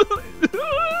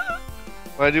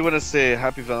 Well, I do want to say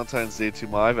happy Valentine's Day to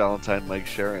my Valentine, Mike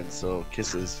Sharon. So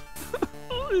kisses.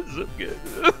 It's so good.